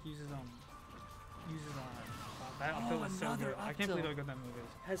Diddy Dank uses that up tilt is so another good. I up can't believe tilt. how good that move is.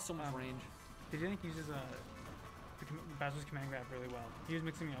 has so much range. Diddy Dank uses Bowser's command grab really well. He was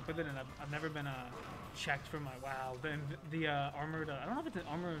mixing me up with it, and I've never been checked for my wow. The armored. I don't know if it's an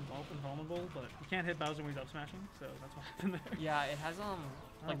armored invulnerable, but you can't hit Bowser when he's up smashing, so that's what happened there. Yeah, it has know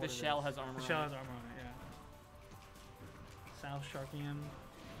like the what it shell is. has armor. The on shell it. has armor on it, yeah. Sal sharking him,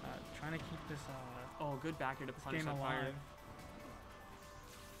 trying to keep this Oh, good back here to punish game that fire. alive.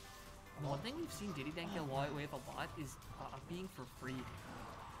 One thing we've seen Diddy Dank get away with a lot is being for free.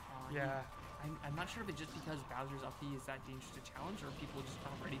 Yeah, I'm not sure if it's just because Bowser's up B is that dangerous to challenge or people just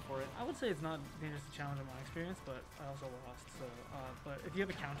aren't ready for it. I would say it's not dangerous to challenge in my experience, but I also lost. So, but if you have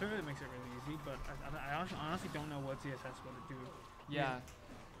a counter, it makes it really easy. But I honestly don't know what ZSS would do. Yeah.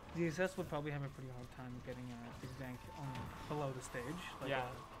 ZSS would probably have a pretty hard time getting Diddy Dank on below the stage. Like, Yeah.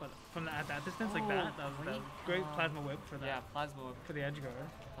 But from at that distance, like Oh, that was great. great plasma whip for that. Yeah, plasma whip. For the edge guard.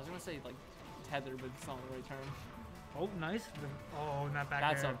 I was gonna say like tether, but it's not the right term. Oh, nice. And that back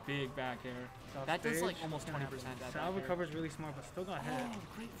That's air. a big back air. Off That does like stage, almost gonna 20% happen. that Sal back air. recovers really smart, but still got hit. Oh,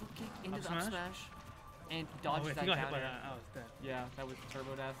 great flip kick into Up the up smash? smash. And Oh, dodges if that he got down hit by air. that, I was dead. Yeah, that was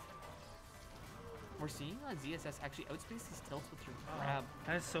turbo death. We're seeing ZSS actually outspace these tilts with her grab.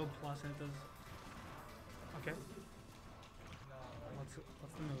 That is so plus, and it does. Okay.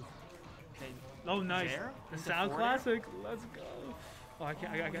 What's the move? Okay. Oh, nice. There? The Into Sal forward air? classic. Let's go. Oh, I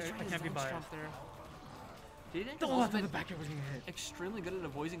can't be biased. There. Diddy Dank Oh, has I also thought the been back air was gonna hit. extremely good at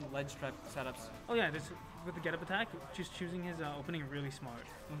avoiding ledge trap setups. Oh yeah, this with the get up attack, just choosing his opening really smart.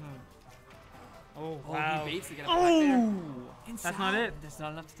 Oh Oh, wow. he baits the get up attack there. Oh, And that's Sal, not it. That's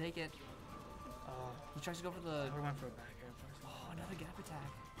not enough to take it. He tries to go for the. I went for a back air first. Oh, another get up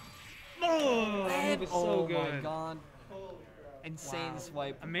attack. Oh, that move is so oh good. my god. Insane Wow.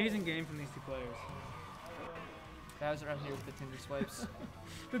 swipe. Amazing game from these two players. Bowser out here with the Tinder swipes.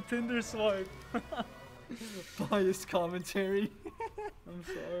 The Tinder swipe. Biased commentary. I'm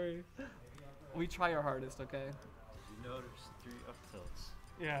sorry. We try our hardest, okay? You know there's 3 up tilts.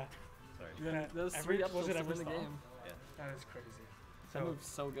 Yeah, Sorry. Yeah, Those every- 3 up was it tilts ever in the stop? game. that is crazy. That So move's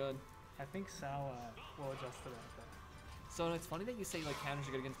so good. I think Sal will adjust to that. So it's funny that you say like counters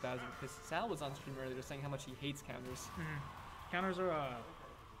are good against Bowser because Sal was on stream earlier saying how much he hates counters. Counters are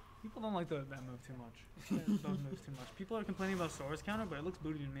people don't like that move too much. Those moves too much. People are complaining about Sora's counter, but it looks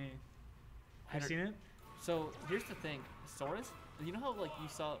booty to me. Have you seen it? So here's the thing, Sora's. You know how like you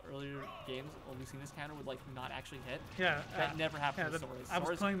saw earlier games, Lucina's counter would like not actually hit. Yeah. That never happened yeah, with Sora's. I was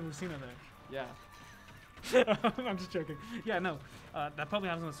Sora's- playing the Lucina there. Yeah. I'm just joking. Yeah, no. That probably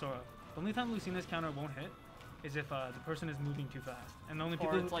happens with Sora. The only time Lucina's counter won't hit is if the person is moving too fast. And the only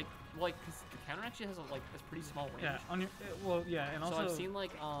people Or it's like because the counter actually has a pretty small range. yeah, on your well, yeah, and So also I've seen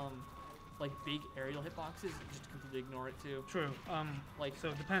like big aerial hitboxes just completely ignore it too. true. Like So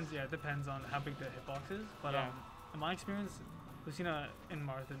it depends. Yeah, it depends on how big the hitbox is. But Yeah. in my experience, Lucina and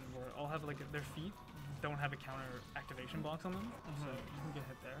Martha all have like their feet don't have a counter activation box on them, so you can get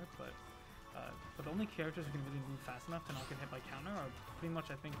hit there. But the only characters who can really move fast enough to not get hit by counter are pretty much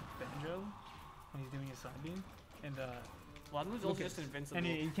I think Banjo when he's doing his side beam, and a lot of moves also Lucas. just invincible. and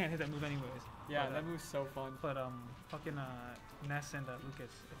you can't hit that move anyways. yeah, but, that move's so fun. But fucking Ness and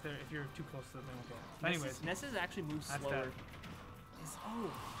Lucas, if you're too close to them, they won't get. But anyways, Ness's actually moves that's slower. that.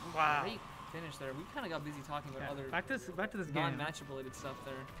 Oh, great finish there. We kind of got busy talking about Yeah, other back to this game. non-matchup related stuff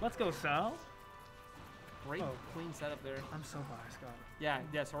there. Let's go, Sal. Great Oh. clean setup there. I'm so biased, God.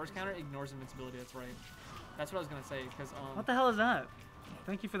 Yeah, Sora's counter ignores invincibility. That's right. That's what I was gonna say because What the hell is that?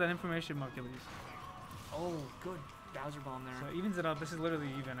 Thank you for that information, Markules. oh, good Bowser bomb there. So it evens it up. This is literally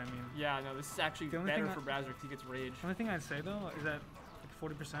even. I mean, Yeah, no, this is actually The only better thing for Bowser because he gets rage. the only thing I'd say though is that like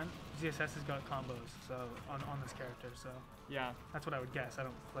 40% ZSS has got combos, so on this character. So Yeah, that's what I would guess. I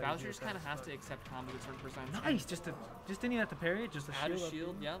don't play Bowser ZSS, just kind of has but- to accept combo at certain percent. Nice, just didn't have to parry it, just a Add shield. a up.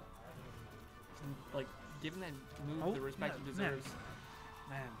 shield, yep. Like, giving that move Oh, the respect yeah, it man. deserves.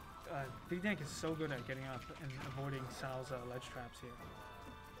 Man, Big Dank is so good at getting up and avoiding Sal's ledge traps here.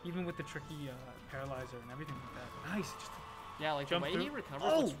 Even with the tricky paralyzer and everything like that. Nice, just Yeah, like Jump the way he through.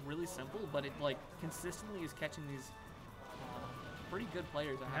 recovers Oh! looks really simple, but it like consistently is catching these pretty good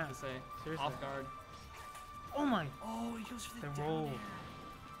players, I have Yeah, to say. seriously. Off guard. oh my. Oh, he goes for the The down roll. air.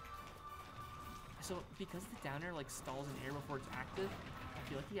 So because the down air like stalls in air before it's active, I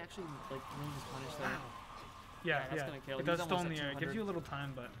feel like he actually like ruins his punish there. Yeah, that's gonna kill. It He's does stall in almost the at air. It gives 200. you a little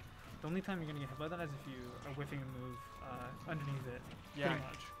time, but the only time you're gonna get hit by that is if you are whiffing a move underneath it. Yeah. Pretty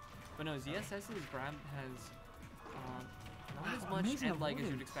much. But no, ZSS's grab has not Wow, as much amazing end leg as you'd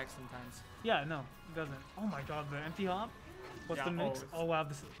avoidance. expect sometimes. Yeah, no, it doesn't. Oh my god, the empty hop. What's Yeah, the mix? it's- Oh wow,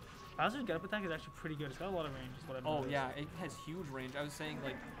 this Bowser's get up attack is actually pretty good. It's got a lot of range. Is what I've Oh noticed. yeah, it has huge range. I was saying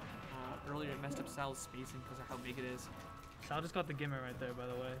like earlier it messed up Sal's spacing because of how big it is. Sal just got the gimmer right there, by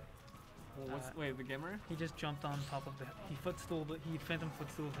the way. Well, wait, the Gimmer? He just jumped on top of he phantom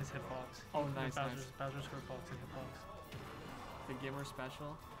footstooled his hitbox. Oh, With nice, Bowser's, nice. Bowser's hurtbox and hitbox. The Gimmer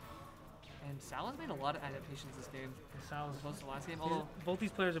special. And Sal has made a lot of adaptations this game And Sal's as opposed to last game. He's- Although, both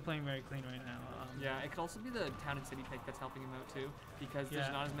these players are playing very clean right now. yeah, it could also be the town and city pick that's helping him out too, because there's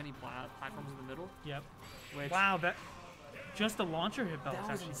Yeah. not as many platforms in the middle. Yep. Which Wow, that just the launcher hitbox that was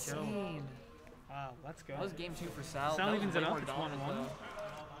actually killed. insane. Wow, let's go. That was game 2 for Sal. Sal That was evens way it up, more it's dominant, 1-1. though.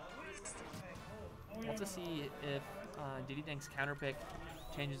 We'll have to see if Diddy Dank's counter pick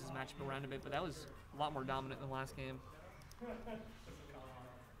changes his matchup around a bit, but that was a lot more dominant than the last game.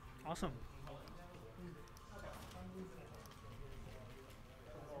 Awesome.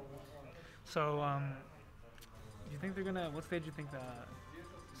 So, do you think they're gonna? What stage do you think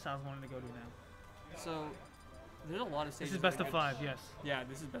Sal's wanting to go to now? So there's a lot of stages. This is where best of I- 5, yes. Yeah,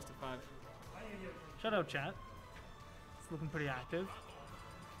 this is best of 5. Shout out chat. It's looking pretty active.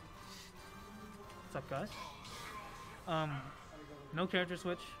 What's up, guys? No character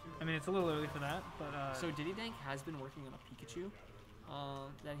switch. I mean, it's a little early for that, but So Diddy Dank has been working on a Pikachu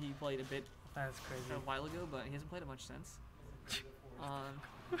that he played a bit that's crazy. a while ago, but he hasn't played it much since.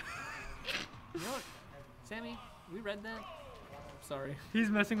 You know what, Sammy? We read that. Sorry. He's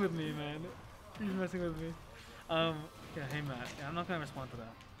messing with me, man. He's messing with me. Yeah, hey Matt. Yeah, I'm not gonna respond to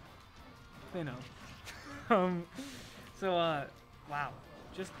that. They know. So wow,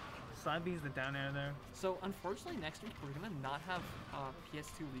 just side B's the down air there. So unfortunately, next week we're gonna not have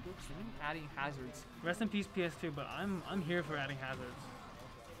PS2 legal because we're gonna be adding hazards. Rest in peace PS2, but I'm here for adding hazards.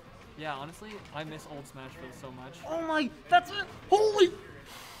 Yeah, honestly, I miss old Smash Bros so much. Oh my, that's it! Holy!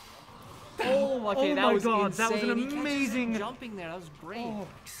 Oh, okay, Oh that my was God, insane. that was an He catches him amazing- jumping there. That was great. Oh,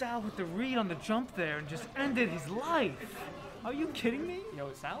 Sal with the read on the jump there and just ended his life. Are you kidding me?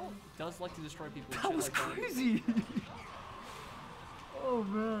 Yo, Sal does like to destroy people. with That shit was like crazy. Oh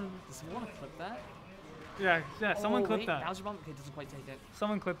man. Does someone want to clip that? Yeah, someone Oh, clip wait, that. Bowser Bomb. Okay, doesn't quite take it.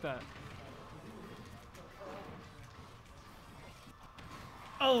 Someone clip that.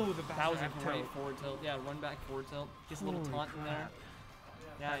 Oh, the That was a F great tilt. forward tilt. Yeah, run back forward tilt. Gets a little Holy taunt in there. crap.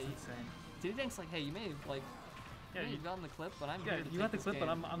 Yeah, That's insane. Diddy Dank's like, hey, you may have like, Yeah, you've gotten the clip, but I'm Yeah, here to you take got the this clip, but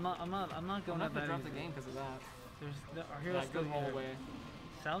game. I'm not I'm going not at gonna that drop the easy. game because of that. Our Yeah, hero's still good roll here. away.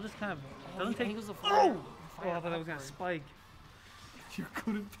 Sal just kind of Oh, doesn't he take. angles the Oh! fire. Oh, I thought that was gonna spike. You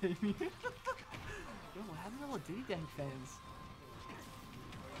couldn't pay me. Yo, what happened to all the Diddy Dank fans?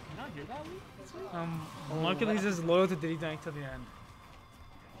 You not hear that week? This week? Margulies is loyal to Diddy Dank to the end.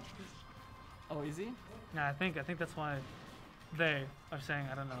 Oh, is he? Yeah, I think that's why they are saying,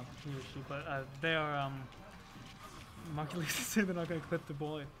 I don't know, he or she, but they are Margulies is saying they're not gonna clip the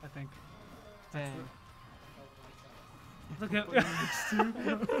boy. I think. Dang. Look at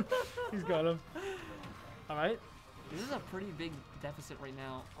he's got him. All right. This is a pretty big deficit right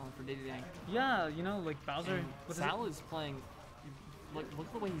now for Diddy Dank. Yeah, you know, like Bowser. And What's his- Sal is playing. Look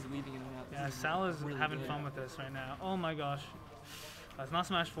at the way he's weaving in and out. This Yeah, is Sal is really having good. fun with this right now. Oh my gosh. It's not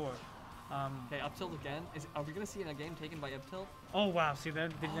Smash 4. Okay, up tilt again. Are we gonna see a game taken by up tilt? Oh wow, see there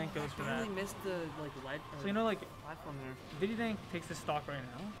Diddy Dank goes for that. Barely missed the like lead. So you know, like platform there. Diddy Dank takes the stock right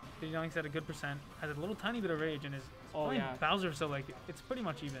now. Diddy Dank's at a good percent, has a little tiny bit of rage, and is Oh, playing yeah. Bowser, so like it's pretty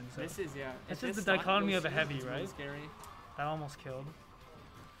much even. So This is yeah. This if is the stock dichotomy goes of a through, heavy, it's really right? Scary. that almost killed.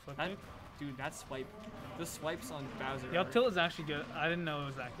 Flip That, kick. dude, that swipe. The swipes on Bowser. The up are- tilt is actually good. I didn't know it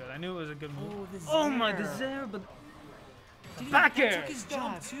was that good. I knew it was a good move. Oh, the Oh my, the Zair. Zair, but Dude, back that air. took his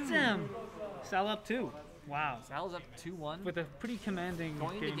jump God too. damn. Sal up 2. Wow. Sal's up 2-1. With a pretty commanding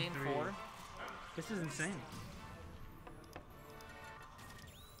Going into game 3. 4. This is insane.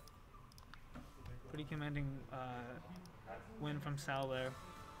 Pretty commanding win from Sal there.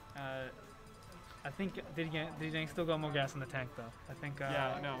 I think Diddy Dank still got more gas in the tank though. I think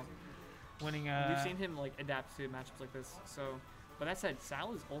Yeah, no. winning. We've seen him like adapt to matchups like this. So, but that said,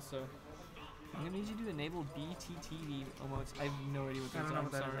 Sal is also. I'm gonna need you to enable BTTV almost. I have no idea what I those don't know are. what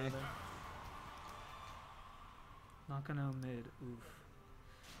I'm that is sorry. either. Not gonna mid.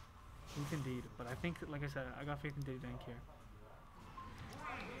 Oof. Oof indeed. But I think, like I said, I got faith in Diddy Dank here.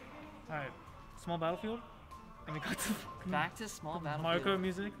 Alright. Small battlefield. And we got to Back to small Mario battlefield. Kart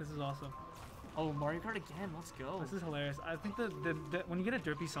music. This is awesome. Oh, Mario Kart again. Let's go. This is hilarious. I think that when you get a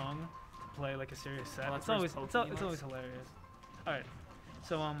derpy song to play like a serious set, Oh, it's that's always where it's, his poking it's was. always hilarious. All right,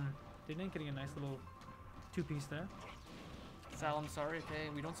 so Diddy Dank getting a nice little 2-piece there. Sal, I'm sorry. Okay,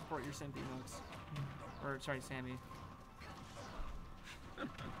 we don't support your Simp emotes. Or sorry, Sammy.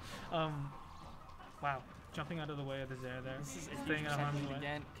 Wow, jumping out of the way of the Zair there. This is a Staying huge out of harm's percent lead way.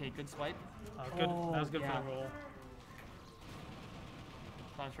 again. Okay, good swipe. Good. Oh, That was good yeah. for the roll.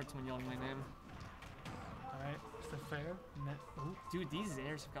 Thought I heard someone yelling my name. All right, just a fair net. Ooh. Dude, these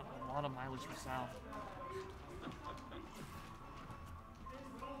Zairs have got a lot of mileage for Sal.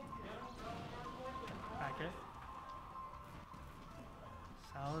 Back air.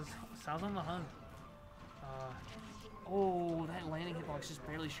 Sal's on the hunt. Oh, that landing hitbox just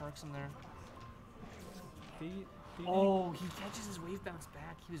barely sharks him there. Diddy Oh, he catches his wave bounce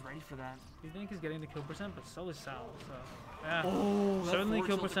back. He was ready for that. Dank is getting the kill percent, but so is Sal. So yeah, Oh, certainly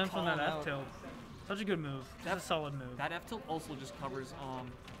kill forward tilt to percent from call that him out. F tilt. Such a good move. That's a solid move. That F tilt also just covers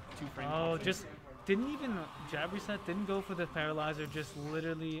 2 frame. Oh, options. just didn't even jab reset. Didn't go for the paralyzer. Just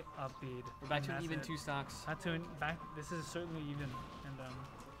literally upbeat. We're back and to an that's even it. 2 stocks. Back to back. This is certainly even, and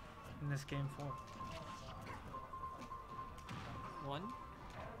in this game 4. 1,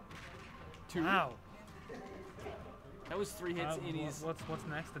 2. Wow. That was 3 hits in his. What's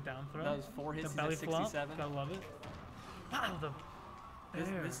next? The down throw. That was 4 hits. The He's belly at flop. 67. Gotta love it. Wow. The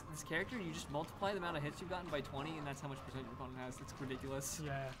there. This character, you just multiply the amount of hits you've gotten by 20, and that's how much percent your opponent has. It's ridiculous.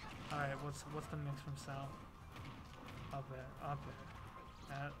 Yeah. All right. What's the mix from Sal? Up there. Up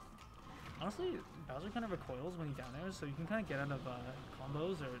there. Honestly, Bowser kind of recoils when he down airs, so you can kind of get out of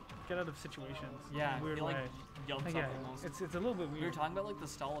combos or get out of situations. Yeah, in a weird he like way. jumps Yeah, up almost. it's a little bit We were weird. talking about like the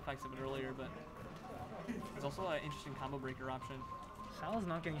stall effects of it earlier, but there's also an interesting combo breaker option. Sal is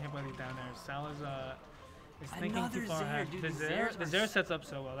not getting hit by these down airs. Sal is thinking Another too far Zair, ahead. dude, The these Zair, Zairs the are Zair s- sets up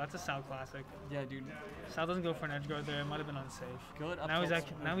so well. That's a Sal classic. Yeah, dude. Sal doesn't go for an edge guard there. It might have been unsafe. Good up Now he's tilt.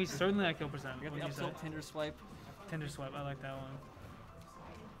 at, now he's certainly at kill percent. We got What the you up say? tilt Tinder swipe. Tinder swipe. I like that one.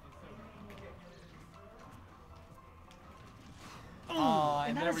 Oh,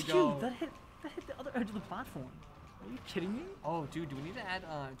 and that there is we huge. go. That hit the other edge of the platform. Are you kidding me? Oh, dude, do we need to add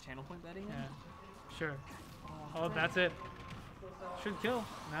channel point betting in? Yeah. Sure. Oh, that's it. Should kill.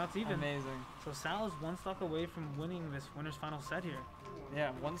 Now it's even. Amazing. So Sal is one stock away from winning this winner's final set here.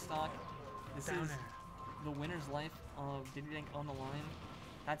 Yeah, one stock. This Down is there. the winner's life of Diddy Dank on the line.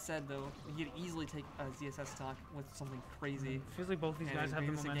 That said, though, we could easily take a ZSS stock with something crazy. Feels like both these And guys have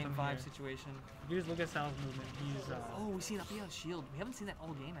the it's a momentum game 5 here. situation. If you just look at Sal's movement, he's Oh, we see an up out shield. We haven't seen that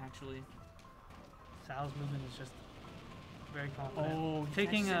all game, actually. Sal's movement is just very confident. Oh,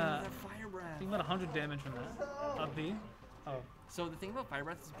 taking that fire breath. taking about 100 damage from that. Up B. Oh, So the thing about fire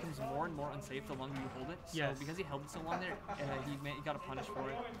breath is it becomes more and more unsafe the longer you hold it. So Yes. because he held it so long there, he got a punish for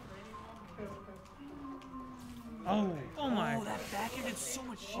it. oh my! Oh, that back end did so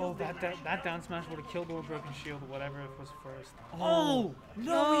much shield. Oh, that down smash would have killed or broken shield, whatever it was first. Oh,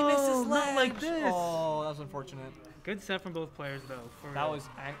 no, he missed his not like ledge. this. Oh, that was unfortunate. Good set from both players though. For That was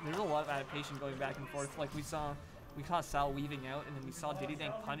there's a lot of adaptation going back and forth. Like we saw Sal weaving out, and then we saw Diddy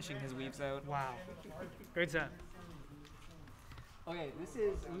Dank punishing his weaves out. wow. Great set. Okay, this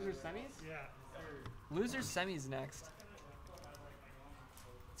is loser semis. Yeah. Loser semis next.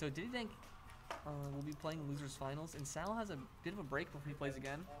 So Diddy Dank will be playing losers finals, and Sal has a bit of a break before he plays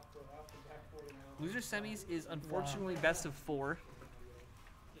again. Loser semis is unfortunately best of 4.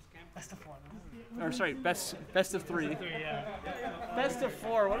 Best of 4. Or sorry, best of 3. Yeah. Best of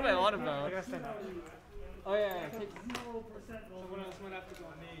 4. What am I on about? I gotta stand up. Oh yeah. Take, Someone have to go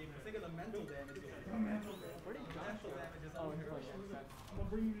on me. Think of the mental damage. where did Josh go? Oh, here we go. We'll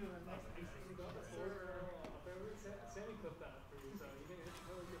bring you to the next icing. Sammy clipped that for you, so you can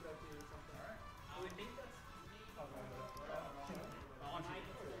really get that to you or something. I would think that's.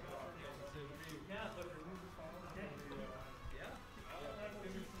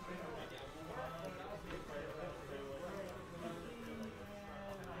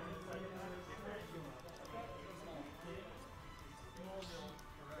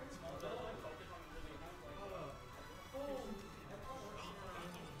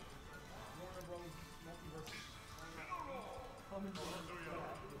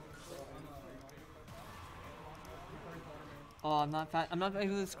 Oh, I'm not fast. I'm not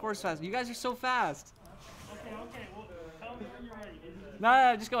able to score fast. You guys are so fast. Okay, well, tell me when you're ready.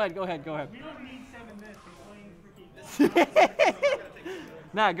 No, just go ahead. Go ahead. We don't need 7 minutes. We're playing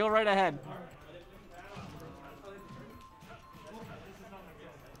freaking. Nah, go right ahead.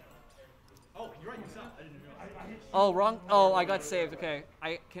 Oh, wrong. Oh, I got saved. Okay,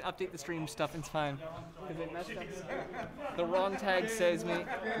 I can update the stream stuff. It's fine. 'Cause it messed up. The wrong tag saves me.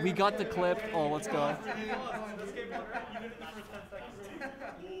 We got the clip. Oh, let's go.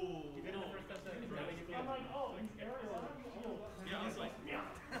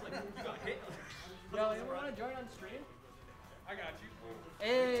 Yo, you want to join on stream? I got you.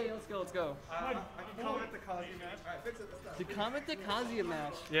 Hey, let's go. Let's go. I can comment the Kazi match. Alright, fix it. To comment the Kazuya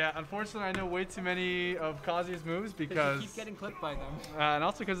match. Yeah, unfortunately, I know way too many of Kazuya's moves Because because, you keep getting clipped by them. and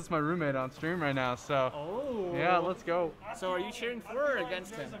also because it's my roommate on stream right now. So, Oh. yeah, let's go. So are you cheering for or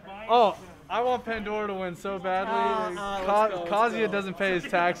against him? Oh, I want Pandora to win so badly. let's go, let's Kazuya go. doesn't pay his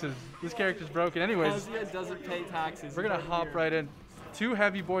taxes. This character's broken. Anyways, Kazuya doesn't pay taxes. we're gonna hop right in. 2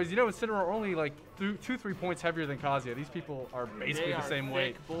 heavy boys. You know, Incineroar are only like 2-3 points heavier than Kazuya. These people are basically They the are same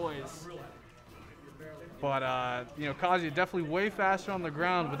weight. thick boys. But you know, Kazuya definitely way faster on the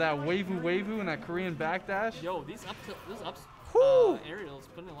ground with that wavoo and that Korean backdash. Yo, these ups Whew. aerials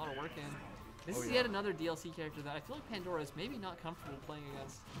putting a lot of work in. This Oh, is yeah. yet another DLC character that I feel like Pandora is maybe not comfortable playing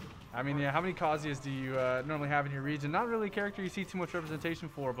against. I mean, yeah, how many Kazuyas do you normally have in your region? Not really a character you see too much representation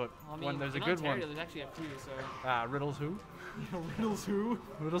for, but I mean, when there's a in good Ontario, one. There's actually have 2, so. Riddles who? Riddles who?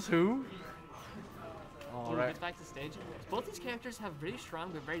 Riddles who? Ooh, All right. gets back to stage. Both these characters have very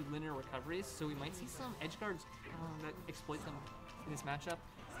strong but very linear recoveries, so we might see some edge guards that exploit them in this matchup.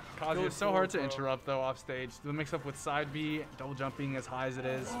 Kazuya is so forward hard to throw. interrupt though off stage. The mix up with side B, double jumping as high as it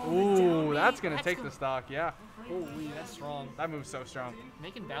is. Oh, Ooh, that's down B, gonna that's take gonna- the stock. Yeah, Holy, that's strong. that move's so strong.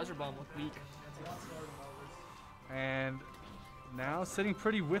 Making Bowser Bomb look weak. And now sitting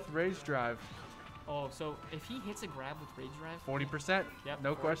pretty with Rage Drive, Oh, so if he hits a grab with Rage Drive, 40%. yep,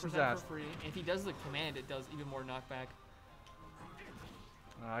 No 40% questions for asked. free. And if he does the command, it does even more knockback.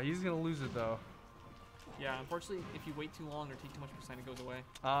 He's gonna lose it though. Yeah, unfortunately, if you wait too long or take too much percent, it goes away.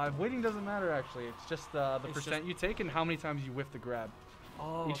 Waiting doesn't matter actually. It's just the It's percent you take and how many times you whiff the grab.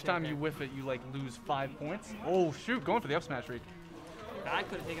 Oh, Each time you whiff it, you like lose 5 points. Oh shoot, going for the up smash read. That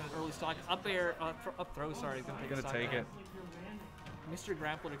could have taken an early stock. Up air, up throw, sorry. He's gonna take, Gonna the stock take there. it. Mr.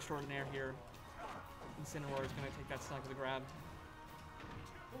 Grappler Extraordinaire here. Incineroar is gonna take that stock of the grab.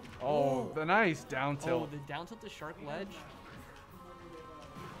 Oh, the nice down Oh, tilt. the down tilt to shark ledge.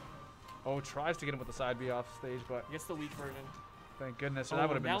 Oh, tries to get him with the side B off stage, but Gets the weak version. thank goodness. So that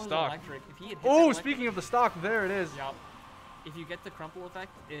would have been that the was stock. electric. If he had hit Oh, that speaking of the stock, there it is. Yup. If you get the crumple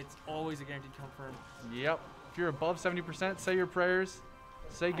effect, it's always a guaranteed confirm. Yep. If you're above 70%, say your prayers.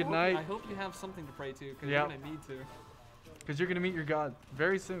 Say I goodnight. hope you have something to pray to, because Yep. you're gonna need to. Because you're going to meet your god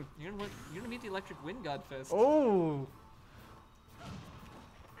very soon. You're gonna meet the electric wind god fist. Oh!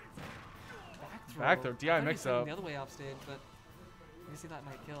 Back throw, I DI thought he mix was up. the other way off stage, but you see that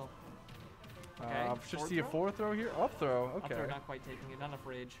might kill. Okay. Should forward see a throw? forward throw here. Up throw. Up Okay. throw, not quite taking it. Not enough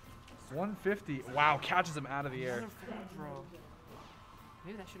rage. 150. Wow, catches him out of the air. Another forward throw.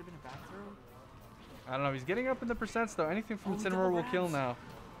 Maybe that should have been a back throw. I don't know. He's getting up in the percents though. Anything from Oh, he Incineroar will double kill wraps. now.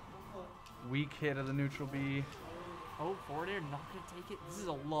 Weak hit of the neutral B. Oh, forward air, not gonna take it. This is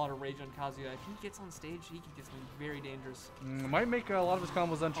a lot of rage on Kazuya. If he gets on stage, he can get something very dangerous. Might make a lot of his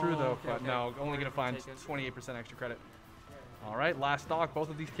combos untrue Oh, though, okay, but okay. no, only gonna find Take it. 28% extra credit. All right, last stock. Both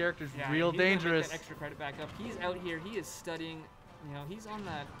of these characters Yeah, real he's gonna make dangerous. that extra credit back up. He's out here. He is studying. You know, he's on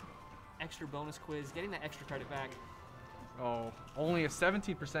that extra bonus quiz, getting that extra credit back. Oh, only a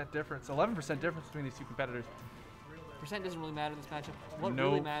 17% difference, 11% difference between these two competitors. Percent doesn't really matter in this matchup. What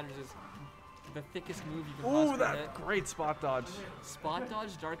really Nope. matters is the thickest move you can Oh, possibly that hit. great spot dodge. Spot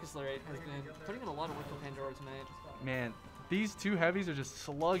dodge, Darkest Lariat has been putting in a lot of work for Pandora tonight. Man, these two heavies are just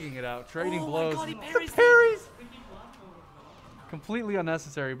slugging it out, trading Oh my blows. God, he The parries it. parries! Completely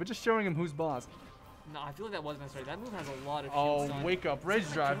unnecessary, but just showing him who's boss. No, I feel like that wasn't necessary. That move has a lot of Oh, shields on. wake up, rage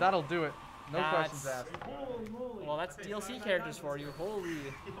drive, that'll do it. No questions That's- asked. Well, that's DLC characters for you. Holy.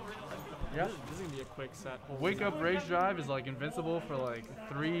 Yep. This is gonna be a quick set. Holy Wake up, rage drive is like invincible for like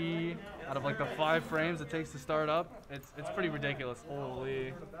 3 out of like the 5 frames it takes to start up. It's pretty ridiculous.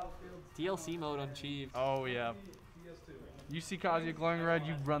 Holy. DLC mode on Chief. Oh yeah. You see Kazuya glowing red,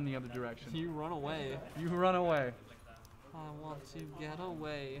 you run the other direction. You run away. You run away. I want to get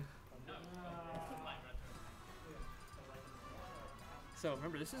away. So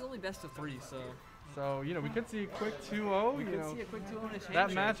remember, this is only best of 3, so So, you know, we could see a quick 2-0, we you could know. see a quick 2-0 in a That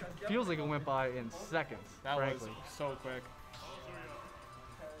handshake. match feels like it went by in seconds, That frankly. was so quick.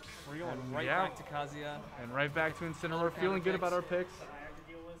 We're going And right yeah. back to Kazuya. And right back to Incineroar, Another feeling good counter about our picks.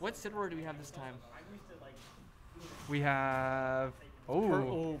 What Incineroar do we have this time? We have,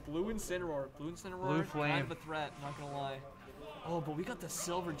 Oh, blue Incineroar. Blue Incineroar. Blue Flame. Kind of a threat, not gonna lie. Oh, but we got the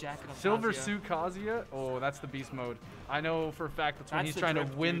silver jacket of Silver Kazuya. Suit Kazuya. Oh, that's the beast mode. I know for a fact that's when That's he's the trying to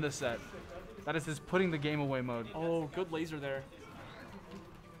drift, win dude. the set. That is his putting the game away mode. Oh, good laser there.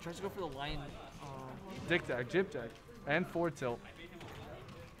 Tries to go for the line. Dick tag, jib tag, and forward tilt.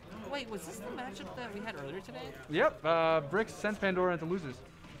 Wait, was this the matchup that we had earlier today? Yep, Bricks sent Pandora into losers.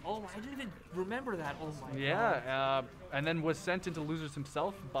 Oh, I didn't even remember that. Oh my god. Yeah, and then was sent into losers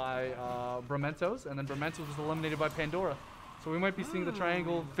himself by Bramentos, and then Bramentos was eliminated by Pandora. So we might be seeing the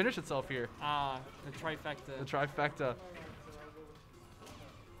triangle finish itself here. The trifecta. The trifecta.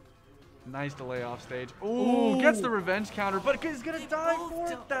 Nice delay off stage. Ooh, gets the revenge counter, but he's gonna die both for it.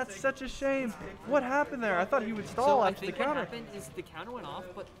 don't- That's such a shame. What happened there? I thought he would stall So I after the think what counter. happened is the counter went off,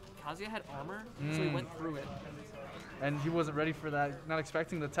 but Kazuya had armor, so he went through it. And he wasn't ready for that, not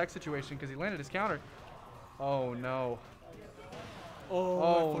expecting the tech situation because he landed his counter. Oh no.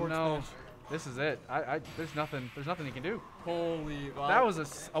 Oh forward no. smash. This is it. There's nothing he can do. Holy. Wow. That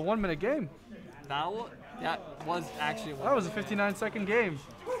was a 1 minute game. That was actually. That was a 59-second game.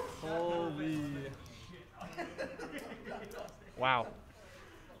 Holy. Wow.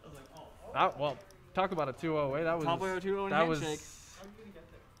 Well, talk about a 2-0. That was. Top 2-0 that handshake. was.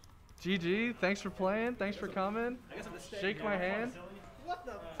 GG. Thanks for playing. Thanks for coming. Shake my hand.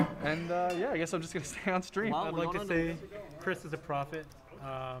 And yeah, I guess I'm just gonna stay on stream. Wow. I'd we're like to going say Chris is a prophet.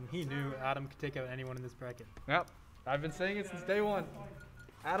 He knew Adam could take out anyone in this bracket. Yep. I've been saying it since day one.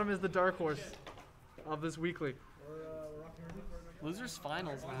 Adam is the dark horse of this weekly. Losers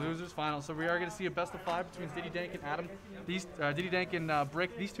finals now. Losers final. So we are going to see a best of 5 between Diddy Dank and Adam. These Diddy Dank and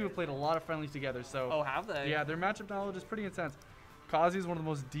Brick. These two have played a lot of friendlies together. So Oh, have they? yeah, their matchup knowledge is pretty intense. Kazi is one of the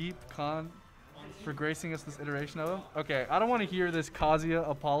most deep con for gracing us this iteration of him. Okay, I don't want to hear this Kazuya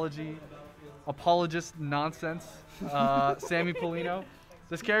apologist nonsense. Sammy Polino.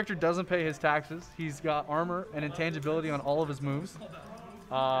 This character doesn't pay his taxes. He's got armor and intangibility on all of his moves.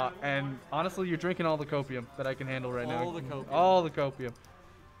 And honestly, you're drinking all the copium that I can handle right now. All the copium. All the copium.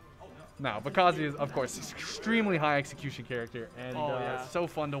 No, but Kazi is, of course, he's extremely high execution character, and Oh, yeah. so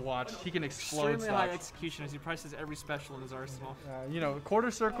fun to watch. He can explode Extremely high stocks. execution as he prices every special in his arsenal. You know,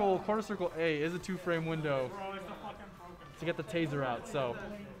 quarter circle A is a 2-frame window to get the taser out. So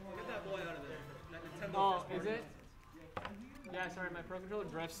Oh, is it? Yeah, sorry, my Pro Controller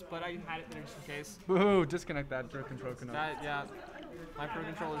drifts, but I had it there just in case. boo, disconnect that jerk control cannot. Yeah. My Pro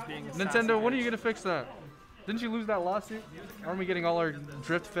Controller's being Nintendo, when are you gonna fix that? Didn't you lose that lawsuit? Aren't we getting all our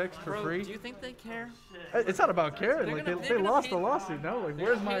drift fixed for Bro, free? do you think they care? It's not about caring. They're Like gonna- they they're gonna lost pay- the lawsuit. No, like They're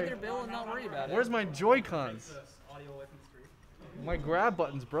where's gonna pay my their bill and not worry about it. where's my Joy-Cons? My grab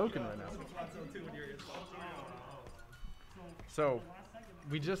button's broken right now. So,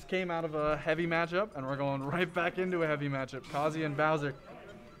 we just came out of a heavy matchup, and we're going right back into a heavy matchup. Kazuya and Bowser.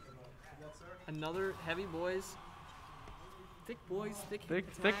 Another heavy boys. Thick boys, thick Thick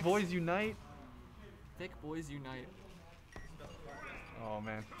attacks. boys unite. Thick boys unite. Oh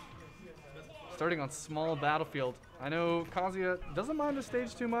man. Starting on small battlefield. I know Kazuya doesn't mind the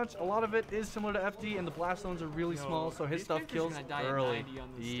stage too much. A lot of it is similar to FD, and the blast zones are really Yo, small, so his these stuff characters are kills gonna die at early. 90 on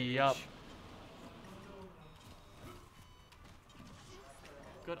this stage. Yup.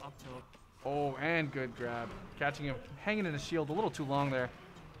 Good up tilt. Oh, and good grab. Catching him, hanging in his shield a little too long there.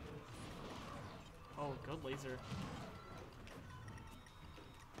 Oh, good laser.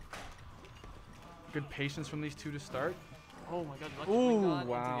 Good patience from these two to start. Oh my god, lucky wing Ooh, god into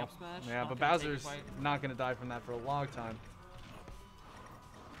the wow. up smash. Yeah, Not but gonna take Bowser's quite. not going to die from that for a long time.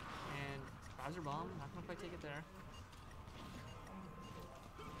 And Bowser bomb, not gonna quite take it there.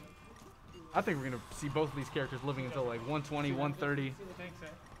 I think we're going to see both of these characters living until like 120, 130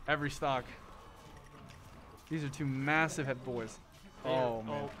 every stock. These are two massive head boys. Oh,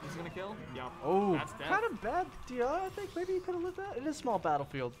 man. Oh, he's gonna kill? Yeah. Oh, That's death. kind of bad. Yeah, I think maybe he could have lived that. It is small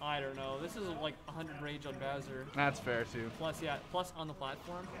battlefield. I don't know. This is like 100 rage on Bowser. That's fair, too. Plus, yeah, plus on the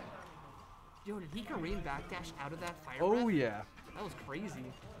platform. Yo, did he Korean backdash out of that fire Oh, breath? yeah. That was crazy.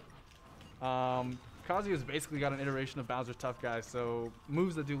 Kazuya's basically got an iteration of Bowser's tough guy, so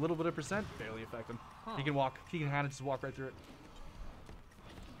moves that do a little bit of percent barely affect him. Huh. He can walk, he can kind of just walk right through it.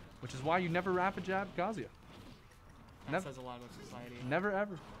 Which is why you never rapid jab Kazuya. That Nev- says a lot about society. Never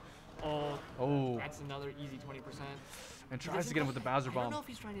ever. Oh, Oh, that's another easy 20%. and He tries doesn't to get him go- with the Bowser I don't bomb. know if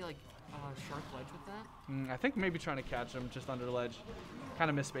he's trying to like sharp ledge with that. I think maybe trying to catch him just under the ledge. Kind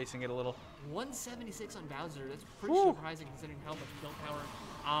of misspacing it a little. 176 on Bowser. That's pretty Woo. surprising considering how much build power.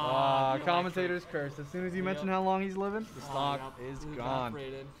 the electric. Commentator's curse. As soon as you mention Yep. how long he's living, the Oh, stock yep. is Ooh, gone.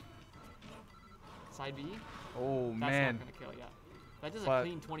 evaporated. Side B. Oh, That's man. not gonna kill. Yeah. That does a But-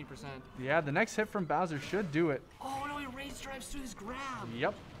 clean 20%. Yeah, the next hit from Bowser should do it. Oh no, he raise drives through his grab.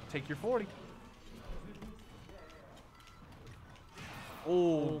 Yep. Take your 40.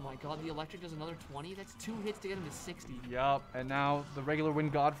 Oh, Oh my god, the electric does another 20. That's 2 hits to get him to 60. Yup, and now the regular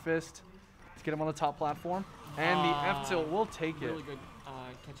Wind God Fist to get him on the top platform. And the F tilt will take it. Really good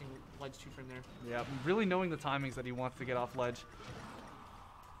catching ledge 2 from there. Yep, really knowing the timings that he wants to get off ledge.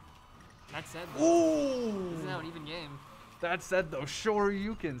 That said, though, Ooh! this is now an even game. That said, though, sure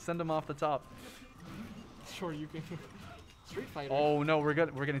you can send him off the top. Sure, you can. Street Fighter. Oh no, we're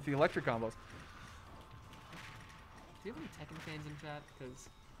good. We're getting to the electric combos. Do you have any Tekken fans in chat? Because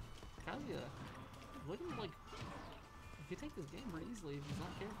Kazuya looking like he could take this game pretty easily if he's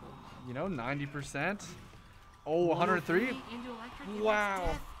not careful. You know, 90%. Oh, 103. Into electric. and Wow.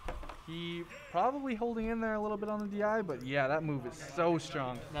 that's death. He probably holding in there a little bit on the DI, but yeah, that move is so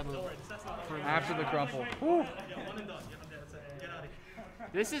strong. That move. After the crumple. Woo.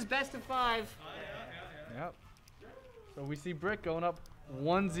 This is best of 5. Yep. So we see Brick going up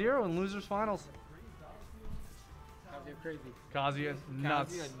 1-0 in losers finals. You're crazy. Kazuya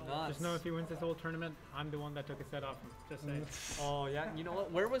nuts. Kazuya nuts. Just know if he wins this whole tournament, I'm the one that took a set off him. Just saying. Oh yeah, you know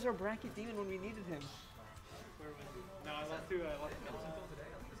what? Where was our bracket demon when we needed him? No, I lost to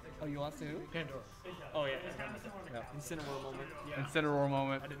Oh, you lost to who? Pandora. Oh yeah. Yeah. Incineroar moment. Incineroar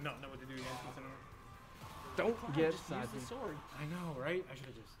moment. I did not know what to do against this. Don't get Just use side the B. sword. I know, right? I should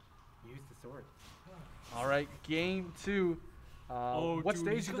have just used the sword. All right, game 2. What dude,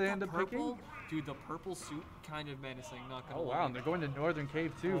 stage he's did got they that end up purple, picking? Dude, the purple suit kind of menacing. Not gonna Oh lie. wow, and they're going to Northern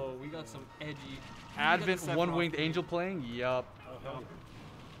Cave too. Oh, we got some edgy. Advent Sephiroth. One-Winged Angel playing. Yup. Oh,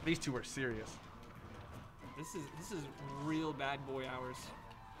 These two are serious. this is real bad boy hours.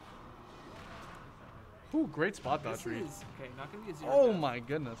 Ooh, great spot This dodge read. is okay. Not gonna be a 0. Oh death. my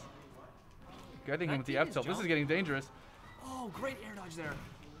goodness. Getting That him with the dude F is tilt. This is jumping. getting dangerous. Oh, great air dodge there.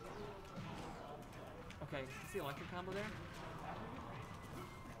 Okay, see the electric combo there.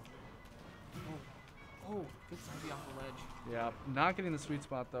 Oh, good side B off the ledge. Yeah, not getting the sweet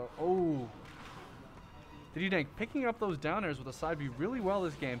spot though. Oh. Did you think picking up those down airs with a side B really well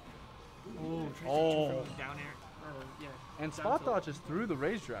this game? Oh, Oh. from down air. Or, yeah. And down spot tilt. dodges through the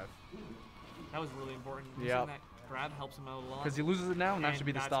raise drive. That was really important. Using Yep. That grab helps him out a lot. Because he loses it now, and that And should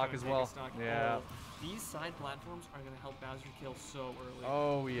be the that's stock gonna as take well. a stock. Yeah. Oh, these side platforms are going to help Bowser kill so early.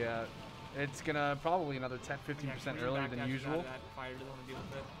 Oh yeah. It's gonna probably another 10-15% Yeah, earlier back than dash usual. out of that fire doesn't want to deal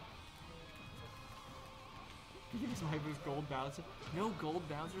with it. Give me some high boost gold Bowser. No gold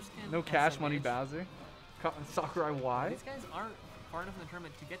Bowser skin. No That's cash so money niche. Bowser. Sakurai Y. These guys aren't far enough in the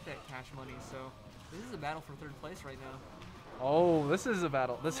tournament to get that cash money, so this is a battle for third place right now. Oh, this is a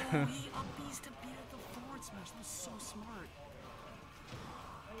battle. This. He up beast to beat at the forward smash. That was so smart.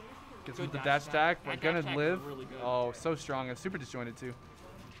 Gets Good with the dash dash attack, attack. but That gonna dash attack live. is really good. Oh, so strong and super disjointed too.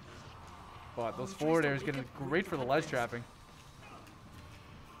 But those he tries forward to airs wake getting up great for the ledge trapping.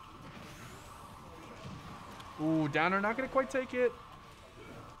 Ooh, downer not gonna quite take it.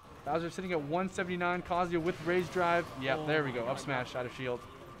 Bowser sitting at 179. Kazuya with rage drive. Yep, Oh there we go. my Up smash out of shield.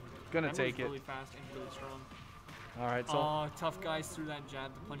 Gonna That take move's it. really fast and really strong. All right, so Oh, tough guys threw that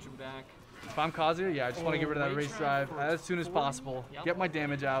jab to punch him back. if I'm Kazuya, yeah, I just want to get rid of that rage rage drive drive for as soon as 40. possible. Yep. Get my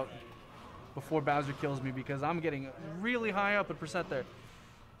damage out before Bowser kills me because I'm getting really high up in percent there.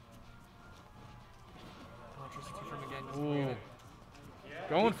 Oh, tries to two-frame again. Doesn't get Ooh, it.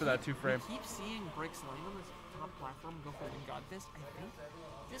 going for that 2-frame. We keep seeing Bricks land on this top platform and go for the God Fist. I think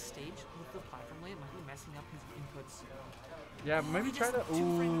this stage with the platform lane might be messing up his inputs. Yeah, maybe he try just to.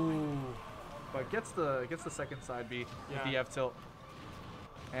 two-frame Ooh, but gets the second side B with the Yeah. F tilt.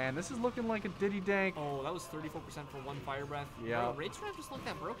 And this is looking like a Diddy Dank. Oh, that was 34% for one fire breath. Yeah. Bro, Rage Drive just look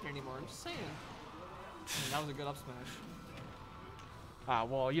that broken anymore. I'm just saying. I mean, that was a good up smash. Ah,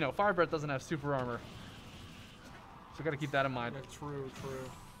 well, you know, Fire Breath doesn't have super armor, so gotta keep that in mind. Yeah, true.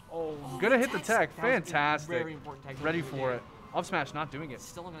 Oh, gonna hit the tech. That was a Fantastic. Very important tech. Ready for it. Up smash, not doing it.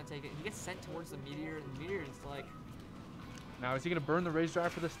 Still not gonna take it. He gets sent towards the meteor. The meteor is like. Now, is he gonna burn the rage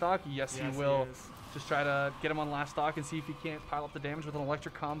drive for the stock? Yes, he Yes, will. is. Just try to get him on last stock and see if he can't pile up the damage with an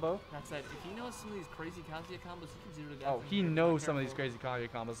electric combo. That's it. If he knows some of these crazy Kazuya combos, he can zero to death. Oh, and he if you're knows not some of these careful- crazy Kaguya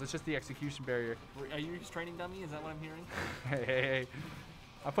combos. It's just the execution barrier. Are you his training dummy? Is that what I'm hearing? Hey.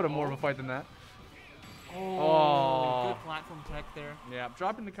 I put up more of a fight than that. Oh, good platform tech there. Yeah,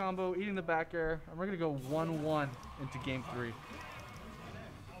 dropping the combo, eating the back air, and we're gonna go 1-1 into game 3.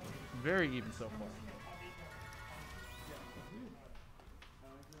 Very even so far.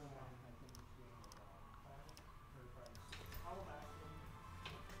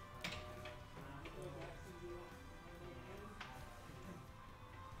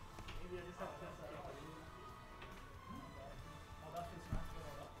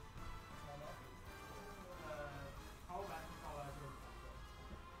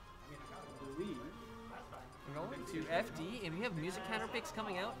 We're going to FD, and we have music counter picks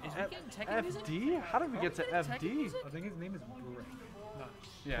coming out. Is we getting Tekken music? FD? How did we get to Tekken FD? music? I think his name is Brick.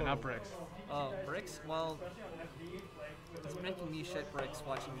 Yeah, not bricks. Oh, Bricks? Well, it's making me shit Bricks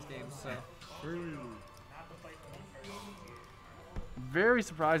watching these games, so. Very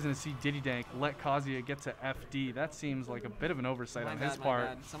surprising to see Diddy Dank let Kazuya get to FD. That seems like a bit of an oversight My on bad, his my part.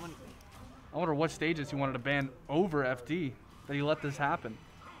 bad. Someone, I wonder what stages he wanted to ban over FD that he let this happen.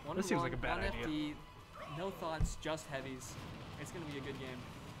 one This and seems one like a bad on idea. FD, no thoughts, just heavies. It's gonna be a good game.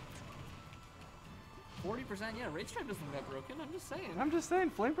 40%, yeah, Rage Drive doesn't look that broken, I'm just saying. I'm just saying,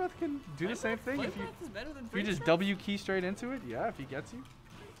 Flame Breath can do the same thing Flame if you Breath is better than if you Rage just Drive? W key straight into it. Yeah, if he gets you.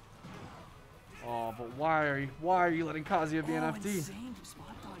 Oh, but why are you letting Kazuya be an FD? Insane spot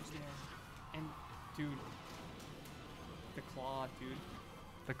dodge there. And, dude, the claw, dude.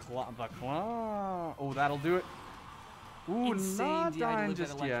 The claw. Oh, that'll do it. Ooh, Insane not DI to dying live that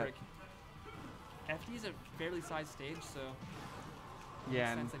just yet. electric. FD is a fairly sized stage, so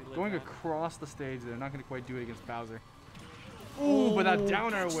Yeah, sense and that he lived going that. across the stage, they're not going to quite do it against Bowser. Ooh, but that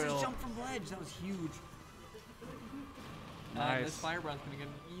down air catches his will. jump from ledge, that was huge. Nice. This fire breath's gonna get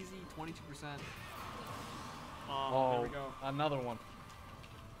an easy 22%. Oh, Oh, there we go. another one.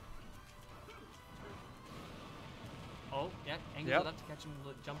 Oh, yeah, angles Yep. it up to catch him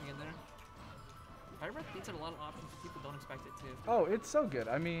jumping in there. Fire breath beats out a lot of options people don't expect it to. Oh, it's so good.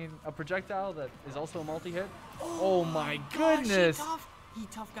 I mean, a projectile that is also a multi-hit. Oh my Gosh, goodness. He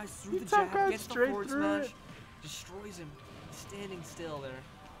tough guys through He the tough jab, guys gets the straight forward through smash, it. destroys him, standing still there.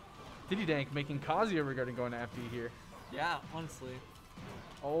 Diddy Dank making Kazuya regarding going to FD here. Yeah, honestly.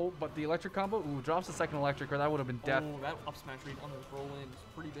 Oh, but the electric combo, ooh, drops the second electric, or that would have been death. Oh, that up smash read on the roll in is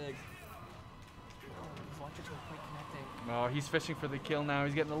pretty big. Oh, these electrics are quite connecting. Oh, he's fishing for the kill now.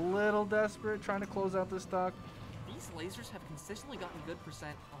 He's getting a little desperate, trying to close out this stock. These lasers have consistently gotten good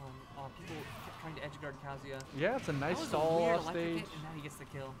percent on people trying to edge guard Kazuya. Yeah, it's a nice That was stall a weird off electric stage. hit, and now he gets the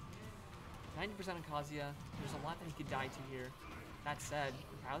kill. 90% on Kazuya. There's a lot that he could die to here. That said,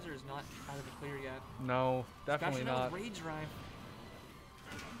 Bowser is not out of the clear yet. No, definitely Especially not. with Rage Drive.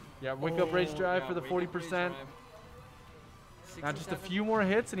 Yeah, wake up Rage Drive yeah, for the wake up Rage 40%. Drive. Now just a 67. few more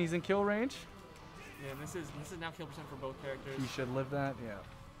hits and he's in kill range. Yeah, this is now kill percent for both characters. He should live that. Yeah,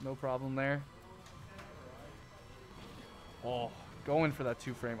 no problem there. Oh, going for that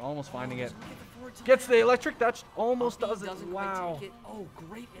 2-frame, almost finding it. Doesn't get the forward time. Gets the electric. That almost Up B does it. doesn't quite Wow. take it. Oh,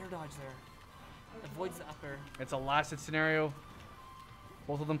 great air dodge there. Avoids the up air. It's a last hit scenario.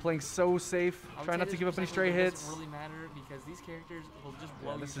 Both of them playing so safe. I would Try say not to this give up any percent stray window hits. doesn't really matter because these characters will just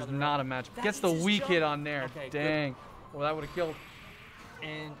blow This each is other not up. a match. That Gets is the his weak jump. hit on there. Okay, good. Dang. Well, that would have killed.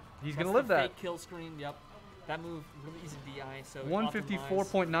 And He's that's gonna live the that. fake kill screen. Yep. That move really easy DI. So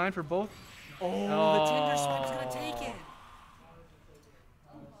 154.9 for both. Oh, the Tinder swipe's gonna take it.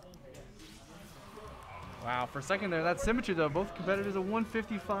 Wow, for a second there, that symmetry though. Both competitors at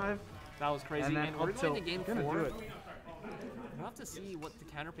 155. That was crazy. And And, then we're up going to tilt. game Gonna 4. do it. We'll have to see what the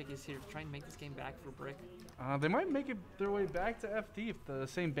counter pick is here to try and make this game back for Brick. They might make it their way back to FD if the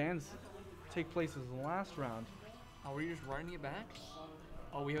same bans take place as the last round. Oh, we're just running it back?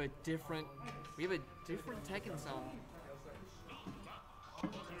 Oh, we have a different Tekken song.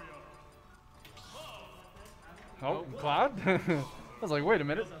 Oh, Cloud? I was like, wait a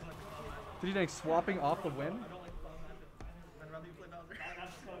minute. Did he think swapping off the win?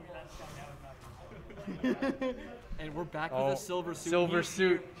 And we're back Oh, with a silver suit. silver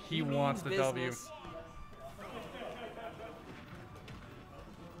suit. He means wants the W. business.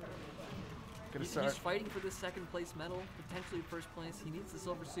 Gonna He's start. fighting for this second place medal, potentially first place. He needs the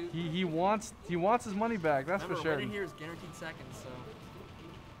silver suit. He wants his money back. That's Remember, for sure. winner here is guaranteed second, so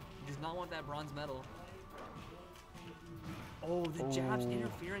he does not want that bronze medal. Oh, the jab's Oh.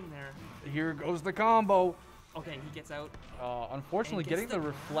 interfering there. Here goes the combo. Okay, he gets out. Unfortunately, And getting gets the the-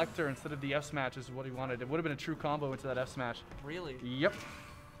 reflector instead of the F smash is what he wanted. It would have been a true combo into that F smash. Really? Yep.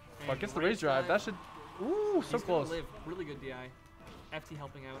 But And gets the raise drive. That should. Ooh, so He's gonna close. live. Really good DI. FT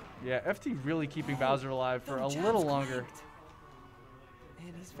helping out. Yeah, FT really keeping Bowser alive for The a jab's little longer. clanked.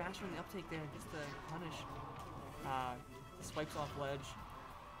 And he's faster in the uptake there. Gets the punish. Swipes off ledge.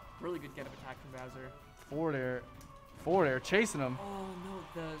 Really good get up attack from Bowser. Forward air, chasing him. Oh no,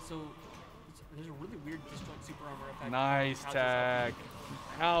 there's a really weird disjoint super armor effect. Nice Bowser's tag.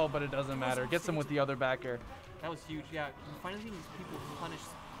 up How, but it doesn't matter. Gets him with the other back air. B. That was huge. Yeah, you finally seeing these people punish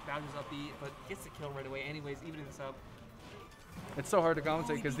Bowser's up B, but gets the kill right away. Anyways, even in this up. It's so hard to Oh, commentate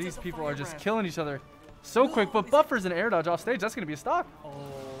he because beats these up the people fire are just breath. killing each other so quick. But No, buffers and air dodge off stage. That's going to be a stock. Oh,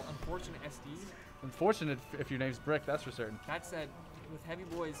 unfortunate SD. Unfortunate if your name's Brick, that's for certain. That said, with heavy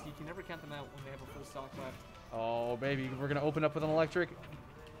boys, you can never count them out when they have a full stock left. Oh, baby. We're going to open up with an electric.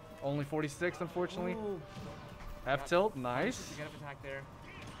 Only 46, unfortunately. Oh, F tilt. Nice. punishes the get up attack there.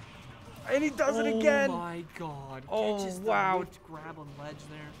 And he does it again. Oh my god. Oh, Catches wow. the whipped grab on ledge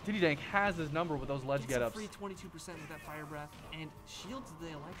there. Diddy Dank has his number with those ledge Gets get a ups. free 22% with that fire breath and shields the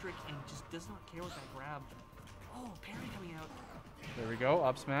electric and just does not care with that grab. Oh, parry coming out. There we go.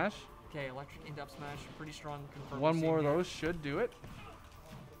 Up smash. Okay, electric into up smash. Pretty strong. Confirmed One we're more of seeing here. those should do it.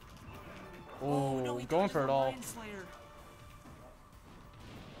 Oh, Oh, no, he going dodges for the it all. Lion Slayer.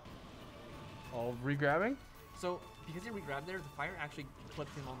 Oh, re-grabbing. So, because he re-grabbed there, the fire actually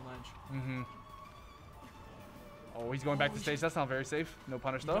clipped him on ledge. Mm-hmm. Oh, he's going back to stage. That's not very safe. No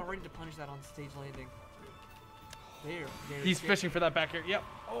punish He's though. not ready to punish that on stage landing. There. He's fishing for that back air. Yep.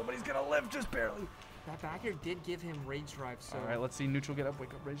 Oh, but he's gonna live just barely. That back air did give him rage drive, so. All right, let's see. Neutral get up, wake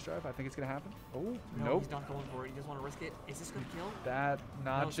up, rage drive. I think it's gonna happen. Oh, No, nope. he's not going for it. He doesn't want to risk it. Is this going to kill? That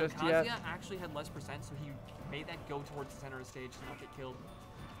not No, so just yet. Kazuya actually had less percent, so he made that go towards the center of the stage to not get killed.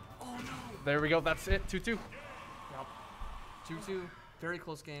 Oh no! There we go. That's it. 2-2. Yep. 2-2. Very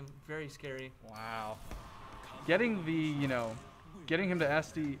close game. Very scary. Wow. Getting getting him to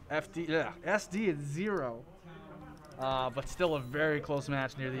SD at 0. But still a very close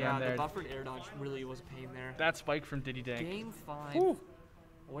match near the Yeah, end the there. buffered air dodge really was a pain there. That spike from Diddy Dank. Game 5. Whew.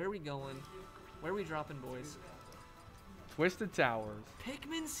 Where are we going? Where are we dropping, boys? Twisted Towers.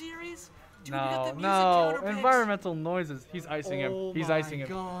 Pikmin series? Dude, we got the No, music no. counter picks. Environmental noises. He's icing Oh him. He's my icing him.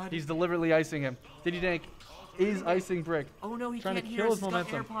 God. He's deliberately icing him. Diddy Dank is icing Brick Oh no, he Trying to can't kill hear us. his He's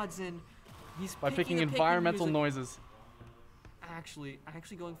got momentum. AirPods in. He's by picking the Pikmin environmental music. noises. Actually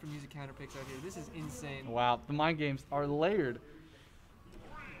going for music counter picks out here. This is insane. Wow, the mind games are layered.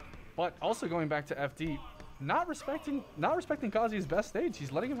 But also going back to FD, not respecting Kazuya's best stage.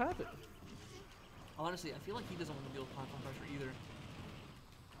 He's letting him have it. Honestly, I feel like he doesn't want to deal with platform pressure either.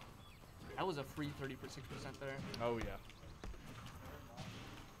 That was a free 36% there. Oh yeah.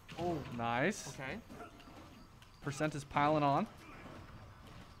 Oh, nice. Okay. Percent is piling on.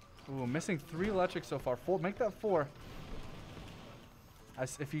 Ooh, missing 3 electrics so far. 4, make that 4.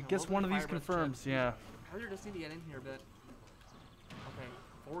 If he Now, gets what one would of the these fire breath confirms, checks? yeah. Bowser does need to get in here a bit. Okay,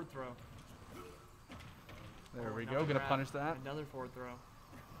 forward throw. There Oh, we another go. Gonna grab, punish that. Another forward throw.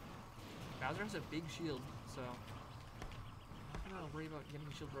 Bowser has a big shield, so I'm not gonna worry about getting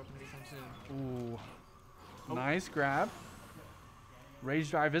the shield broken anytime soon. Ooh. Oh. Nice grab. Rage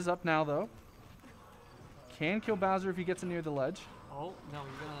drive is up now though. can kill Bowser if he gets near the ledge. Oh, no,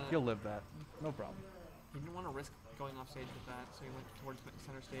 he's gonna... He'll live that. No problem. He didn't want to risk going off stage with that, so he went towards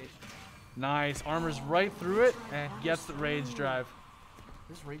center stage. Nice. Armor's right through it and gets the Rage Drive.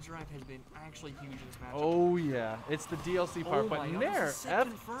 This Rage Drive has been actually huge in this matchup. Oh, yeah. It's the DLC part. Oh But my God, Nair, this is sick F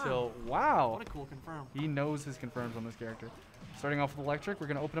confirm. tilt. Wow. What a cool confirm. He knows his confirms on this character. Starting off with electric. We're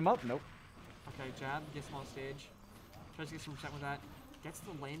going to open him up. Nope. Okay, jab, gets him on stage. Tries to get some percent with that. Gets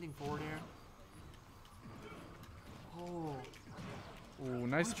the landing forward air. Oh. Ooh,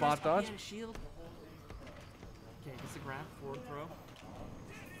 nice Oh, spot tries dodge. to shield. Okay, gets the grab, forward throw.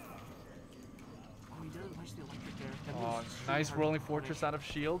 Oh, he doesn't punch the electric there. That Oh, move's extremely nice hard to rolling punish. fortress out of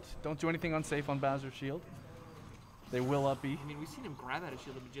shield. Don't do anything unsafe on Bowser's shield. They will up B. I mean, we've seen him grab at a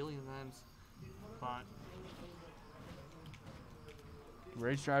shield a bajillion times. But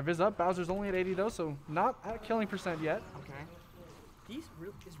Rage Drive is up. Bowser's only at 80 though, so not at killing percent yet. okay. It's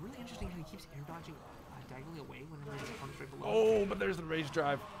really interesting how he keeps air dodging diagonally away whenever he's punch right below. Oh, but there's the Rage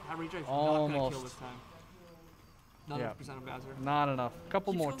Drive. That Rage Drive's not gonna kill Almost. this time. Not Yeah. enough percent on Bowser. Not enough.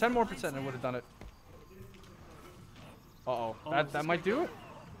 Couple Keeps more. going 10 for more the percent and line would have done it. Uh-oh. Oh, that is that this might gonna do it.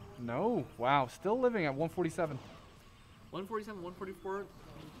 No. Wow. Still living at 147. 147, 144.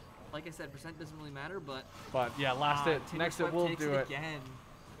 Like I said, percent doesn't really matter, but But yeah, last hit. Taylor Next hit Swift will takes do it. again.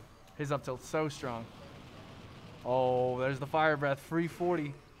 His up tilt so strong. Oh, there's the fire breath. Free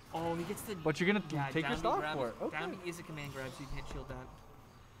 40. Oh, he gets the. But you're going to yeah, take your down B stock grab for is- it. Okay. Down B is a command grab, so you can't shield that.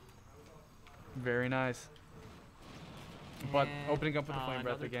 Very nice. But And, opening up with the flame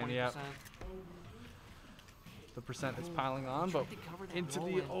breath another again, 20%. yeah. The percent is piling on, He but tried to cover that into roll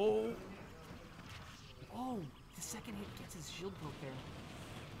the in. oh, Oh, the second hit gets his shield broke there.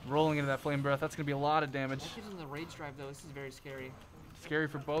 rolling into that flame breath. That's gonna be a lot of damage. That gives him the rage drive though. This is very scary. Scary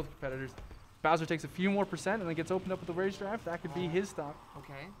for both competitors. Bowser takes a few more percent and then gets opened up with the rage drive. That could be his stock.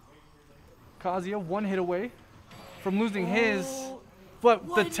 Okay. Kazuya one hit away from losing his, Oh, but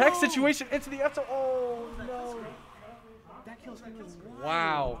the what? tech No! situation into the F. Oh no! that kill screen was wild.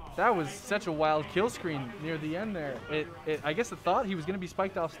 Wow, that was such a wild kill screen near the end there. I guess it thought he was gonna be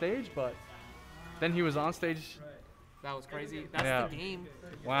spiked off stage, but then he was on stage. That was crazy. That's Yeah. the game.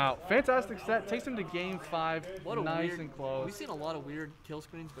 Wow, fantastic set. Takes him to game 5. What a nice weird. and close. We've seen a lot of weird kill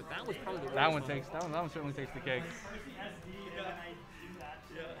screens, but that was probably the That weirdest one certainly takes the cake.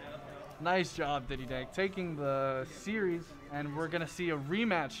 Nice job, Diddy Dank, taking the series, and we're gonna see a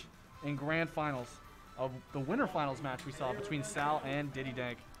rematch in grand finals of the winter finals match we saw between Sal and Diddy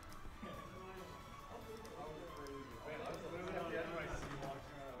Dank.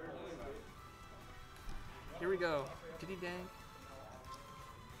 Here we go. Diddy Dank.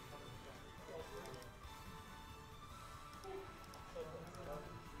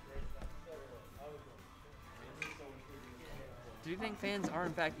 Diddy Dank fans are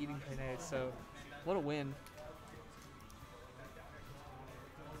in fact eating grenades, so what a win.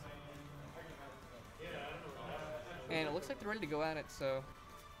 And it looks like they're ready to go at it, so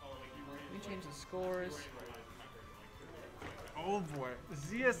let me change the scores. Oh boy,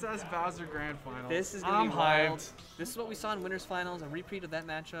 ZSS Bowser Grand Finals. This is gonna be wild. This is what we saw in Winners Finals, a repeat of that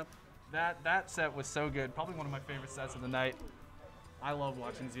matchup. That set was so good. Probably one of my favorite sets of the night. I love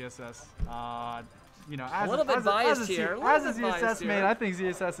watching ZSS. You know, as little bit as biased as here, a As little a bit biased ZSS man, here. I think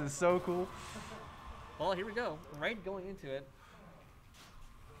ZSS is so cool. Well, here we go. Right going into it.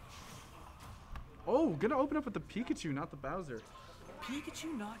 Oh, gonna open up with the Pikachu, not the Bowser.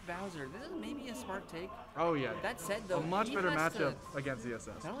 Pikachu, not Bowser. This is maybe a smart take. Oh yeah. That said, though, A much he better has matchup to- against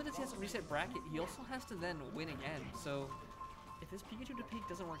ZSS. Not only does he have to reset bracket, he also has to then win again. So, if this Pikachu to peak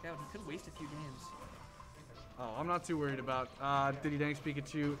doesn't work out, he could waste a few games. Oh, I'm not too worried about Diddy Dank's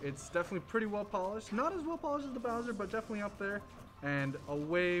Pikachu. It's definitely pretty well polished. Not as well polished as the Bowser, but definitely up there. And a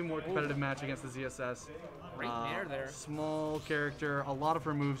way more competitive match against the ZSS. Right near there. Small character. A lot of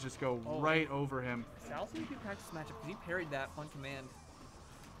her moves just go Oh. right over him. Sal seems to be practice matchup because he parried that on command.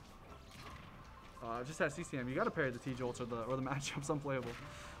 Just has CCM. You got to parry the T-Jolts or the matchup's unplayable.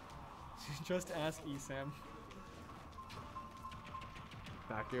 Just ask Esam.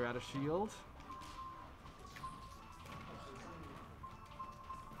 Back air out of shield.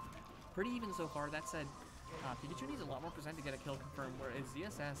 Pretty even so far. That said, Pikachu needs a lot more percent to get a kill confirmed, whereas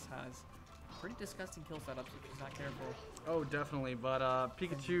ZSS has pretty disgusting kill setups if he's not careful. Oh, definitely. But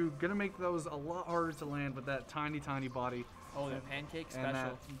Pikachu gonna make those a lot harder to land with that tiny, tiny body. Oh, the pancake And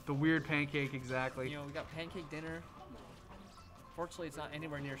special. the weird pancake, exactly. You know, we got pancake dinner. Fortunately, it's not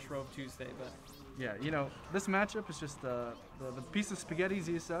anywhere near Shrove Tuesday, but Yeah, you know, this matchup is just the piece of spaghetti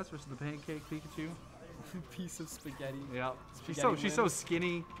ZSS versus the pancake Pikachu. piece of spaghetti. Yeah, Spaghetti she's so wins.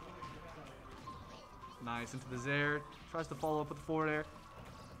 skinny. Nice into the Zair. Tries to follow up with the forward air.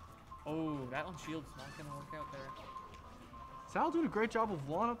 Oh, that on shield's not gonna work out there. Sal doing a great job of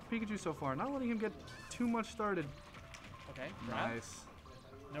walling up the Pikachu so far, not letting him get too much started. Okay, grab. Nice.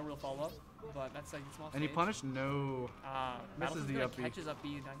 No real follow up, but that's like small. Any stage. punish? No. Misses the up B. Catches up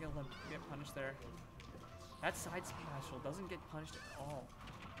B, not gonna let him get punished there. That side special doesn't get punished at all.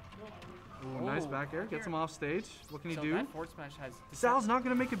 Ooh, nice back air. Gets him off stage. What can he So do? that forward smash has Sal's not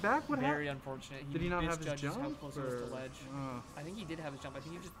going to make it back? What very happened? unfortunate. Did he not have his misjudges jump? how close he was to or- ledge. I think he did have his jump. I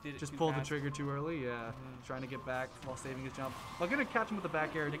think he just did it Just too pulled the fast. trigger too early, yeah. Trying to get back while saving his jump. But gonna catch him with the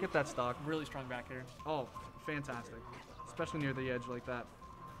back air to get that stock. Really strong back air. Oh, fantastic. Especially near the edge like that.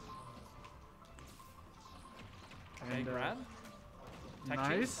 Okay, And, grab. Tech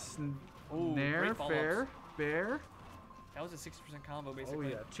nice. Ooh, Nair, great follow-ups. fair, bear. That was a 60% combo Oh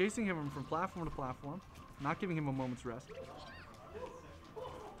basically. yeah, chasing him from platform to platform. Not giving him a moment's rest.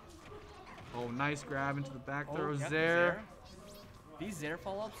 Oh, nice grab into the back throw. yep, Zaire. These Zaire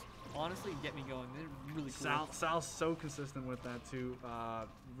follow-ups honestly get me going. They're really cool. Sal's so consistent with that too.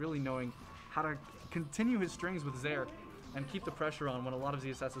 Really knowing how to continue his strings with Zaire and keep the pressure on when a lot of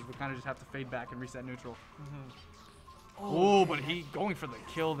ZSSs would kind of just have to fade back and reset neutral. Oh, but he going for the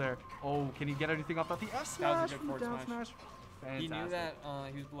kill there. Oh, can he get anything off that? The F That smash was a good from the forward down smash. smash. Fantastic. He knew that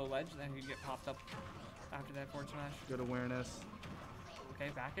he was below ledge, then he'd get popped up after that forward smash. Good awareness.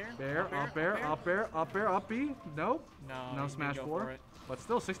 Okay, back air. Bear, up air, up air, up air, up B. Nope. No, No he didn't smash go 4. for it. But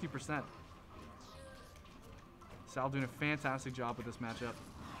still 60%. Sal doing a fantastic job with this matchup.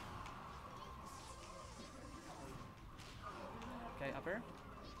 Okay, up air.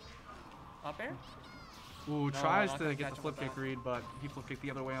 Up air. Ooh, No, tries not to gonna get catch the him with flip kick that. read, but he flip kicked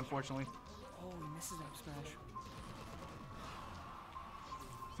the other way, unfortunately. Oh, he misses that smash.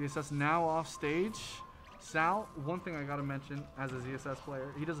 ZSS now off stage. Sal, one thing I gotta mention as a ZSS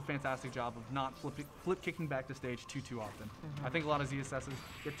player, he does a fantastic job of not flip kicking back to stage too often. I think a lot of ZSSs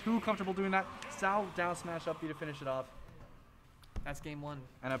get too comfortable doing that. Sal down smash up B to finish it off. That's game 1.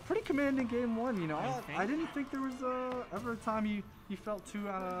 And a pretty commanding game 1, you know. You I think? didn't think there was ever a time he felt too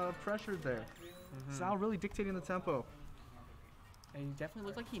pressured there. Sal really dictating the tempo. And he definitely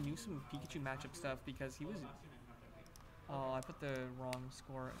looked like he knew some Pikachu matchup stuff because he was. Oh, I put the wrong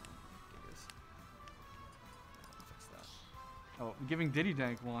score. Fix that. Oh, giving Diddy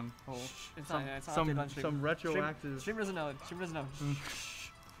Dank one. Oh, It's some, not. It's not some, updated on stream. some retroactive. Stream doesn't know. Stream doesn't know.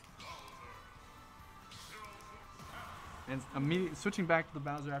 And immediately switching back to the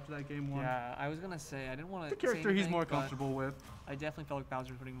Bowser after that game 1. Yeah, I was gonna say I didn't want to. The character he's more comfortable with. I definitely felt like Bowser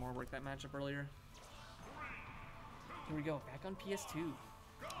was putting more work that matchup earlier. Here we go, back on PS2.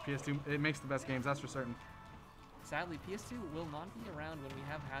 PS2, it makes the best games, that's for certain. Sadly, PS2 will not be around when we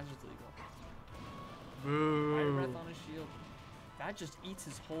have hazards legal. Fire Boo. breath on his shield. That just eats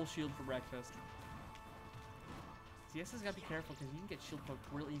his whole shield for breakfast. CS has got to be careful because you can get shield poked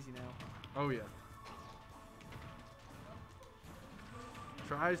real easy now. Oh yeah.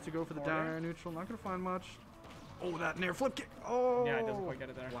 Tries to go for the down air neutral, not gonna find much. Oh, that nair flip kick. Oh. Yeah, it doesn't quite get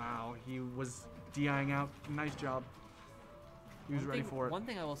it there. Wow, he was DIing out. Nice job. He was ready for it. One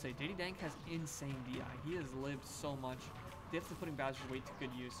thing I will say, Diddy Dank has insane DI. He has lived so much. Definitely putting Bowser's weight to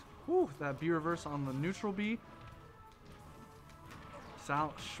good use. Whew, that B reverse on the neutral B.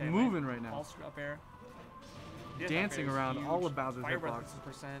 Sal Okay, moving right now. All up air. His Dancing up air is around huge. all of Bowser's Fire breath hitbox. is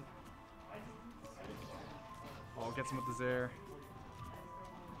percent. Oh, gets him with the Zaire.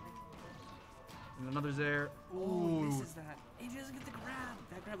 And another Zaire. Oh, Ooh. misses that. He doesn't get the grab.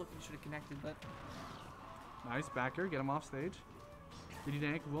 That grab looked like he should have connected, but Nice backer, get him off stage. Diddy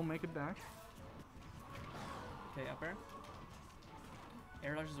Dank will make it back. okay, up air.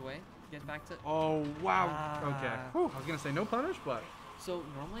 Air dodges away. Gets back to. Oh, wow. Okay. Ah. Whew, I was going to say no punish, but So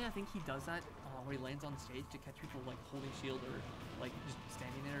normally I think he does that where he lands on stage to catch people like holding shield or like just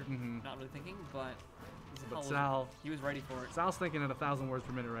standing there, Mhm. not really thinking. But But Sal Sal- he was ready for it. Sal's thinking at 1,000 words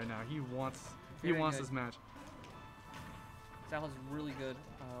per minute right now. He wants Very good. this match. Sal has really good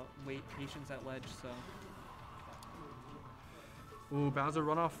weight patience at ledge, so Ooh, Bowser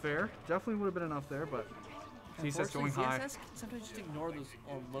run off fair. Definitely would have been enough there, but ZSS going unfortunately, high. ZSS can sometimes just ignore those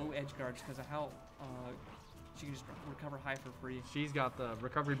low edge guards because of how she can just recover high for free. She's got the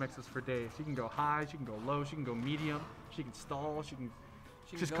recovery mixes for days. She can go high, she can go low, she can go medium, she can stall, she can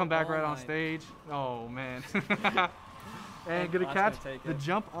She can just go come back all right on night. stage. Oh, man. And That's gonna gonna catch take the it.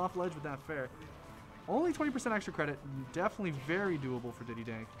 jump off ledge with that fair. Only 20% extra credit. Definitely very doable for Diddy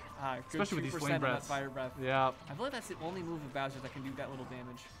Dank. Good Especially with these 2% flame on that breaths. fire breath. Yeah. I feel like that's the only move of Bowser that can do that little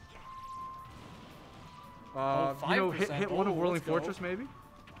damage. You know, hit 5%. one of Oh, Whirling let's go. Fortress maybe?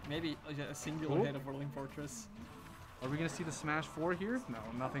 Maybe a singular Oh. hit of Whirling Fortress. Are we gonna see the Smash 4 here? No,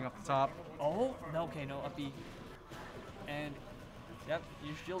 nothing up the top. Oh, no, okay, no, up B. And Yep,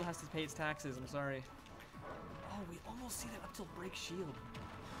 your shield has to pay its taxes. I'm sorry. Oh, we almost see that up till break shield.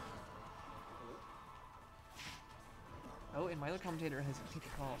 Oh, and my other commentator has taken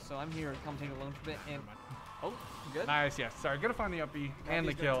a call, so I'm here commentating alone for a bit. And oh, you good? Nice, yes. Sorry, gotta find the up B and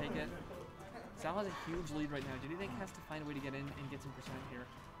the Robbie's gonna kill. take it. Sal has a huge lead right now. Diddy Dank has to find a way to get in and get some percent here.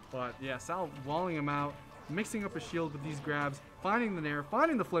 But yeah, Sal walling him out, mixing up his shield with these grabs, finding the nair,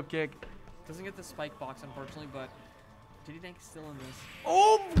 finding the flip kick. Doesn't get the spike box, unfortunately, but Diddy Dank is still in this.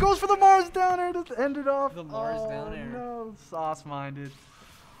 Oh, goes for the Mars down air to end it off. The Mars down air. No, sauce-minded.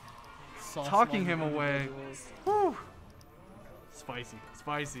 Sauce Talking minded him away. individuals. Whew. Spicy,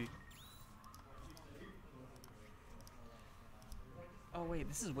 spicy. Oh wait,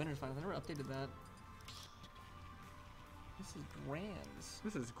 this is winners finals. I never updated that. This is grands.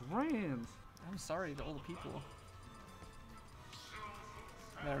 This is grand. I'm sorry to all the people.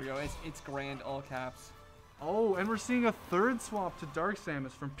 There we go. It's grand, all caps. Oh, and we're seeing a third swap to Dark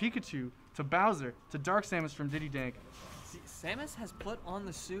Samus from Pikachu to Bowser to Dark Samus from Diddy Dank. See, Samus has put on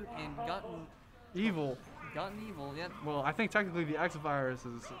the suit and gotten Evil. evil. Yep. Well, I think technically the X virus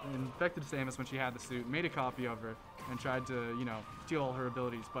has infected Samus when she had the suit, made a copy of her, and tried to, you know, steal all her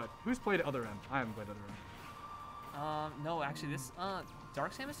abilities. But who's played Other M? I haven't played Other M. No, actually, this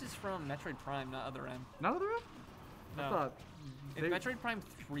Dark Samus is from Metroid Prime, not Other M. Not Other M? No. I thought. It's they- Metroid Prime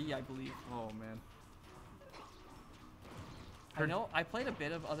 3, I believe. Oh man. I know I played a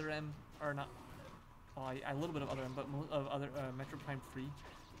bit of Other M, or not. Oh, a little bit of Other M, but of other Metroid Prime 3.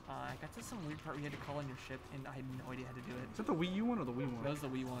 I got to some weird part where you had to call in your ship, and I had no idea how to do it. Is that the Wii U one or the Wii one? That was the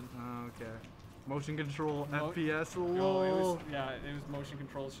Wii one. Oh, okay. Motion control, Mo- FPS. Oh, Lol. it was motion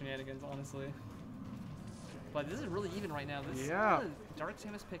control shenanigans, honestly. But this is really even right now. This Yeah. Dark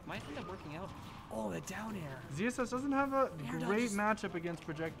Samus pick might end up working out. Oh, the down air. ZSS doesn't have a Air great dodges. matchup against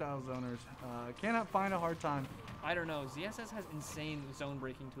projectile zoners. Cannot find a hard time. I don't know. ZSS has insane zone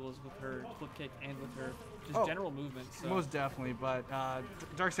breaking tools with her flip kick and with her just Oh, general movement. So. Most definitely, but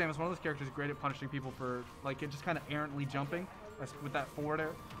Dark Samus, one of those characters, great at punishing people for like just kind of errantly jumping with that forward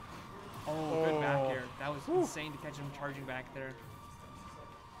air. Oh, good back air. That was Whew. insane to catch him charging back there.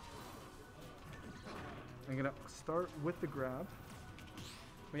 I'm gonna start with the grab.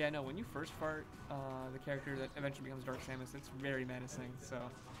 But yeah, no, when you first fart the character that eventually becomes Dark Samus, it's very menacing. So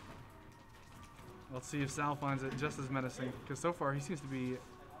Let's see if Sal finds it just as menacing, because so far he seems to be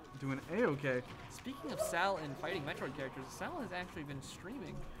doing A-okay. speaking of Sal and fighting Metroid characters, Sal has actually been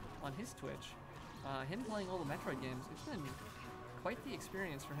streaming on his Twitch. Him playing all the Metroid games. It's been quite the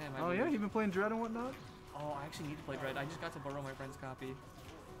experience for him. I Oh yeah, believe. you've been playing Dread and whatnot? Oh, I actually need to play Dread. I just got to borrow my friend's copy.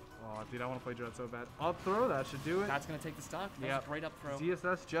 Oh dude, I want to play Dread so bad. Up throw, that should do it. That's gonna take the stock. That's Yep. a great up throw.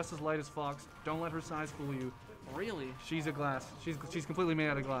 ZSS just as light as Fox. Don't let her size fool you. Really? She's a glass. She's completely made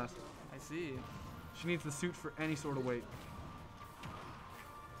out of glass. I see. She needs the suit for any sort of weight.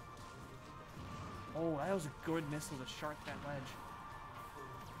 Oh, that was a good missile to shark that ledge.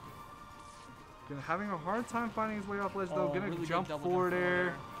 Having a hard time finding his way off ledge though. Oh, Gonna really good jump double forward jump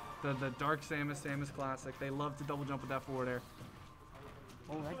air. The Dark Samus classic. They love to double jump with that forward air.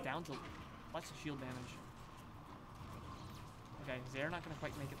 Oh, right down to lots of shield damage. Okay, Zaire not gonna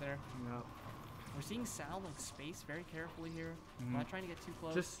quite make it there. No. We're seeing Sal like space very carefully here. Not trying to get too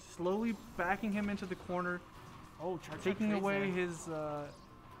close. Just slowly backing him into the corner, oh, charge taking trades away there.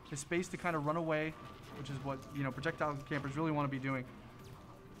 his space to kind of run away, which is what projectile campers really want to be doing,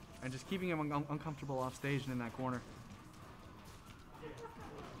 and just keeping him uncomfortable off stage and in that corner.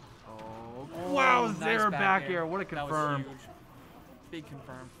 Oh, Oh, wow! nice Zaire back air. What a That was confirm. huge. Big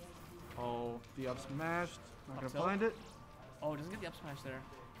confirm. Oh, the up smashed. Not Up gonna tilt. find it. Oh, doesn't get the up smash there.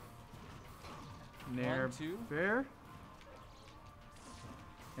 Nair 1, 2. fair.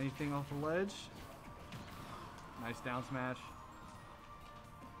 Anything off the ledge? Nice down smash.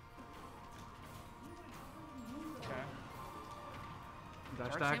 Okay. Dash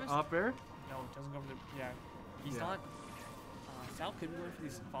Dark stack Samus? up air. No, it doesn't go over the. Yeah. He's Yeah. not. Sal could be going for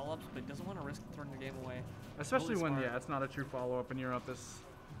these follow ups, but doesn't want to risk throwing the game away. Especially Really when smart. yeah, it's not a true follow up and you're up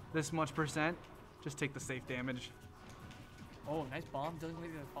this much percent. Just take the safe damage. Oh, nice bomb. Doesn't really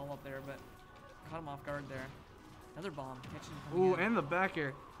get a follow up there, but caught him off guard there. Another bomb. Catching him coming Ooh, in. and the back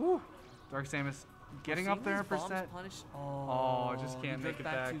air. Whew. Dark Samus getting Seeing up there in these bombs percent. punished- Oh, just he can't make took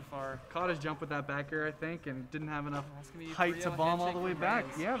it back. too far. Caught his jump with that back air, I think, and didn't have enough That's gonna be a height to 3-0 bomb all handshake the way for back.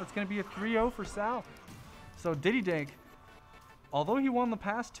 Rams. Yeah, that's gonna be a 3-0 for Sal. So Diddy Dank, although he won the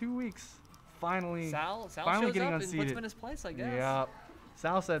past 2 weeks, finally Sal finally shows getting up and puts unseated. him in his place, I guess. Yeah.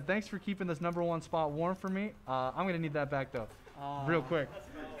 Sal said, "Thanks for keeping this #1 spot warm for me. I'm gonna need that back though, real quick."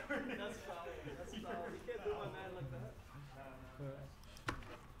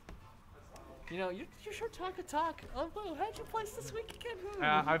 You know, you sure talk a talk. Oh, whoa, how'd you place this week again?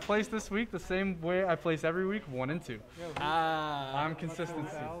 I place this week the same way I place every week, 1 and 2. I'm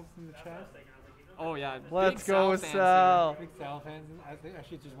consistency. Sal's in the chat. Oh yeah. Let's big go, fans Sal. Big Sal fans. I think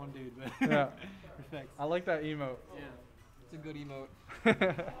actually it's just one dude, but Yeah, respect. I like that emote. here. Yeah. It's a good emote.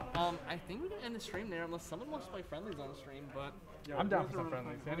 I think we can end the stream there unless someone wants to play friendlies on stream, but I'm down for some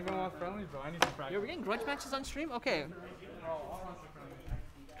friendlies. Anyone want friendlies? Bro, I need some practice. yeah, we're getting grudge matches on stream? Okay.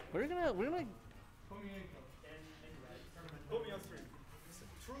 We're gonna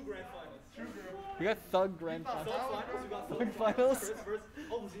True grand finals. we got Thug Grand Finals. Finals, we got Thug Finals?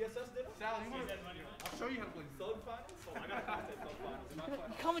 Oh, the ZSS did it? Sal, I'll show you how to play. Thug finals? Oh, I gotta commentate Thug finals. Not You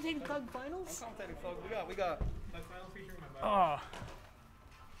finals. commentating Thug Finals? Commentating Thug. We got Thug finals featuring my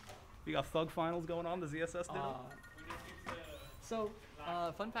we got Thug finals going on. The ZSS did it. So,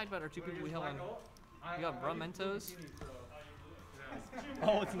 fun fact about our two people we have on. We got Brum Mentos.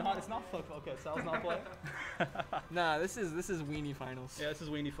 Oh, it's not Thug. Okay, Sal's not playing. Nah, this is Weenie Finals. Yeah, this is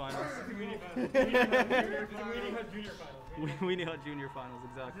Weenie finals. Weenie Hut Junior finals,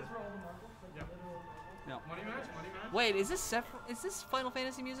 exactly. No. Money match? Wait, is this is this Final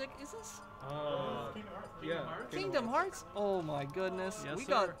Fantasy music? Is this Yeah. Kingdom Hearts? Oh my goodness. Yes, we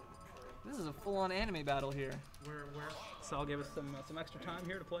sir. got this is a full-on anime battle here. Sal gave us some extra time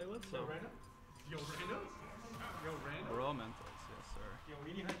here to play with. So. Bro, Mentos, yes sir.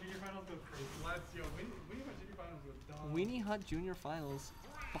 Weenie Hut Junior Finals.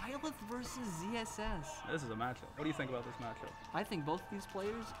 Byleth versus ZSS. This is a matchup. What do you think about this matchup? I think both these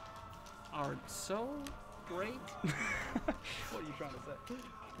players are so great. What are you trying to say?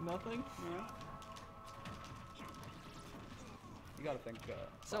 Nothing. Yeah. You gotta think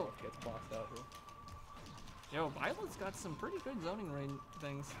So- Byleth gets boxed out here. Yo, Byleth's got some pretty good zoning range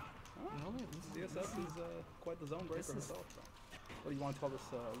things. You know, this CSS is quite the zone breaker This is- himself. What do you want to call this?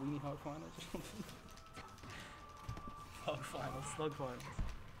 Weenie Hut finals or something? Slug finals. Slug finals.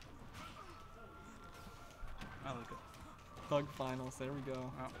 I like it. Thug Finals. There we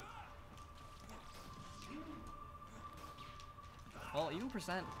go. Oh. Well, even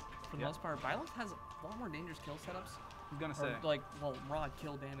percent for the Yeah. most part, Byleth has a lot more dangerous kill setups. I'm gonna Or say like, well, raw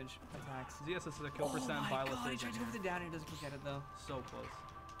kill damage attacks. ZSS is a kill percent. Oh my Byleth god, he isn't tried to go for here. the down air, doesn't get it though. So close.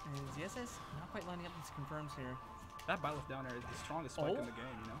 And ZSS not quite lining up these confirms here. That Byleth down air is the strongest spike Oh. in the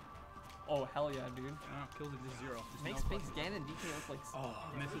game, you know? Oh, hell yeah, dude. Yeah, kills it just zero. Just Makes no Big Gan and DK look like... Oh,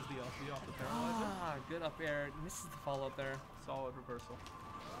 misses the off the paralyzer. Ah, good up air. Misses the follow up there. Solid reversal.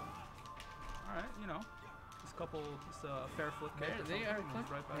 Alright, you know. This couple, this fair flip kick. or They something, are and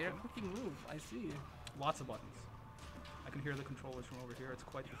he's right back they are in. clicking move. I see. Lots of buttons. I can hear the controllers from over here. It's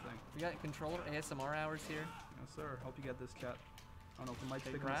quite the thing. We got controller ASMR hours here. Yes, sir. Hope you get this, chat. I don't know if the mic's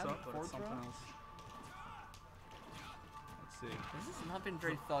Okay, picking this grab, up, but it's forward something throw. else. Let's see. This has not been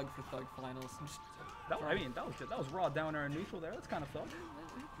very thug for Thug Finals. I'm just, I mean, that was good. That was raw down air and neutral there. That's kind of thug.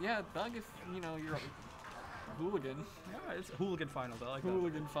 yeah, Thug if, you know, you're a hooligan. Yeah, it's hooligan finals. I like that.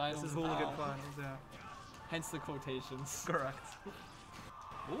 Hooligan Finals. This is hooligan Ow. finals, yeah. Hence the quotations. Correct.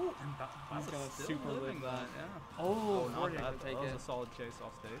 Ooh, and He's Byleth gonna still super live living that. Yeah. Oh, not Fortnite bad. to take That was it. a solid chase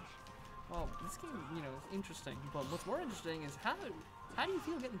off stage. Well, this game, you know, is interesting. But what's more interesting is how do you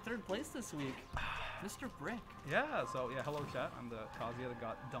feel getting third place this week? Mr. Brick. Yeah, so yeah, hello chat. I'm the Kazuya that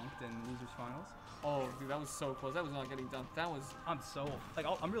got dunked in losers finals. Oh, dude, that was so close. That was not getting done. That was... I'm so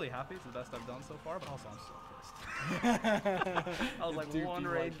I'm really happy. It's the best I've done so far, but also I'm so pissed. I was like Dude, one you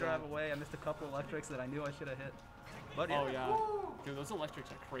raid like drive that. away. I missed a couple electrics that I knew I should have hit. But Oh, yeah. Dude, those electrics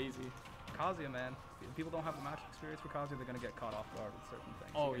are crazy. Kazuya, man. If people don't have the match experience for Kazuya, they're gonna get caught off guard with certain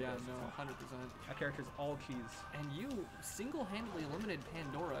things. Oh, You yeah, get no, ghosted. 100%. That character's all keys. And you single-handedly eliminated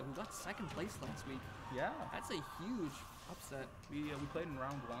Pandora, who got second place last week. Yeah. That's a huge upset. We played in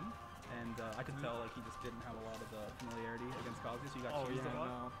round one, and I could tell like he just didn't have a lot of familiarity against Kazuya, so he got Oh, cheesed yeah, a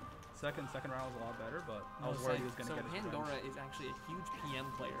lot. no. Second round was a lot better, but I was So, worried he was gonna so get his Pandora revenge. is actually a huge PM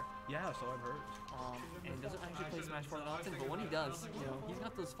player. Yeah, so I've heard. And doesn't actually play Smash 4 that often, but when he does, you know, he's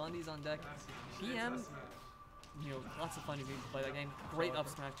got those fundies on deck. PM, you know, lots of fundies to play that game. Great up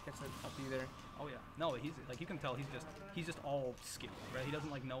smash gets it up you there. Oh yeah. No, he's like you can tell he's just all skill, right? He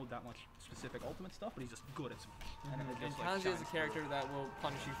doesn't like know that much specific ultimate stuff, but he's just good at Smash. And then it And just like Kazuya is a shines character that will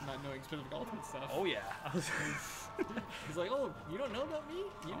punish you for not knowing specific ultimate stuff. through. Oh yeah. He's like, oh, you don't know about me?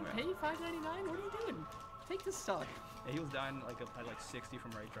 You Oh, didn't yeah. pay $5.99? What are you doing? Take this stock. Yeah, he was dying like at like 60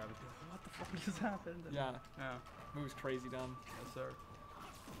 from raid driving. What the fuck just happened? And Yeah, Yeah. moves crazy dumb. Yes, sir.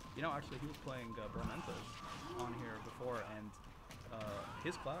 You know, actually, he was playing Bromentos on here before, and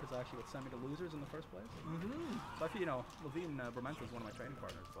his cloud is actually what sent me to losers in the first place. Mm-hmm. So I feel, Levine Bermenta is one of my training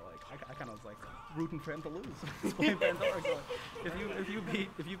partners. So like, I kind of was like rooting for him to lose. Playing Pandora. So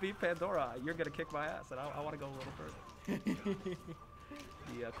if you beat Pandora, you're gonna kick my ass, and I want to go a little further.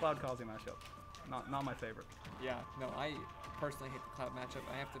 The Cloud Causey matchup, not my favorite. Yeah, no, I personally hate the Cloud matchup.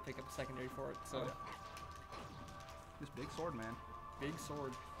 I have to pick up a secondary for it. So This big sword, man. big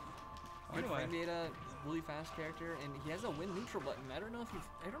sword. Good Anyway. frame data, really fast character, and he has a win neutral button. I don't know if you've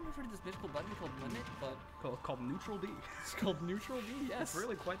heard of this mythical button called Limit, but Called Neutral D. it's called Neutral B. Yes. It's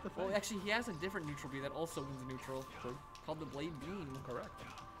really quite the thing. Well, actually, he has a different neutral B that also wins neutral. Called the Blade Beam. Correct.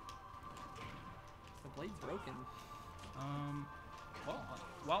 The blade's broken.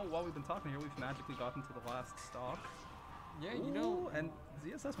 Well, while we've been talking here, we've magically gotten to the last stock. Yeah, you know. Ooh, and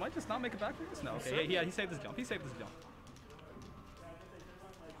ZSS might just not make it back to this now. Okay, yeah, he saved his jump. He saved his jump.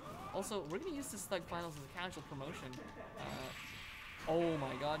 Also, we're gonna use this Slug Finals as a casual promotion. Oh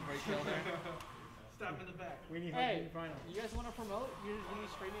my God, great kill there. Stop in the back. We need Hey, final. you guys want to promote? You're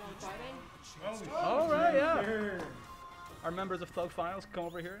streaming on Friday? All right, yeah. Our members of Thug Finals come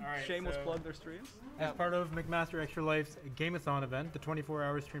over here. All right, Shameless so- plug their streams. As part of McMaster Extra Life's Gameathon event, the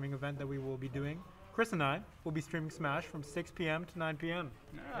 24-hour streaming event that we will be doing, Chris and I will be streaming Smash from 6 p.m. to 9 p.m.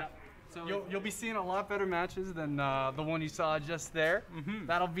 Yeah. So You'll be seeing a lot better matches than the one you saw just there. Mhm.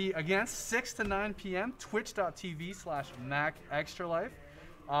 That'll be again 6 to 9 p.m. Twitch.tv/Mac Extra Life.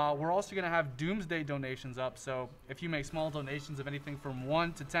 We're also gonna have Doomsday donations up. So if you make small donations of anything from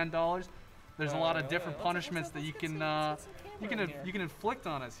 $1 to $10, there's a lot of different punishments that you can inflict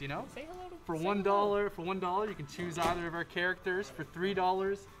on us. You know, say hello to for say $1, hello. you can choose either of our characters. For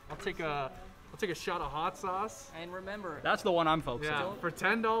 $3, I'll take a shot of hot sauce. And remember, That's the one I'm focusing Yeah. on. For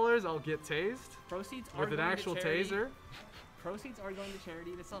 $10, I'll get tased proceeds are with an going actual to charity. taser. Proceeds are going to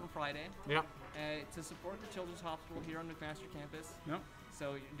charity. That's on Friday. Yep. To support the Children's Hospital here on McMaster campus. Yep.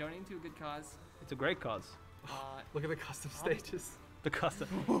 So you're donating to a good cause. It's a great cause. Look at the custom stages. The custom.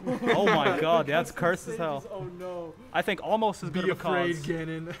 Oh my God, that's cursed as hell. Oh no. I think almost as good Be of a afraid, cause.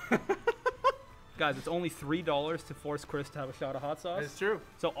 Ganon. Guys, it's only $3 to force Chris to have a shot of hot sauce. It's true.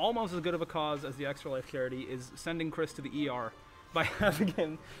 So almost as good of a cause as the Extra Life charity is sending Chris to the ER by having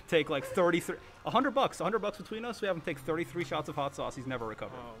him take like $100. $100 between us. We have him take 33 shots of hot sauce. He's never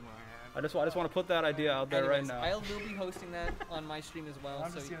recovered. Oh man. I just want to put that idea out there Anyways, right now. I will be hosting that on my stream as well.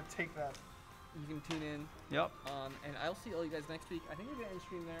 I'm so just gonna take that. you can tune in. Yep. And I'll see all you guys next week. I think we're gonna end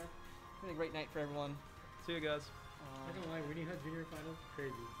stream there. It's been a great night for everyone. See you guys. I don't lie, Winnie Hut Junior Finals,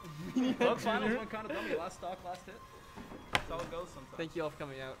 crazy. Thug Finals went kind of dummy. Last stock, last hit. That's how it goes sometimes. Thank you all for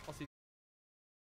coming out. I'll see you